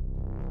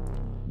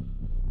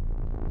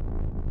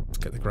 Let's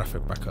get the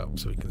graphic back up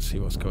so we can see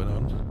what's going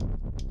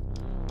on.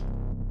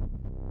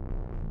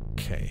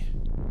 Okay.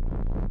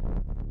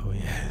 Oh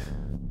yeah.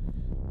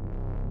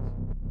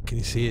 Can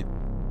you see it?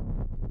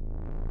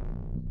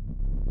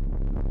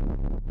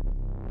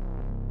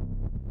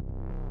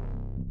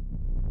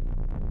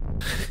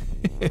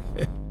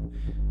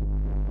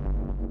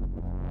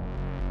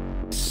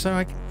 So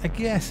I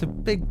guess a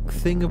big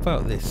thing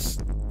about this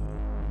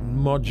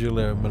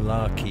modular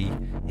malarkey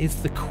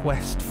is the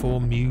quest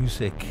for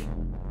music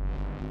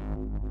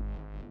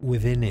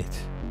within it.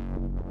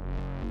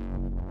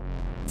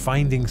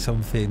 Finding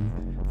something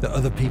that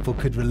other people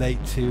could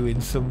relate to in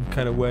some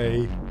kind of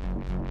way.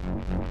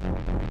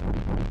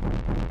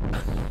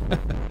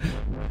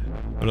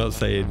 I'm not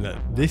saying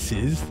that this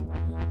is.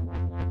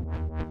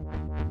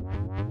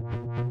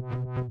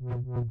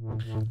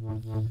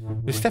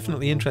 It's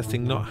definitely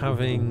interesting not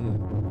having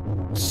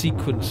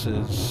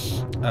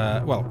sequences,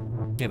 well,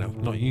 you know,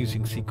 not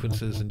using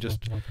sequences and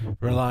just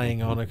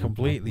relying on a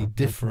completely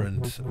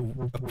different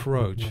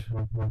approach.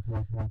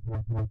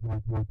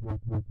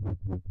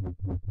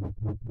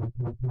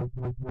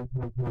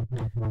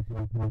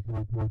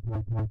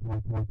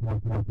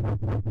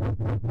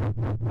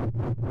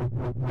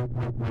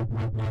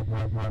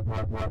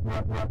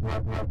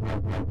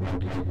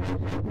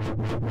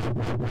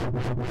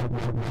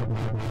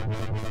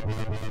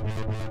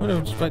 I don't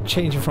know, just like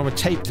changing from a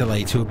tape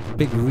delay to a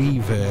big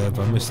reverb.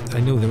 I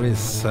know there is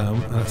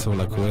some. That's all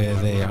like where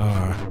they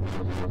are.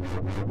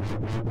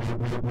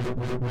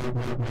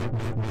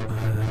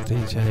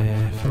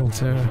 DJ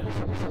filter,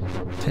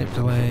 tape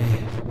delay,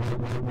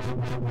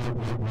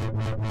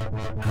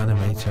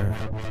 animator.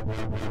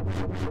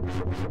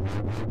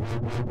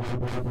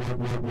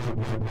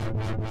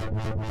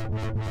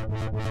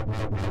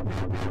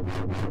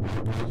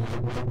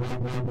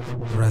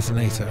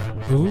 Resonator.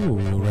 Ooh,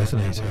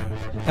 resonator.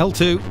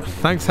 L2.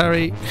 Thanks,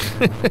 Harry.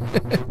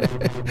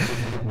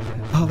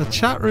 Oh, the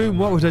chat room.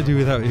 What would I do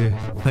without you?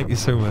 Thank you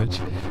so much.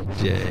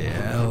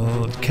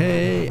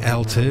 JLK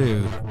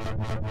L2.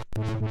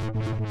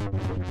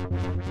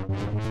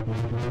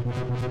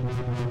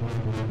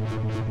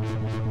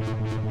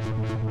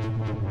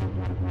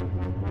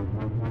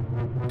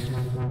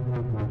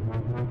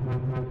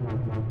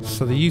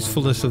 So the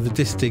usefulness of the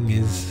disting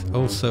is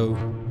also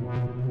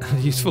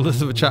the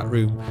usefulness of a chat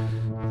room,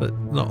 but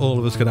not all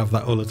of us can have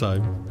that all the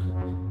time.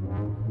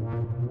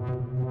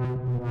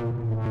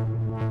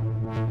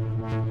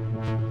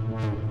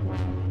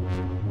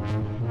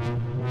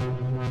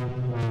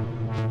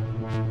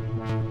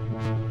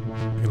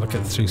 Look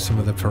at through some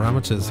of the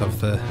parameters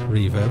of the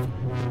reverb.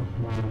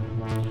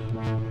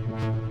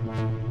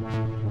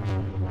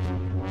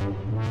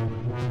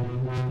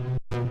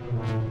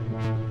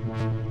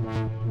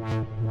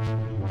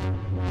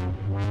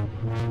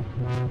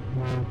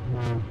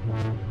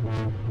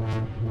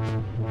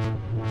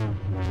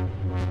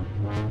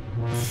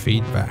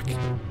 Feedback.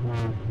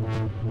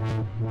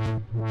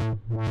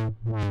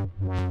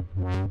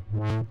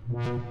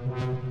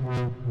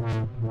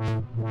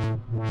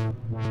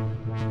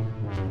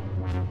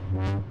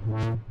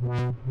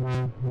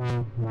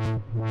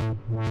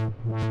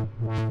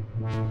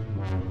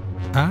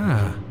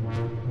 Ah.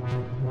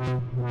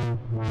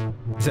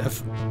 Is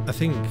it I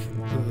think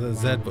the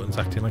Z button's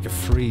acting like a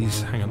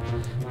freeze. Hang on.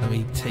 Let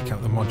me take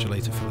out the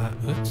modulator for that.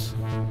 Oops.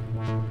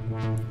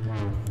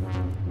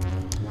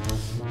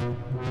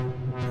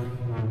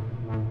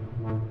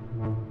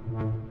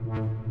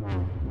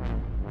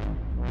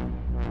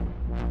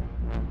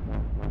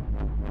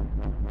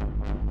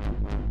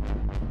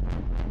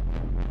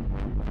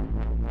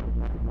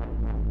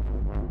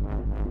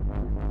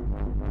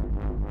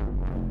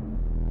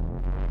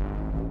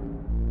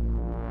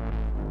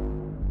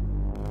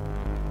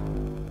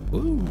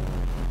 Ooh.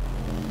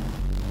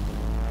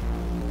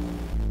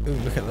 Ooh,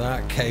 look at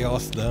that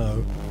chaos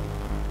now.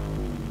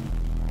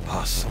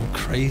 Oh, some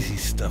crazy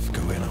stuff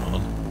going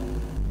on.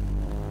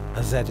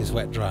 A Z is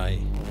wet dry.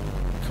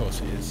 Of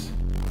course it is.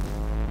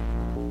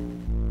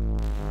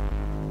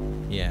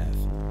 Yeah.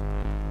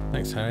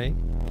 Thanks, Harry.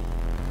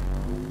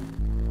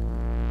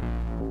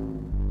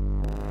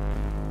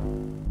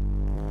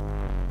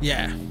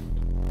 Yeah.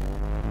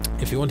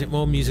 If you want it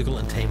more musical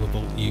and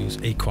tameable, use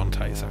a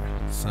quantizer.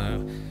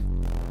 So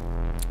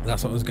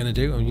that's what I was going to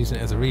do. I'm using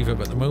it as a reverb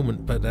at the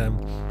moment, but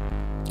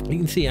you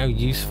can see how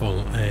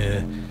useful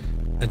a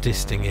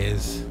disting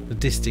is. The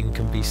disting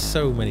can be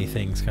so many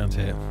things, can't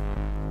it?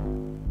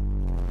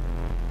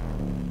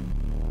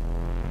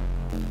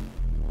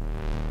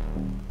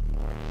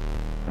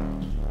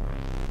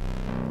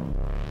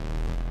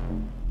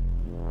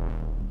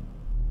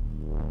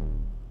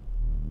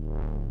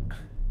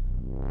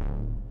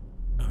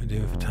 What are we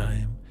doing for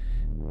time?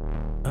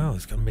 Oh,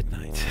 it's gone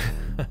midnight.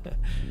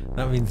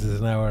 That means there's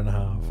an hour and a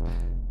half.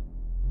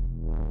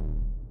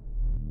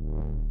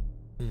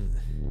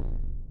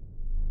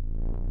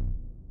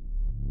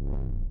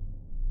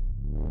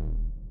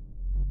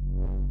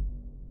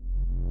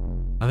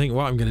 I think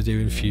what I'm going to do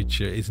in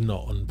future is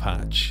not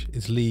unpatch,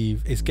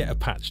 is get a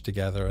patch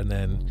together and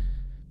then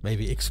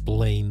maybe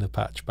explain the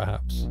patch,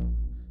 perhaps.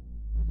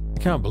 I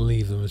can't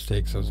believe the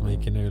mistakes I was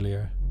making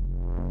earlier.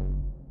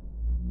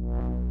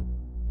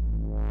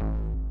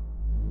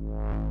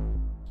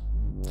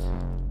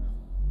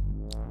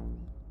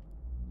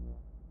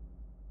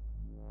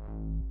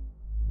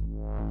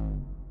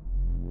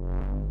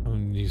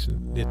 I'm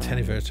using the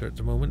attenuator at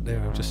the moment there.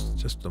 I'm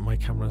just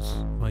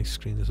my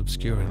screen is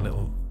obscuring a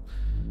little.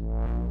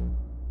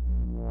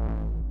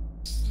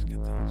 Let's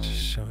get that just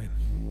showing.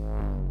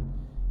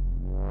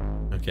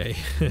 Okay.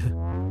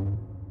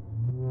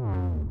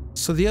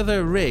 So the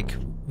other rig,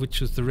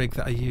 which was the rig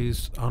that I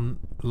used on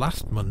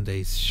last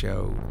Monday's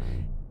show,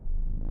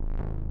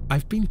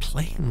 I've been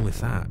playing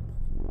with that.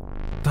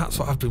 That's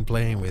what I've been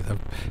playing with.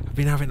 I've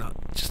been having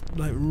just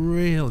like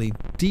really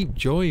deep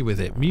joy with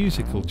it,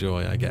 musical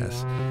joy, I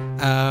guess.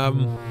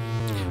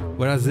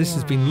 Whereas this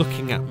has been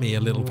looking at me a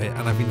little bit,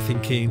 and I've been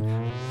thinking,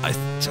 I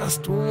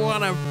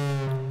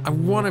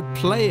want to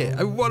play it.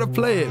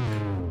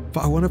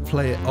 But I want to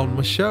play it on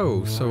my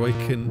show so I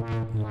can.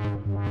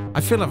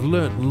 I feel I've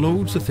learnt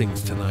loads of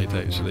things tonight,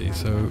 actually.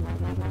 So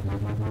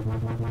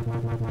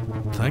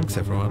thanks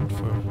everyone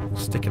for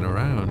sticking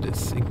around.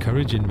 It's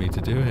encouraging me to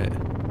do it.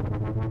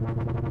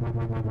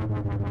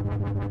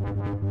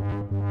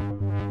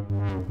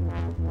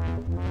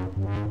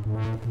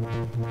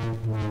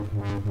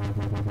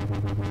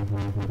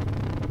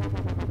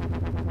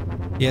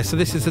 Yeah, so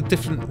this is a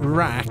different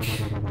rack.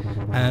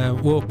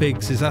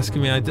 Warpigs is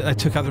asking me, I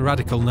took out the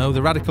Radical. No,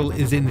 the Radical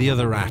is in the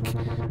other rack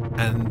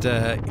and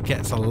it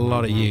gets a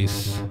lot of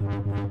use.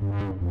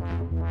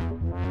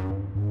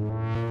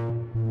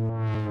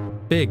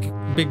 Big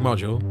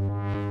module.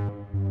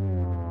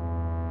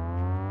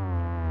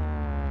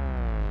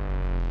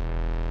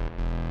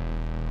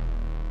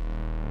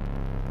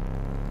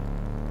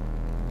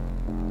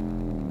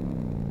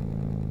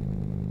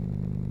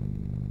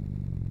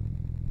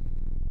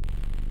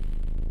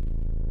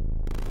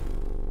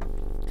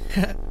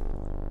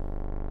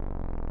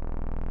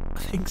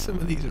 I think some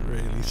of these are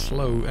really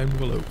slow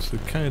envelopes. They're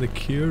kind of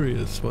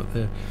curious what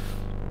they're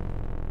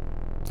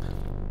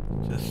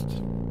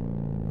just.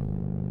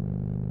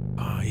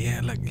 Oh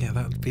yeah, look, yeah,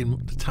 that's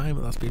been the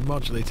time that's been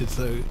modulated.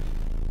 So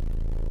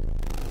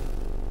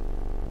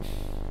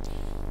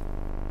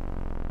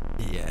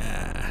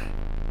yeah,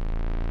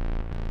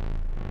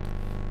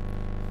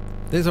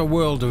 there's a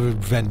world of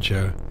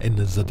adventure in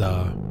the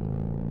Zadar.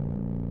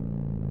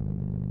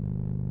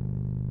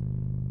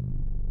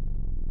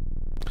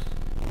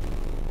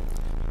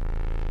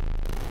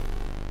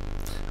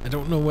 I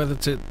don't know whether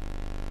to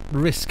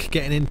risk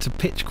getting into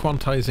pitch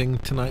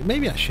quantizing tonight.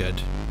 Maybe I should,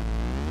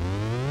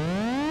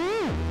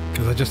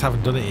 because I just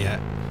haven't done it yet.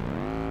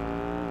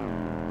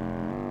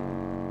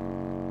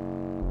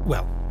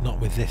 Well, not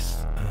with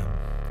this,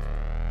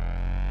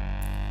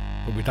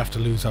 but we'd have to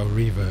lose our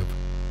reverb.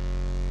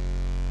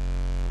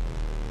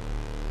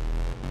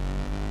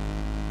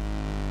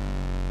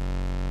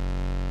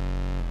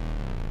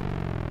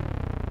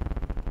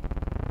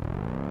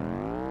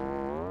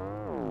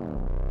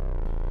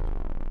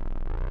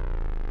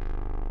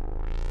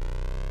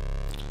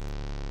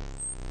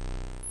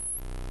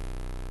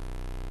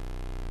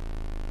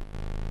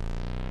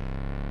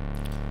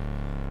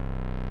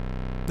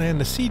 Then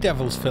the Sea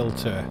Devils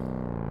filter,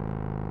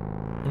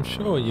 I'm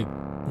sure you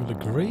would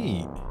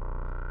agree,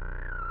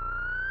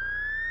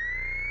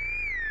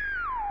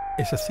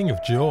 it's a thing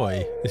of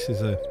joy. This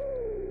is a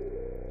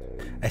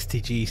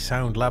STG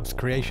Sound Labs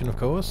creation, of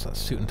course. That's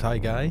Suit and Tie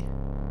Guy.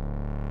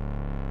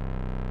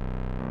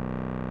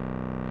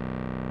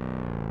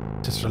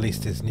 Just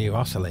released his new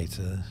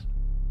oscillator.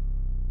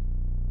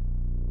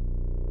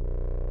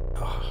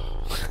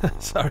 Oh,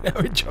 sorry,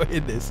 I'm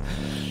enjoying this.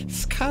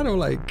 It's kind of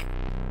like,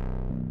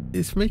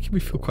 it's making me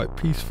feel quite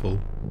peaceful.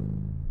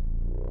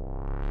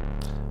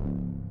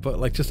 But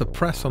like just a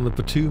press on the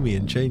Batumi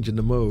and changing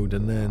the mode,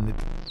 and then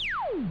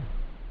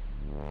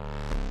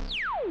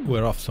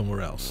we're off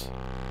somewhere else.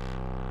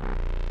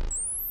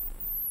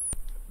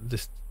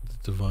 This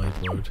divide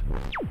mode.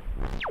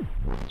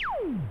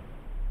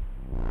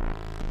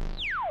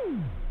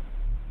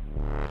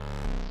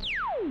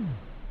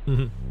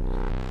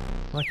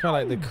 I quite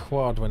like the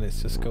quad when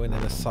it's just going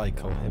in a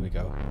cycle. Here we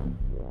go.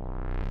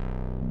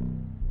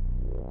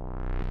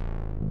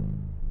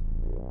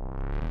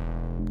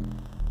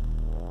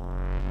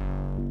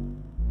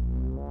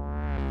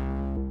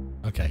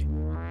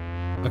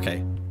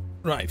 Okay,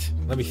 right,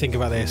 let me think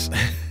about this.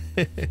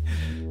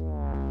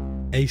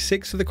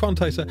 A6 for the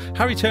quantizer.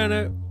 Harry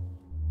Turner,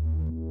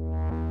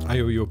 I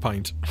owe you a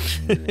pint.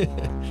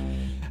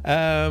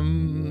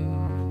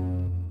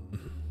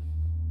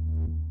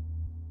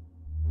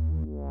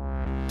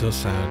 Does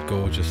sound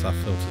gorgeous, that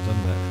filter,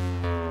 doesn't it?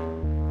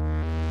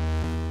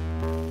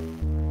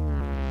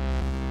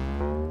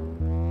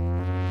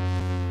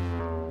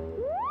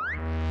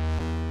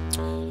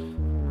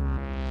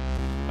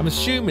 I'm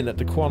assuming that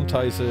the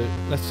quantizer.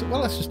 Let's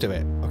just do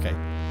it. Okay.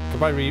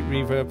 Goodbye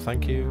reverb.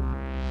 Thank you.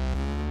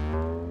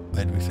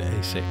 Where do we say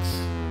A6?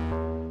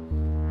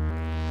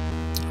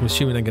 I'm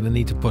assuming I'm going to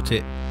need to put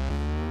it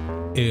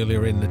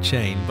earlier in the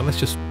chain, but let's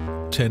just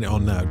turn it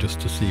on now just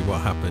to see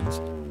what happens.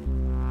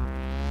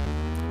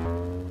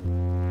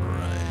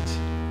 Right.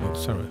 Oh,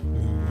 sorry.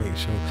 Make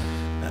sure.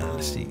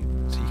 Let's see.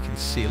 So you can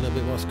see a little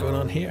bit what's going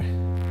on here.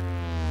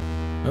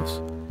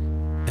 Oops.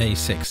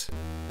 A6.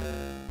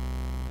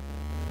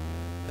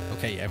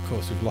 Okay, yeah, of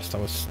course, we've lost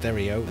our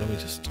stereo. Let me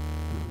just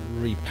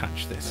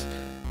repatch this.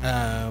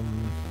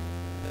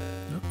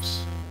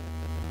 Oops.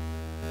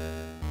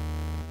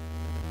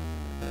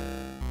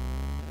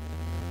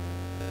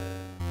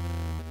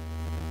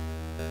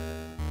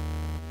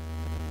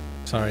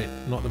 Sorry,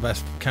 not the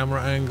best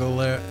camera angle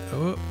there.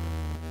 Oh.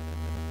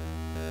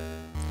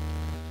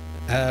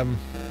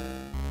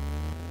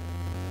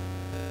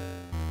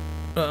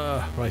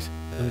 Right,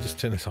 let me just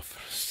turn this off.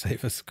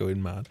 Save us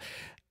going mad.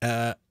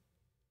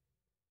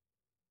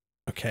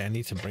 Okay, I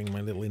need to bring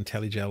my little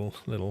IntelliGel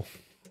little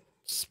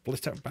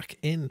splitter back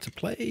into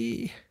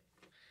play.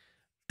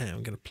 And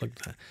I'm going to plug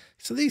that.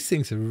 So these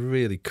things are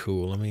really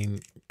cool. I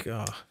mean,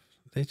 God,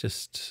 they're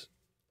just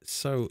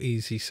so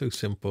easy, so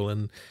simple.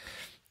 And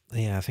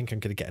yeah, I think I'm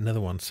going to get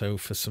another one. So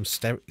for some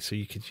stereo, so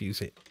you could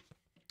use it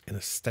in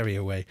a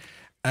stereo way.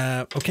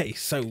 Okay,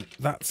 so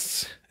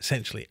that's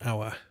essentially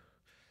our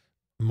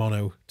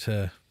mono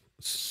to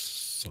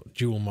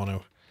dual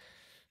mono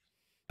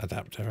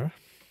adapter.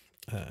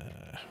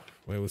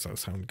 Where was our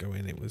sound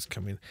going? It was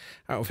coming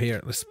out of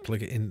here. Let's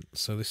plug it in.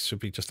 So this should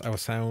be just our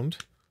sound.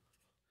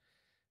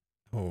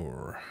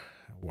 Or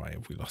why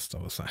have we lost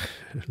our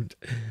sound?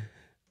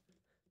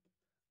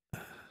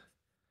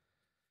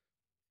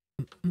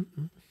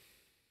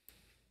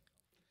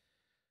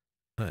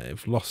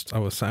 I've lost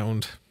our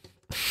sound.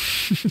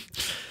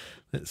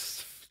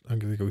 I'm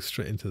going to go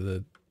straight into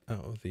the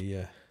out of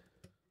the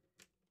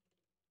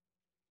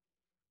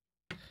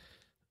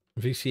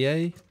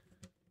VCA.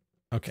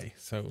 Okay,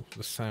 so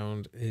the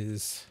sound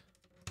is.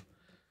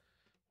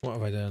 What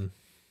have I done?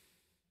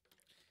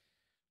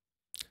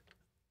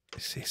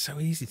 It's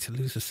so easy to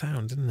lose the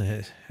sound, isn't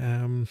it?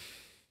 What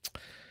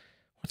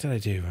did I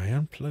do? I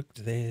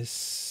unplugged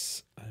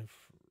this. I've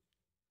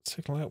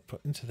signal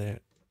output into there.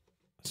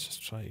 Let's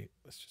just try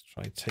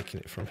taking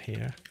it from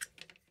here.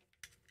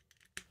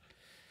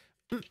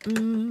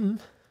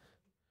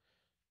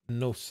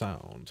 No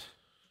sound.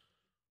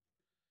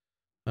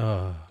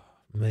 Oh,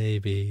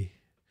 maybe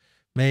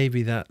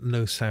that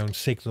no sound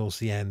signals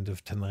the end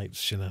of tonight's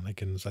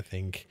shenanigans, I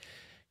think,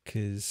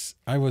 because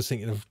I was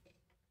thinking of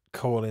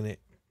calling it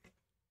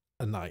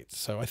a night,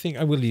 so I think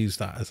I will use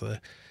that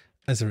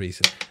as a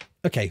reason.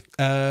 Okay,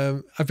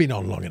 I've been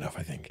on long enough,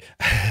 I think.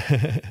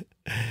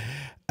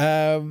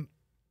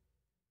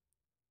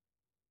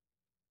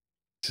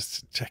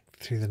 Just check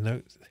through the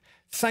notes.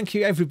 Thank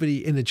you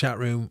everybody in the chat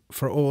room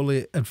for all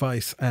the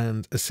advice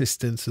and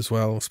assistance as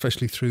well,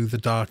 especially through the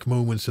dark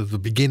moments of the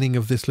beginning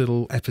of this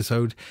little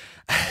episode.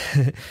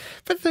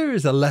 But there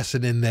is a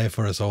lesson in there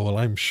for us all,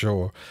 I'm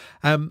sure.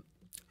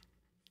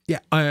 Yeah,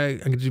 I'm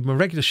going to do my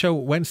regular show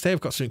Wednesday.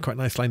 I've got something quite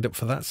nice lined up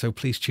for that, so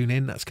please tune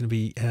in. That's going to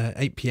be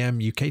 8 p.m.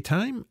 UK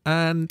time.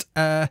 And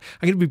I'm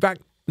going to be back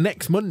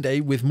next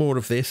Monday with more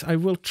of this. I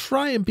will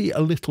try and be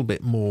a little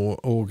bit more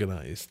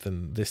organised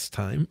than this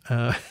time.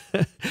 But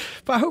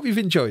I hope you've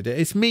enjoyed it.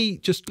 It's me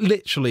just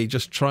literally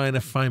just trying to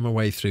find my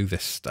way through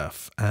this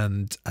stuff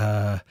and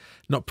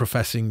not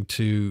professing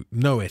to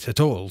know it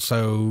at all.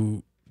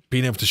 So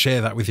being able to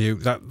share that with you,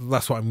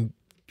 that's what I'm,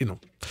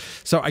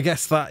 So I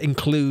guess that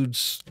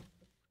includes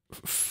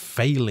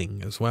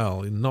failing as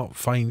well, and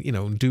not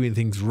doing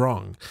things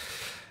wrong.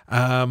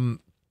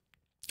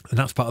 And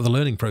that's part of the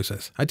learning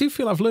process. I do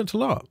feel I've learned a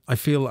lot. I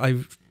feel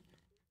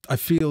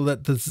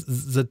that the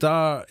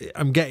Zadar,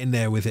 I'm getting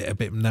there with it a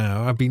bit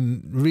now. I've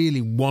been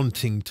really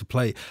wanting to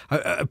play.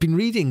 I've been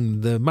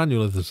reading the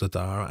manual of the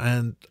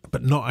Zadar,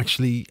 but not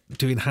actually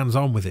doing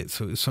hands-on with it.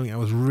 So it's something I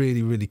was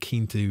really, really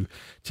keen to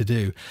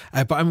do.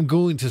 But I'm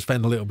going to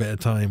spend a little bit of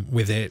time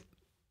with it.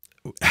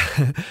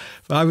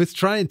 I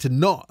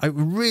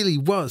really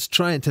was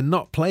trying to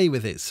not play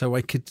with it so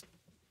I could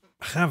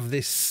have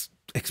this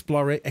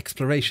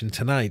exploration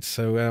tonight.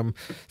 So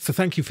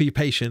thank you for your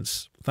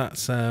patience.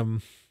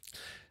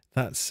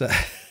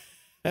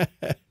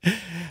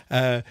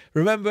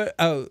 Remember,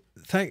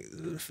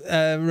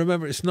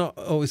 remember it's not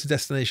always the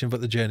destination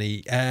but the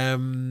journey.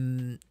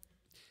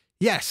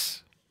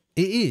 Yes,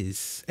 it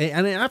is,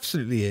 and it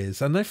absolutely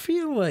is. And I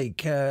feel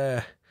like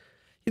at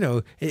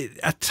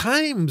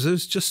times I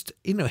was just,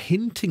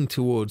 hinting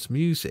towards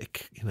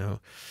music,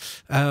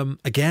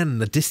 Again,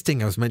 the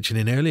disting I was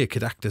mentioning earlier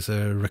could act as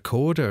a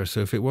recorder. So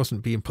if it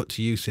wasn't being put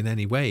to use in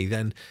any way,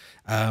 then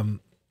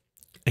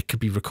it could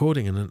be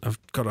recording. And I've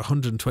got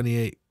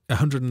 128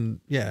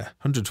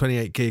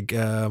 gig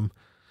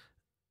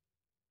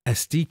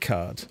SD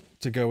card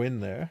to go in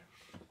there.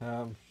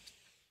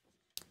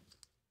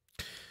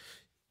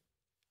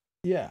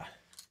 Yeah,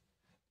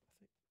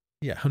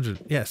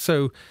 100. Yeah,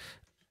 so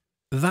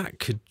that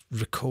could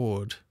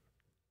record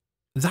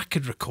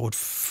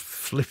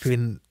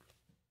flipping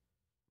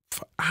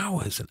for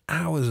hours and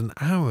hours and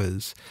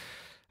hours,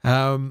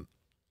 and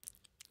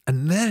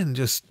then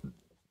just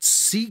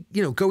see,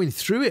 going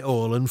through it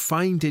all and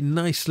finding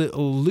nice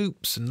little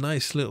loops and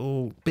nice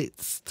little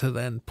bits to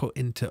then put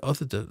into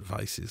other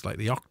devices like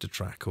the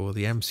Octatrack or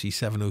the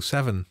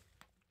MC707.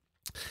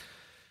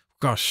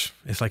 Gosh,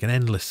 it's like an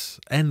endless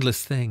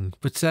thing.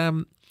 But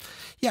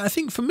yeah, I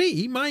think for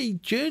me, my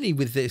journey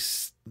with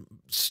this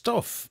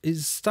stuff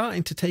is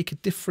starting to take a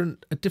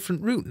different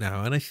route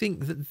now. And I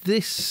think that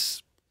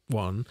this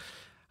one,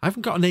 I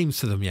haven't got names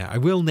for them yet. I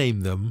will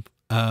name them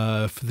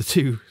for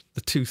the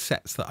two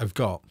sets that I've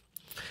got.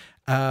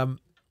 But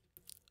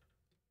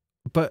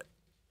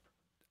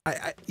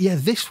yeah,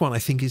 this one I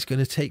think is going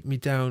to take me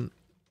down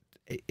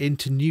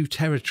into new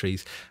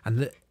territories, and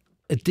the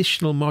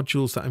additional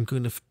modules that I'm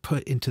going to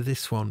put into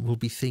this one will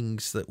be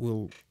things that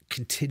will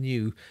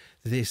continue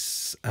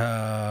this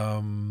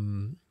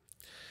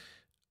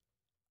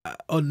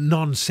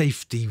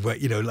non-safety,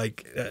 where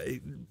like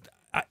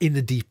in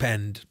the deep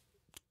end,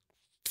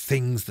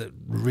 things that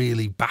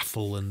really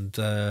baffle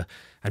and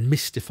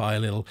mystify a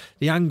little.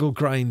 The angle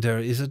grinder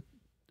is an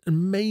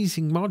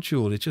amazing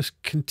module. It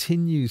just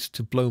continues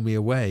to blow me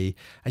away,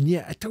 and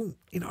yet I don't,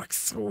 I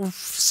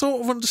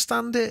sort of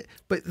understand it.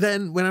 But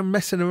then when I'm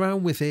messing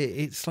around with it,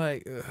 it's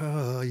like,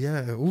 oh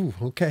yeah, ooh,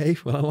 okay,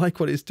 well I like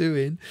what it's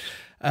doing.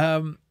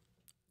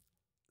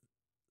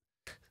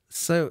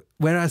 So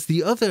whereas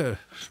the other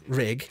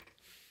rig,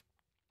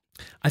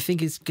 I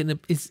think is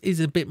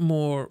a bit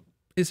more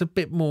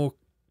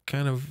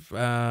kind of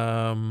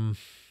a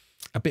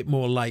bit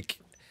more like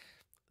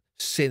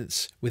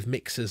synths with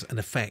mixers and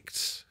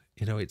effects.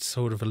 It's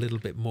sort of a little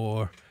bit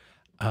more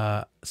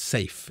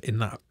safe in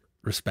that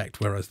respect,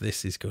 whereas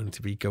this is going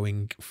to be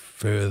going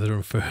further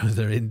and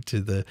further into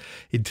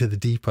the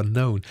deep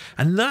unknown.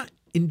 And that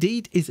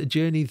indeed is a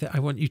journey that I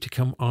want you to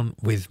come on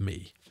with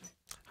me.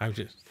 How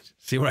do you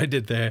see what I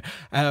did there?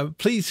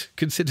 Please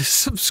consider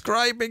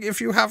subscribing if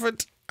you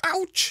haven't.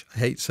 Ouch! I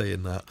hate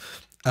saying that.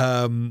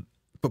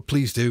 But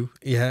please do,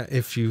 yeah,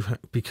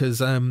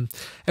 because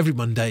every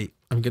Monday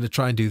I'm going to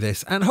try and do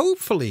this, and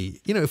hopefully,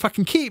 if I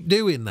can keep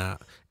doing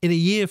that, in a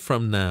year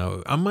from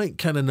now, I might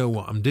kind of know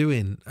what I'm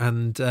doing,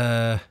 and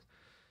then,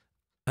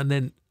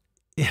 and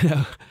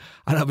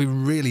I'll be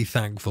really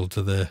thankful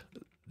to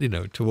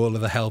to all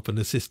of the help and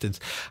assistance.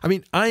 I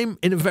mean, I'm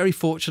in a very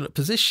fortunate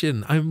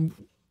position.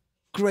 I'm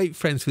great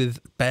friends with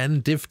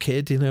Ben,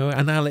 DivKid,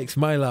 and Alex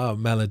Mylar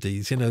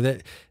Melodies,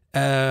 that.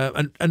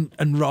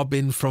 And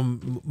Robin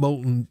from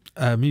Molten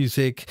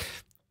Music,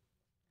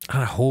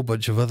 and a whole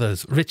bunch of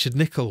others. Richard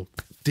Nicol,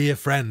 dear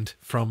friend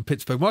from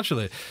Pittsburgh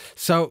Modular.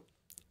 So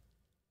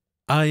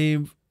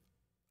I'm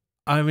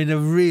in a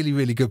really,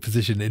 really good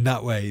position in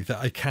that way, that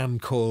I can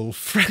call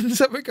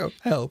friends up and go,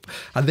 help.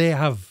 And they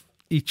have,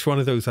 each one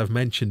of those I've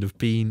mentioned, have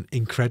been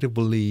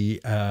incredibly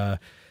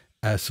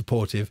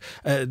supportive.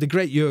 The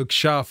great Jörg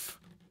Scharf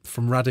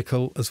from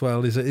Radical as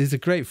well is a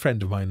great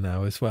friend of mine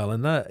now as well,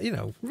 and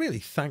really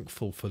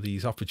thankful for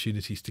these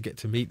opportunities to get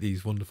to meet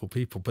these wonderful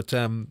people. But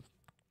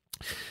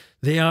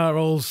they are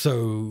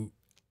also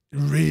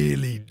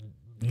really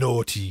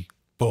naughty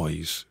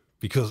boys,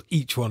 because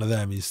each one of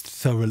them has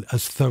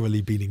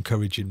thoroughly been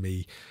encouraging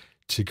me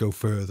to go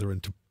further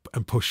and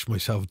push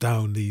myself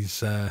down these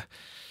to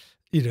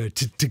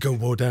go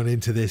more down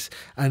into this.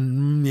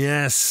 And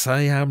yes,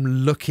 I am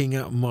looking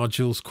at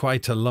modules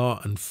quite a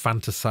lot and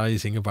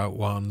fantasizing about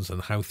ones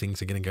and how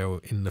things are going to go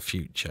in the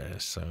future.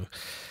 So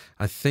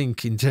I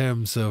think in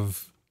terms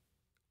of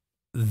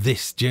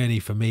this journey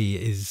for me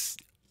is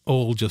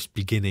all just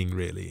beginning,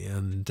 really.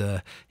 And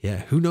yeah,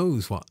 who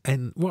knows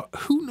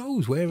who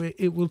knows where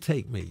it will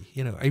take me.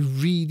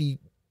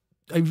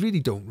 I really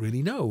don't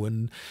really know.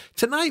 And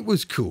tonight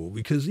was cool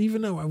because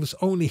even though I was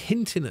only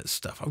hinting at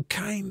stuff, I'm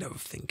kind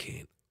of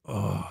thinking,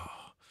 oh,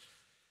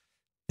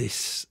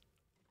 this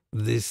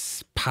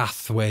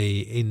pathway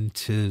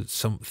into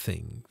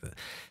something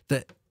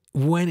that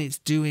when it's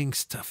doing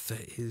stuff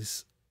that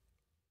is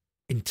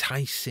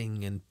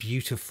enticing and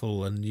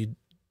beautiful, and you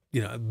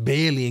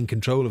barely in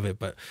control of it,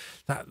 but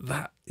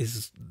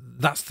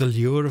that's the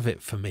lure of it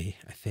for me,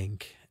 I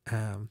think.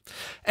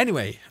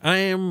 Anyway, I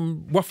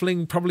am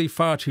waffling probably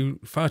far too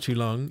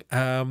long.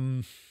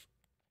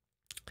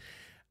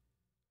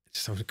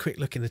 Just have a quick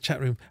look in the chat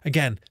room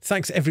again.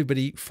 Thanks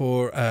everybody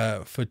for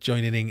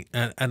joining in,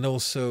 and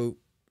also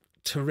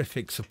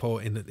terrific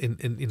support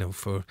in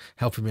for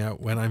helping me out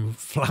when I'm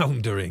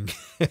floundering.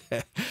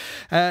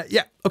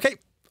 Yeah, okay,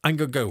 I'm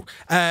gonna go.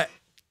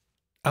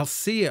 I'll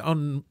see you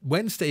on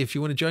Wednesday if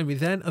you want to join me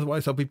then.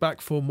 Otherwise, I'll be back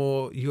for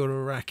more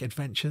Eurorack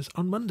adventures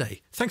on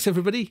Monday. Thanks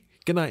everybody.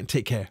 Good night and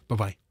take care. Bye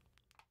bye.